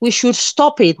 We should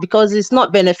stop it because it's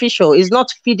not beneficial. It's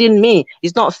not feeding me.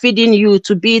 It's not feeding you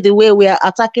to be the way we are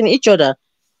attacking each other.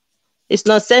 It's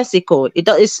nonsensical.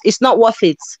 It's not worth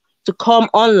it to come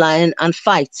online and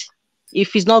fight.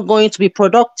 If it's not going to be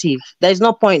productive, there's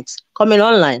no point coming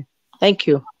online. Thank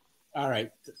you. All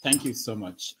right. Thank you so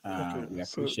much. We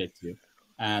appreciate you.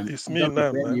 It's me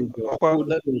now.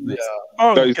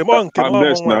 I'm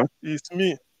next now. It's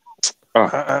me.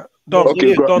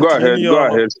 Okay, go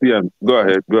ahead, CM. Go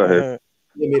ahead.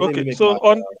 Okay, so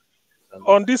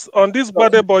on this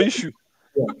Gbadebo issue,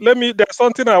 there's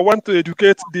something I want to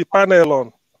educate the panel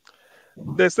on.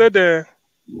 They said the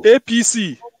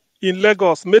APC in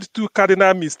Lagos made two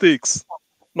cardinal mistakes.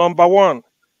 Number one,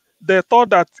 they thought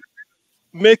that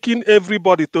making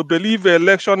everybody to believe the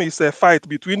election is a fight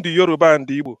between the Yoruba and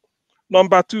the Igbo.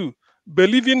 Number two,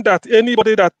 believing that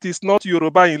anybody that is not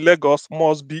Yoruba in Lagos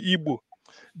must be Igbo.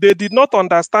 They did not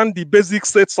understand the basic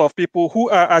sets of people who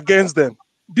are against them.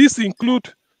 This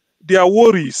include their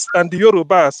Waris and the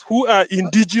Yorubas who are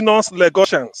indigenous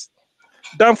Lagosians,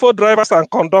 Danfo drivers and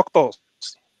conductors,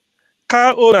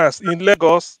 car owners in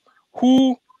Lagos,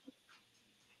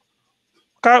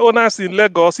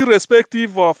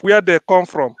 irrespective of where they come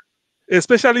from,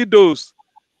 especially those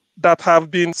that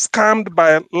have been scammed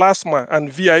by LASMA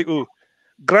and VIO,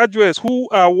 graduates who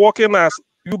are working as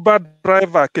Uber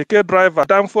driver, Keke driver,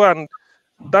 Danfo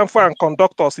and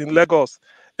conductors in Lagos.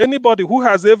 Anybody who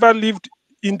has ever lived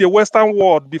in the Western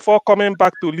world before coming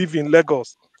back to live in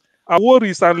Lagos,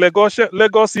 Aworis and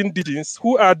Lagos indigenes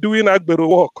who are doing Agbero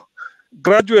work,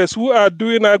 graduates who are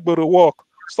doing Agbero work,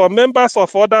 some members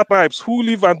of other tribes who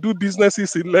live and do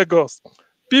businesses in Lagos,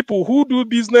 people who do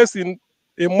business in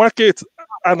a market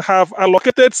and have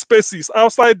allocated spaces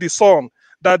outside the sun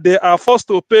that they are forced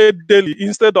to pay daily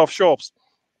instead of shops,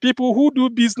 people who do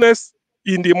business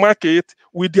in the market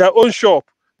with their own shop.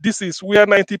 This is where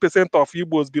 90% of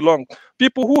Igbos belong.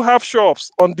 People who have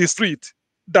shops on the street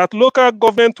that local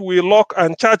government will lock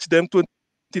and charge them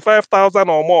 25,000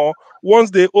 or more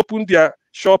once they open their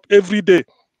shop every day.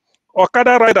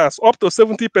 Okada riders, up to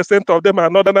 70% of them are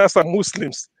Northerners and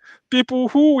Muslims. people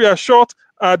who were shot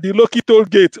at the Loki toll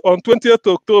gate on 20th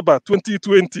October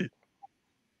 2020.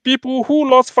 People who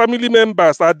lost family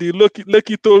members at the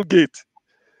Loki toll gate.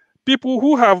 People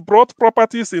who have brought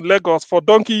properties in Lagos for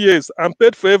donkey years and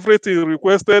paid for everything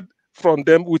requested from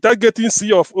them without getting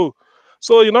C of O.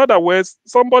 So in other words,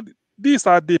 these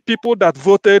are the people that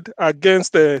voted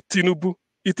against Tinubu.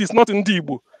 It is not in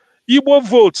Igbo. Igbo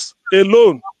votes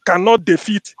alone cannot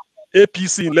defeat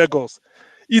APC in Lagos.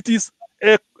 It is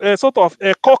a sort of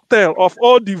a cocktail of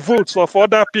all the votes of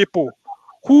other people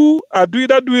who are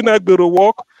either doing Agbero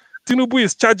work, Tinubu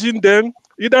is charging them,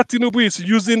 either Tinubu is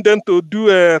using them to do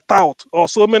a tout or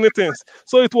so many things.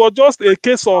 So it was just a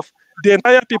case of the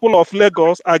entire people of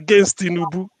Lagos against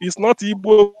Tinubu. It's not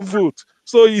Igbo vote.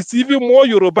 So it's even more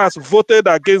Yorubas voted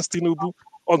against Tinubu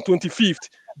on 25th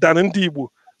than Igbo.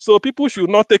 So people should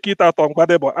not take it out on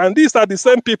Gbadebo. And these are the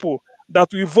same people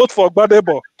that will vote for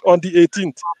Gbadebo on the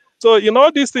 18th. So in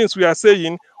all these things we are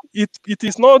saying, it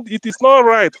is not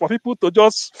right for people to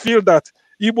just feel that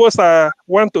Igbos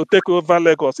want to take over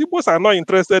Lagos. Igbos are not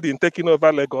interested in taking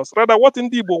over Lagos. Rather, what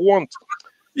Igbo want,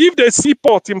 if they see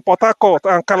port in Port Harcourt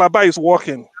and Calabar is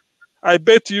working, I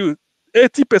bet you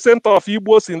 80% of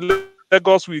Igbos in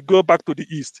Lagos will go back to the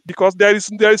east, because there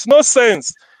is no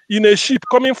sense in a ship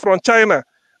coming from China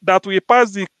that will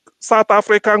pass the South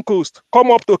African coast, come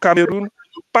up to Cameroon,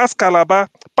 pass Calabar,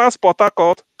 pass Port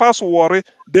Harcourt, pass Warri,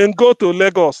 then go to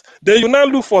Lagos. Then you now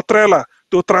look for trailer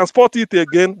to transport it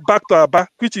again back to Aba,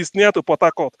 which is near to Port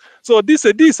Harcourt. So these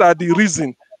are the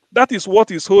reason. That is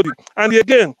what is holding. And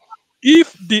again,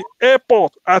 if the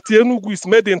airport at Enugu is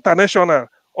made international,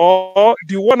 or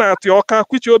the one at Yoka,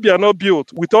 which Obiano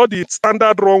built with all the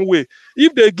standard runway,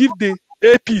 if they give the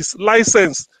APs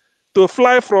license to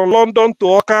fly from London to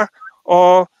Oka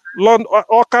or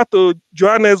Oka to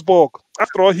Johannesburg,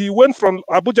 after all, he went from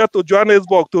Abuja to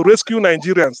Johannesburg to rescue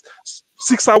Nigerians.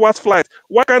 6 hours flight.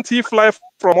 Why can't he fly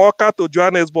from Oka to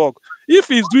Johannesburg? If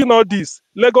he's doing all this,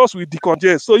 Lagos will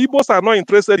decongest. So Igbos are not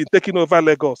interested in taking over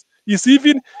Lagos. We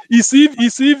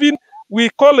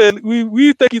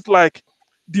take it like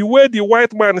the way the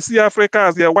white man see Africa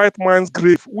as their white man's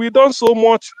grave. We don't so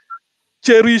much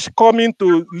cherish coming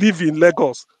to live in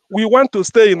Lagos. We want to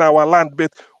stay in our land,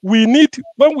 but we need,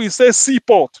 when we say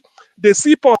seaport, the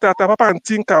seaport at Apapa and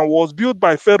Tinkan was built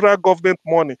by federal government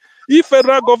money. If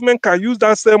federal government can use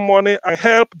that same money and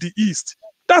help the East,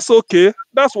 that's okay.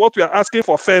 That's what we are asking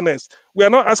for, fairness. We are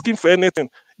not asking for anything.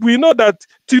 We know that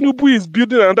Tinubu is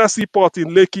building another seaport in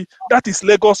Lekki. That is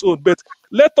Lagos owned, but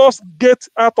let us get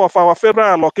out of our federal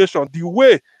allocation the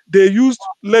way they used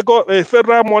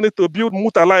federal money to build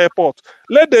Murtala Airport.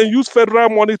 Let them use federal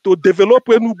money to develop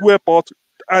Enugu Airport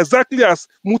exactly as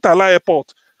Murtala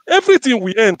Airport. Everything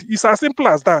we end is as simple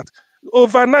as that.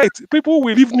 Overnight, people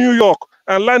will leave New York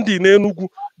and land in Enugu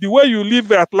the way you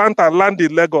leave Atlanta and land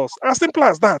in Lagos. As simple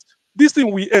as that. This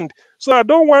thing we end. So I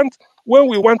don't want, when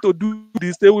we want to do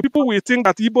this, people will think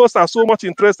that Igbos are so much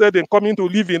interested in coming to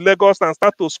live in Lagos and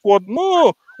start to squat.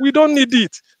 No, we don't need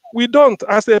it. We don't.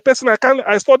 As a person,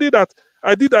 I studied that.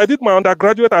 I did my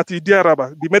undergraduate at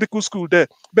Idiaraba, the medical school there,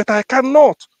 but I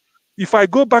cannot. If I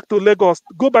go back to Lagos,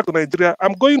 go back to Nigeria,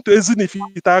 I'm going to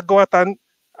Ezinifita,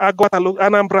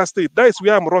 Anambra State. That is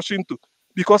where I'm rushing to,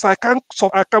 because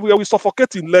we will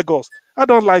suffocate in Lagos. I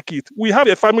don't like it. We have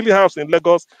a family house in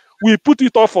Lagos. We put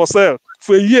it up for sale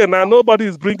for a year now. Nobody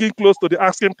is bringing close to the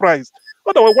asking price.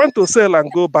 But I want to sell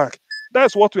and go back.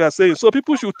 That's what we are saying. So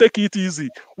people should take it easy.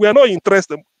 We are not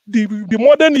interested. The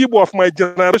modern Igbo of my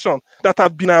generation that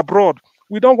have been abroad,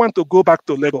 we don't want to go back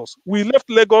to Lagos. We left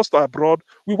Lagos to abroad.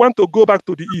 We want to go back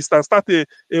to the East and start a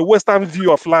Western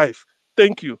view of life.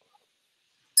 Thank you.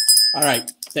 All right.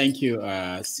 Thank you,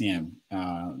 CM.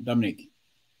 Dominic.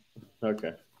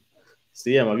 Okay.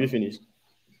 CM, have you finished?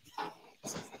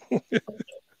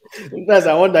 Sometimes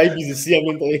I wonder if it's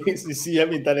the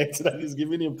CM internet that is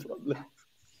giving him problem.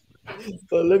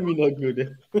 So let me not go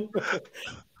there.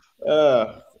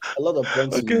 A lot of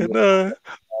points. Okay, no,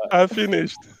 I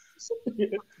finished.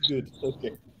 Good.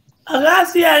 Okay.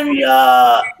 Last year,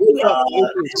 your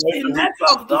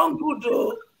network don't good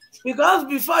though, because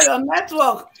before your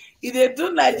network, they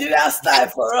do Nigeria style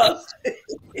for us.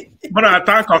 But I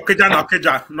thank Okija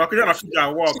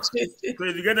work. So if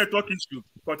you get a network issue,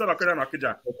 contact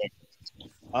Okija.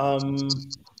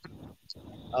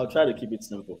 I'll try to keep it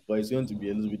simple, but it's going to be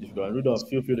a little bit difficult. Rudolph,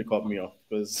 feel free to cut me off,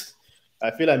 because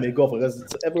I feel I may go for, because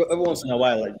every once in a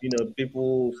while, like,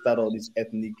 people start all this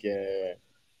ethnic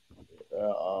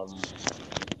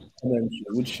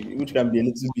which can be a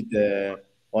little bit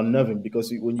unnerving,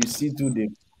 because when you see through the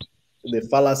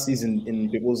fallacies in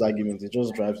people's arguments, it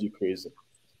just drives you crazy.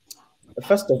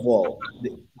 First of all,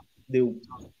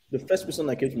 the first person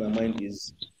that came to my mind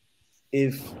is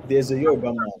if there's a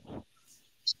Yoruba man,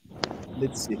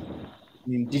 let's say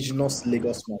an indigenous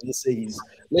Lagos man,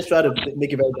 let's try to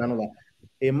make it very general.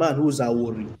 A man who's a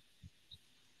Awori,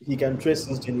 he can trace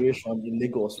his generation in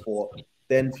Lagos for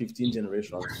 10, 15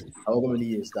 generations, however many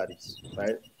years that is,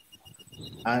 right?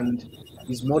 And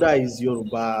his mother is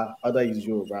Yoruba, father is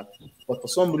Yoruba, but for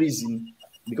some reason,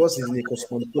 because he's in a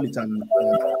cosmopolitan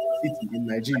city in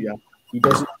Nigeria, he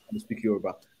doesn't speak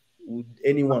Yoruba. Would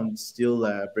anyone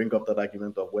still bring up that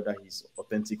argument of whether he's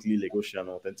authentically Lagosian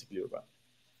or authentically Yoruba?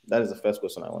 That is the first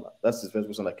question I want. That's the first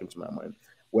question that came to my mind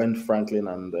when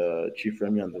Franklyne and Chief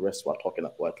Remi and the rest were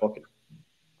talking.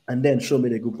 And then Show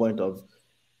made a good point of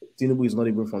Tinubu is not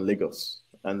even from Lagos,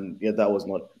 and yet that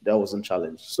wasn't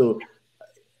challenged. So,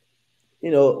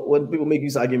 when people make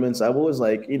these arguments, I'm always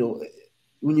like,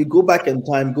 when you go back in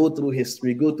time, go through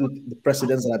history, go through the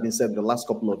precedents that have been set in the last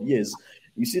couple of years,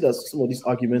 you see that some of these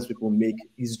arguments people make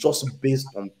is just based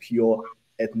on pure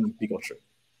ethnic bigotry.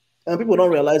 And people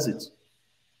don't realize it.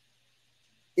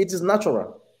 It is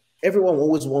natural. Everyone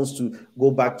always wants to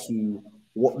go back to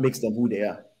what makes them who they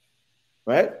are,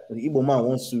 right? The Igbo man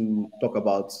wants to talk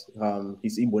about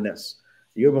his Igbo-ness.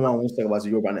 The Yoruba man wants to talk about his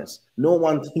Yoruba-ness. No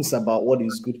one thinks about what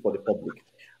is good for the public.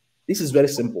 This is very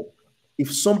simple.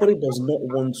 If somebody does not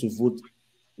want to vote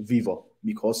Viva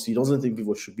because he doesn't think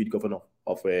Viva should be the governor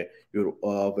of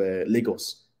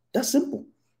Lagos, that's simple.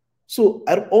 So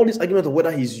all this argument of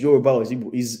whether he's Yoruba or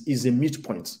Igbo is a moot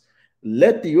point.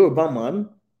 Let the Yoruba man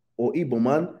or Igbo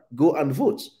man go and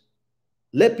vote.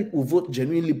 Let people vote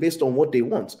genuinely based on what they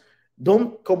want.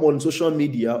 Don't come on social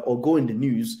media or go in the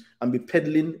news and be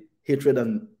peddling hatred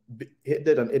and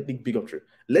ethnic bigotry.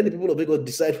 Let the people of Lagos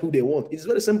decide who they want. It's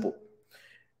very simple.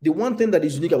 The one thing that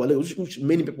is unique about Lagos, which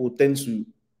many people tend to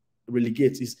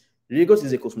relegate, is Lagos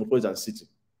is a cosmopolitan city.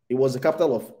 It was the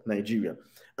capital of Nigeria.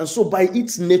 And so by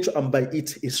its nature and by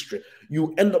its history,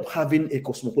 you end up having a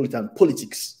cosmopolitan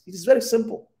politics. It is very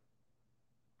simple.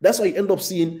 That's why you end up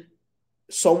seeing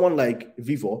someone like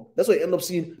Vivo. That's why you end up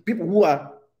seeing people who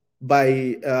are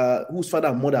whose father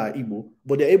and mother are Igbo,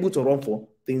 but they're able to run for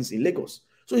things in Lagos.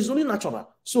 So it's only natural.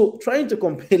 So trying to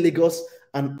compare Lagos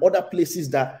and other places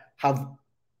that have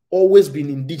always been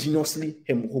indigenously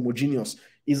homogeneous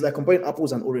is like comparing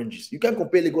apples and oranges. You can't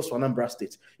compare Lagos to Anambra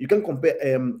State. You can't compare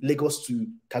Lagos to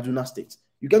Kaduna State.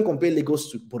 You can't compare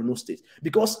Lagos to Borno State.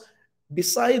 Because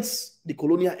besides the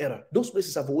colonial era, those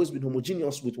places have always been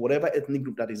homogeneous with whatever ethnic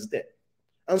group that is there.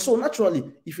 And so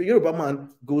naturally, if a Yoruba man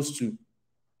goes to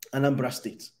Anambra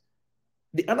State,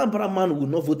 the Anambra man will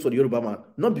not vote for the Yoruba man,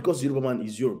 not because the Yoruba man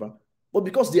is Yoruba, but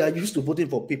because they are used to voting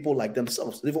for people like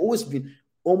themselves. They've always been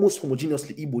almost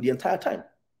homogeneously Igbo the entire time.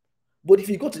 But if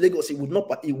you go to Lagos, it would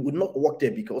not work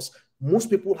there because most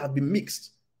people have been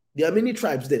mixed. There are many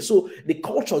tribes there. So the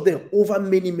culture there over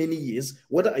many, many years,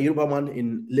 whether a Yoruba man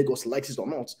in Lagos likes it or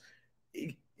not,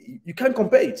 you can't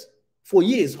compare it. For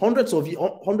years,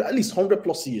 at least 100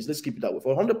 plus years, let's keep it that way.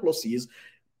 For 100 plus years,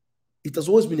 it has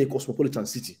always been a cosmopolitan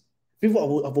city.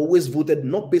 People have always voted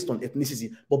not based on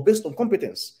ethnicity, but based on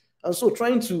competence. And so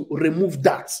trying to remove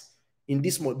that in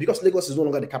this mode, because Lagos is no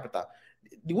longer the capital.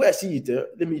 The way I see it,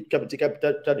 let me try to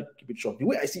keep it short. The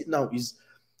way I see it now is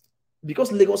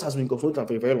because Lagos has been cosmopolitan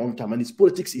for a very long time and its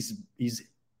politics is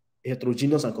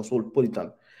heterogeneous and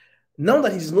cosmopolitan. Now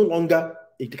that it is no longer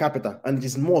a capital and it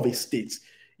is more of a state,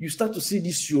 you start to see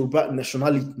this Yoruba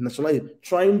nationality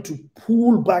trying to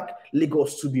pull back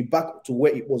Lagos to be back to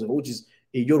where it was, which is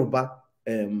a Yoruba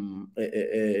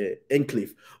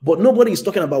enclave. But nobody is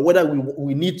talking about whether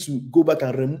we need to go back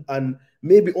and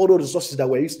maybe all those resources that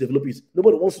were used to develop it.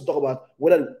 Nobody wants to talk about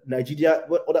whether Nigeria,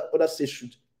 other states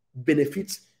should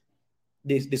benefit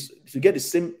to get the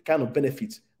same kind of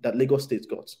benefit that Lagos State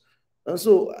got. And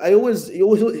so it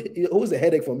always a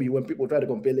headache for me when people try to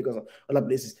compare Lagos and other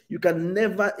places. It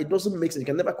doesn't make sense. You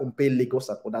can never compare Lagos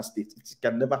and other states. It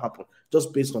can never happen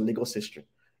just based on Lagos history.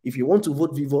 If you want to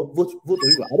vote Vivo, vote for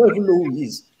Vivo. I don't even know who he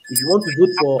is. If you want to vote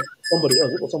for somebody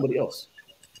else, vote for somebody else.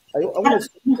 I want to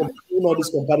do all this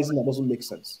comparison that doesn't make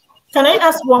sense. Can I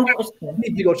ask one question?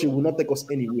 Bigotry will not take us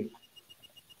anywhere.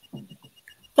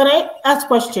 Can I ask a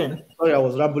question? Sorry, I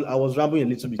was rambling a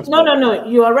little bit. No,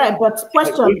 you are right. But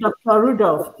question, Dr.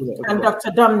 Rudolph and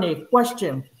Dr. Dominic,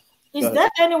 question. Is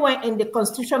there anywhere in the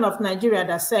Constitution of Nigeria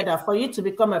that said that for you to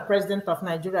become a president of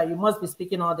Nigeria, you must be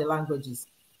speaking all the languages?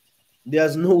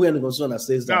 There's nowhere in the Constitution that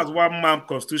says that. That's one man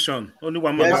Constitution. Only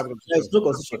one man. There's no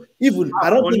Constitution. Even I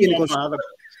don't think in the Constitution.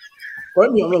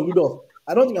 Correct me if I'm wrong, Rudolph.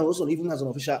 I don't think our Constitution even has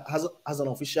an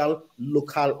official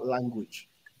local language.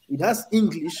 It has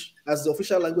English as the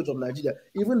official language of Nigeria,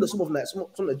 even though some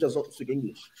Nigerians don't speak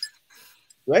English.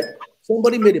 right?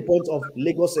 Somebody made a point of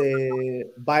Lagos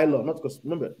bylaw, not because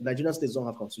remember Nigerian states don't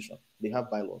have constitution; they have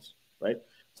bylaws, right?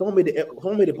 Someone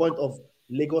made a point of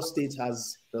Lagos state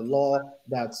has the law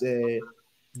that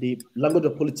the language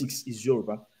of politics is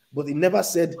Yoruba, but it never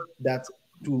said that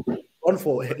to run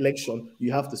for election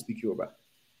you have to speak Yoruba.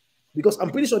 Because I'm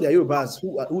pretty sure there are Yorubas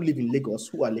who live in Lagos,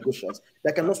 who are Lagosians,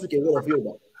 that cannot speak a word of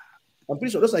Yoruba. I'm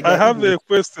pretty sure. Just like I have a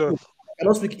question.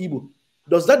 Cannot speak Igbo.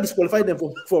 Does that disqualify them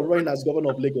from running as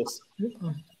governor of Lagos?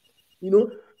 You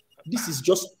know, this is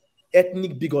just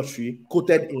ethnic bigotry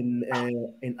quoted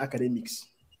in academics,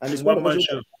 and it's one of those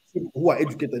who are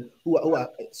educated, who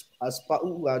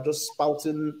are just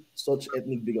spouting such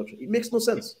ethnic bigotry. It makes no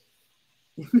sense.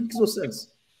 It makes no sense.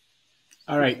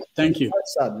 All right, thank you.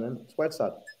 It's quite sad, man. It's quite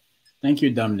sad. Thank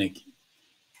you, Dominic.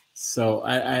 So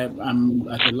I'm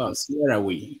at a loss. Where are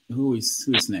we? Who is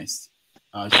next?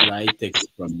 Should I take it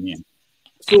from here?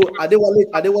 So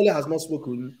Adewale has not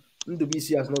spoken.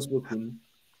 Ndubisi has not spoken.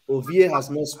 Ovie has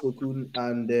not spoken,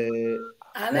 and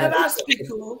I never speak.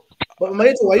 But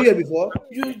Marito, were you here before?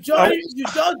 You just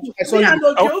me and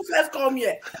Ojo first come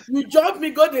here. You jump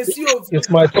me, go to see Ovie. It's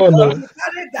my turn.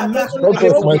 It's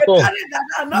my turn.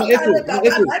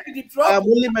 I have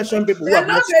only mentioned people who have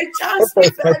not.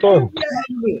 It's my turn.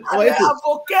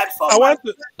 I want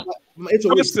to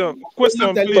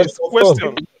question, please.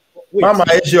 Question. Mama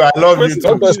Ayo, I love you.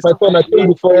 Don't touch my turn. I told you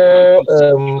before.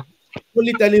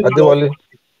 Only telling you I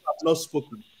have not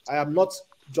spoken. I am not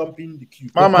jumping the queue.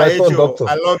 Mama Ayo,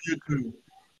 I love you too.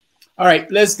 All right,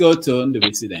 let's go to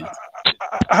Ndubisi then.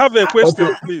 I have a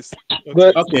question, please.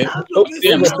 Okay.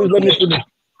 Let me finish.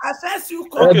 Assess you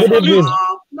Okay.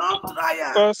 not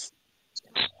trial. Because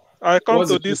I come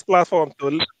to this platform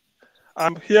to.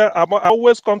 I'm here. I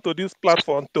always come to this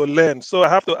platform to learn. So I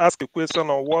have to ask a question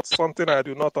on something I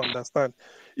do not understand.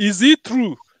 Is it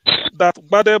true that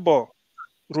Gbadebo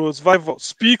Rosevival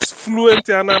speaks fluent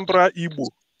Anambra Igbo,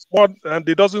 and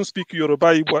he doesn't speak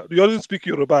Yoruba Igbo? He doesn't speak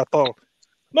Yoruba at all.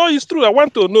 No, it's true. I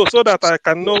want to know so that I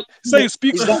can know. Say he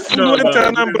speaks fluent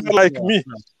Anambra like me.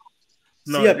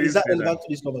 No, is that relevant to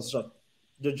this conversation?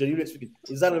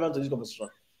 Is that relevant to this conversation?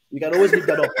 You can always leave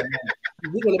that up.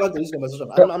 Is it relevant to this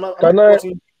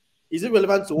conversation? Is it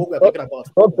relevant to what we're talking about?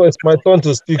 It's my turn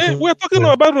to speak. Hey, we're talking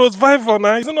about Rosevival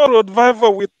now. It's not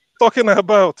Rosevival we're talking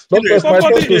about. It's my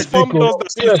turn to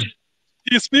speak.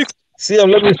 He speaks.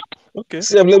 Let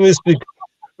me speak.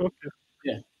 Okay.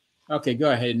 Yeah. Okay, go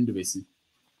ahead and do it.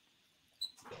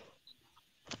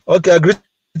 Okay, I greet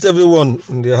everyone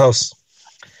in the house.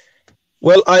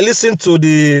 Well, I listened to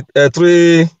the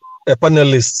three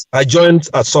panelists. I joined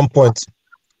at some point.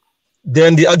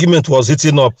 Then the argument was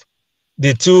heating up.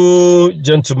 The two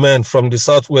gentlemen from the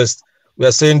Southwest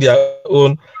were saying their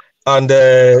own, and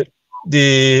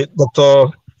the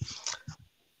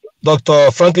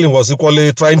Dr. Franklyne was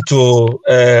equally trying to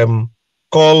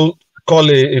call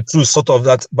a truth sort of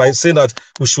that by saying that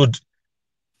we should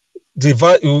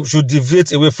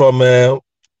deviate away from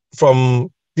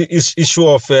the issue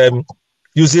of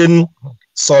using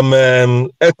some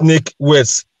ethnic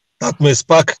words that may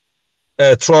spark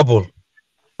trouble.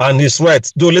 And he's right.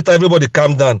 Though later everybody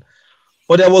calmed down.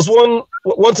 But there was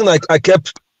one thing I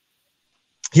kept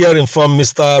hearing from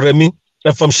Mr. Remi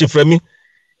and from Chief Remi.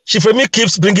 Chief Remi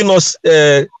keeps bringing us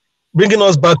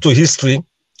back to history,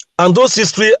 and those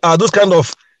history are those kind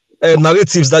of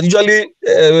narratives that usually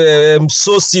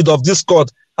sow seed of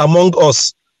discord among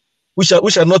us, which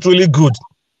are not really good.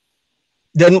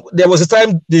 Then there was a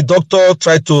time the doctor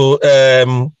tried to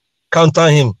counter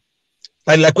him,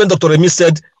 and like when Dr. Remi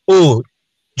said, "Oh,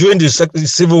 during the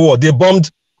Civil War, they bombed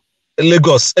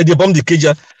Lagos, they bombed the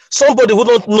Ikeja." Somebody who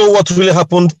don't know what really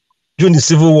happened during the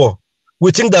Civil War,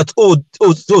 we think that so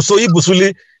Igbos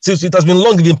really, since it has been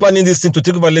long been planning this thing to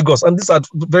take over Lagos, and these are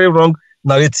very wrong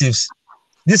narratives.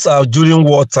 These are during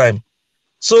wartime.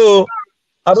 So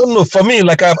I don't know. For me,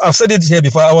 like I've said it here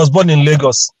before, I was born in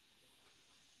Lagos.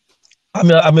 I'm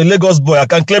a Lagos boy. I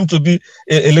can claim to be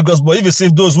a Lagos boy. If you see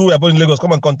those who were born in Lagos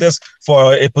come and contest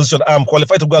for a position, I'm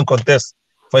qualified to go and contest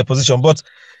for a position. But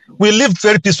we lived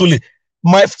very peacefully.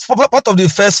 My part of the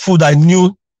first food I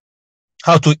knew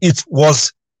how to eat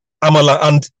was amala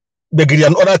and begiri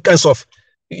and other kinds of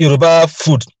Yoruba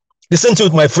food. The same thing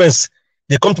with my friends.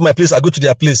 They come to my place, I go to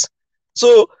their place.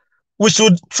 So we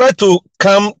should try to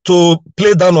come to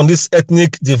play down on this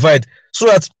ethnic divide, so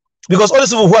that, because all these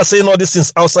people who are saying all these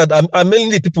things outside are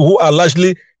mainly people who are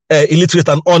largely illiterate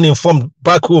and uninformed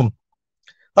back home.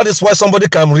 That is why somebody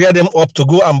can rear them up to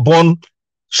go and burn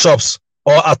shops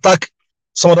or attack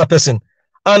some other person.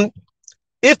 And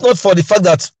if not for the fact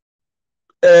that,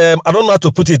 I don't know how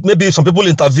to put it, maybe some people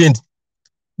intervened,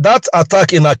 that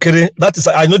attack in Akere, that is,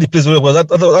 I know the place very well.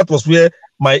 That was where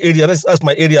my area, that's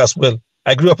my area as well.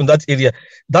 I grew up in that area.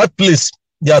 That place,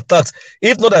 the attacks,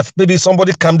 if not that maybe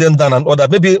somebody calmed them down and order,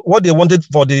 maybe what they wanted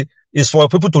is for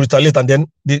people to retaliate, and then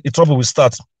the trouble will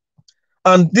start.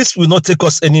 And this will not take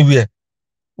us anywhere.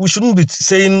 We shouldn't be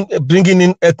saying, bringing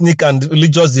in ethnic and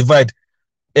religious divide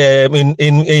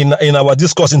in our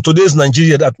discourse in today's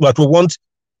Nigeria, that we want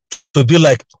to be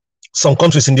like some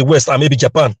countries in the West and maybe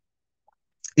Japan.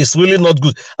 It's really not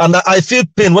good. And I feel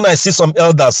pain when I see some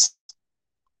elders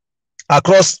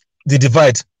across the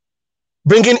divide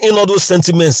bringing in all those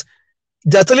sentiments.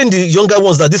 They're telling the younger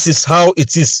ones that this is how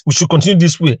it is. We should continue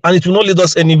this way, and it will not lead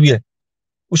us anywhere.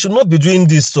 We should not be doing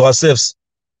this to ourselves.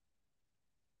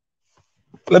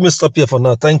 Let me stop here for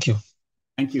now. Thank you.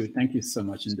 Thank you. Thank you so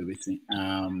much, Ndubisi.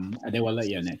 Adewale,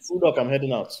 you're next. Doc, I'm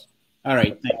heading out. All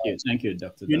right. Thank you. Thank you,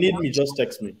 Dr. You need me, just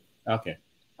text me. Okay.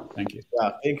 Thank you.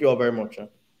 Yeah, thank you all very much. All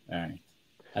right.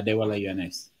 Adewale, you're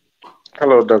next.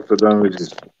 Hello, Dr. Damage.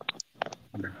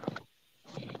 Good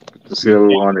to see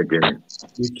everyone again.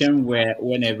 You came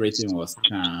when everything was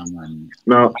calm and...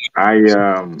 No, I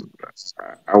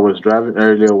was driving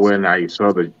earlier when I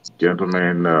saw the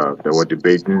gentlemen that were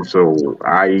debating, so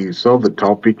I saw the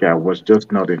topic. I was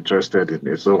just not interested in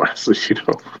it, so I switched it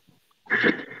off.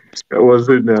 It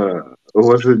wasn't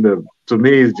to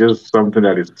me, it's just something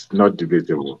that is not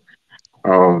debatable.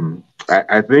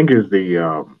 I think is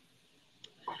the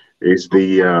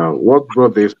what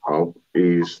brought this up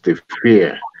is the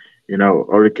fear. You know,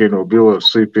 Hurricane Obi was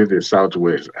sweeping the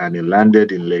southwest and it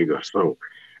landed in Lagos. So,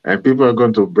 and people are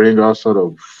going to bring all sort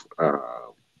of,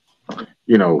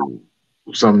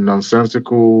 some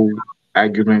nonsensical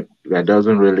argument that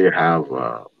doesn't really have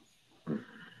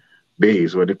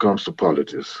base when it comes to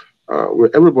politics.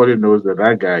 Everybody knows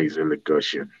that guy is a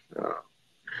Lagosian.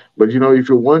 But, if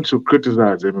you want to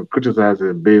criticize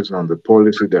him based on the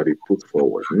policy that he put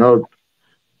forward, not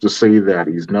to say that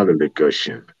he's not a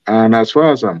Lagosian. And as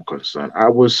far as I'm concerned, I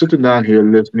was sitting down here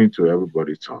listening to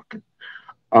everybody talking.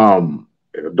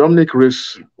 Dominic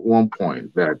raised one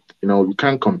point that, you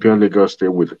can't compare Lagos State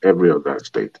with every other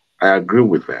state. I agree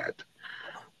with that.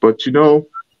 But,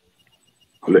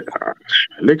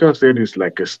 Lagos State is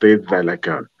like a state that like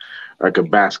a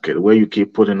basket where you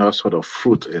keep putting all sort of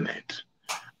fruit in it.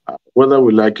 Whether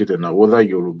we like it or not, whether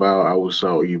Yoruba, Hausa,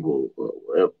 or Igbo,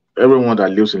 everyone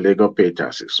that lives in Lagos pay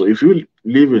taxes. So if you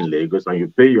live in Lagos and you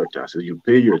pay your taxes, you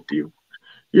pay your due,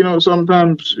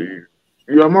 sometimes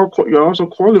you're also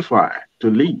qualified to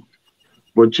leave.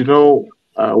 But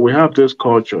we have this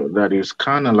culture that is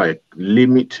kind of like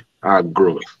limit our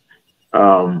growth.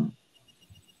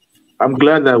 I'm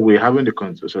glad that we're having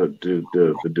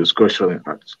the discussion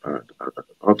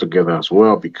altogether as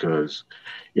well, because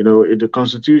in the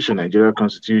Constitution, Nigeria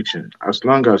Constitution, as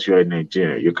long as you're in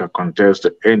Nigeria, you can contest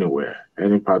anywhere,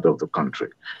 any part of the country.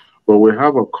 But we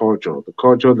have a culture, the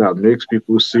culture that makes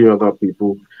people see other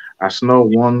people as not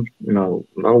one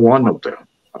of them.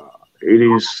 It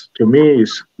is, to me,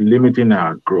 is limiting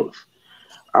our growth.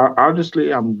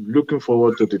 Honestly, I'm looking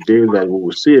forward to the day that we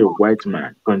will see a white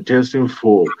man contesting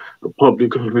for a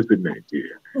public office in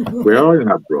Nigeria. We're all in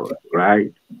abroad,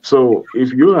 right? So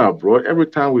if you are abroad, every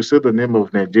time we see the name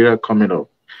of Nigeria coming up,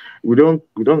 we don't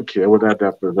care whether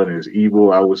that person is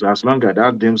Igbo, as long as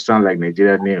that name sounds like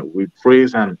Nigeria name, we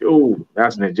praise and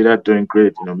that's Nigeria doing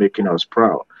great, making us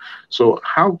proud. So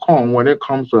how come when it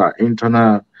comes to our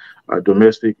internal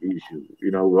domestic issue,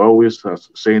 we're always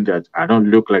saying that I don't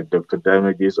look like Dr.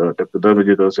 Damages or Dr.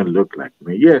 Damages doesn't look like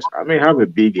me. Yes, I may have a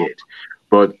big head,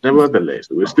 but nevertheless,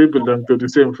 we still belong to the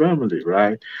same family,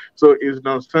 right? So it's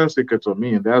nonsensical to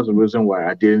me, and that's the reason why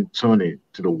I didn't tune in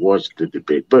to watch the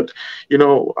debate. But,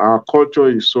 our culture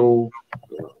is so...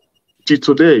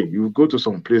 Today, you go to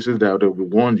some places that will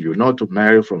warn you not to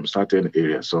marry from certain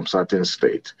areas, some certain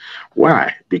states.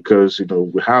 Why? Because,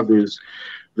 we have this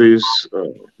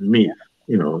myth,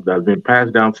 that's been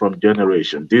passed down from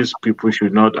generation. These people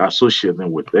should not associate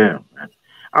them with them. And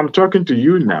I'm talking to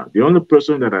you now. The only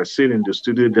person that I see in the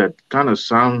studio that kind of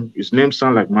his name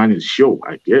sounds like mine is Show,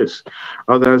 I guess.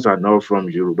 Others are not from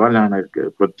Yoruba land, I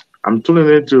guess. But I'm tuning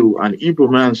into an Igbo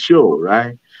man's show,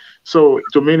 right? So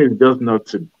to me, it's just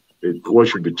not what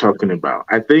should be talking about.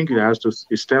 I think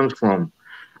it stems from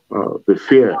the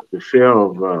fear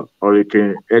of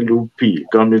Hurricane LUP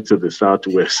coming to the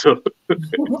southwest. So,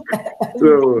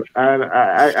 and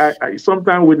I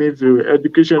sometimes we need to,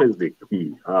 education is the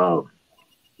key.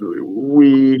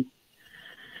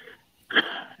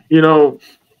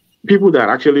 People that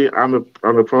actually, I'm a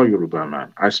pro Yoruba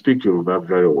man. I speak Yoruba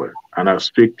very well. and I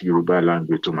speak Yoruba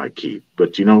language to my kids.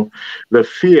 But you know, the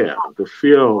fear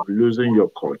of losing your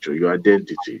culture, your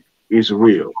identity is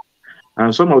real.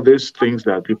 And some of these things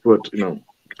that people, you know,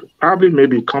 probably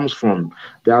maybe comes from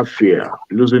that fear,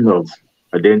 losing of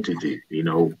identity, you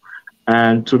know.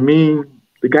 And to me,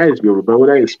 the guy is Yoruba,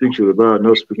 whether he speaks Yoruba or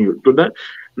not speaking Yoruba. So that,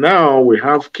 now we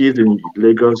have kids in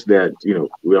Lagos that, you know,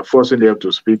 we are forcing them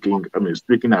to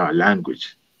speaking our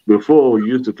language. Before we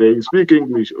used to say, speak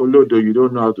English, although you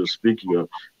don't know how to speak your,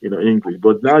 you know, English.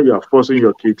 But now you are forcing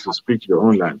your kids to speak your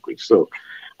own language. So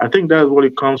I think that's what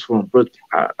it comes from. But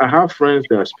I have friends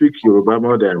that speak Yoruba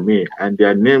more than me, and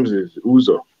their names is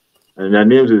Uzo, and their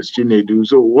names is Chinedu.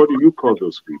 So what do you call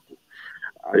those people?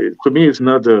 To me, it's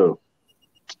not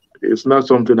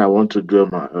something I want to draw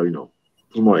my, you know,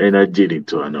 more energy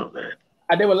into and all that.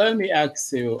 Adewa, let me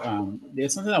ask you.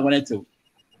 There's something I wanted to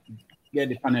get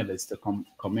the panelists to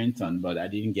comment on, but I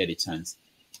didn't get a chance.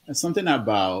 There's something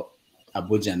about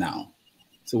Abuja now.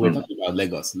 So we're talking about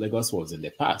Lagos. Lagos was in the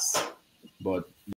past, but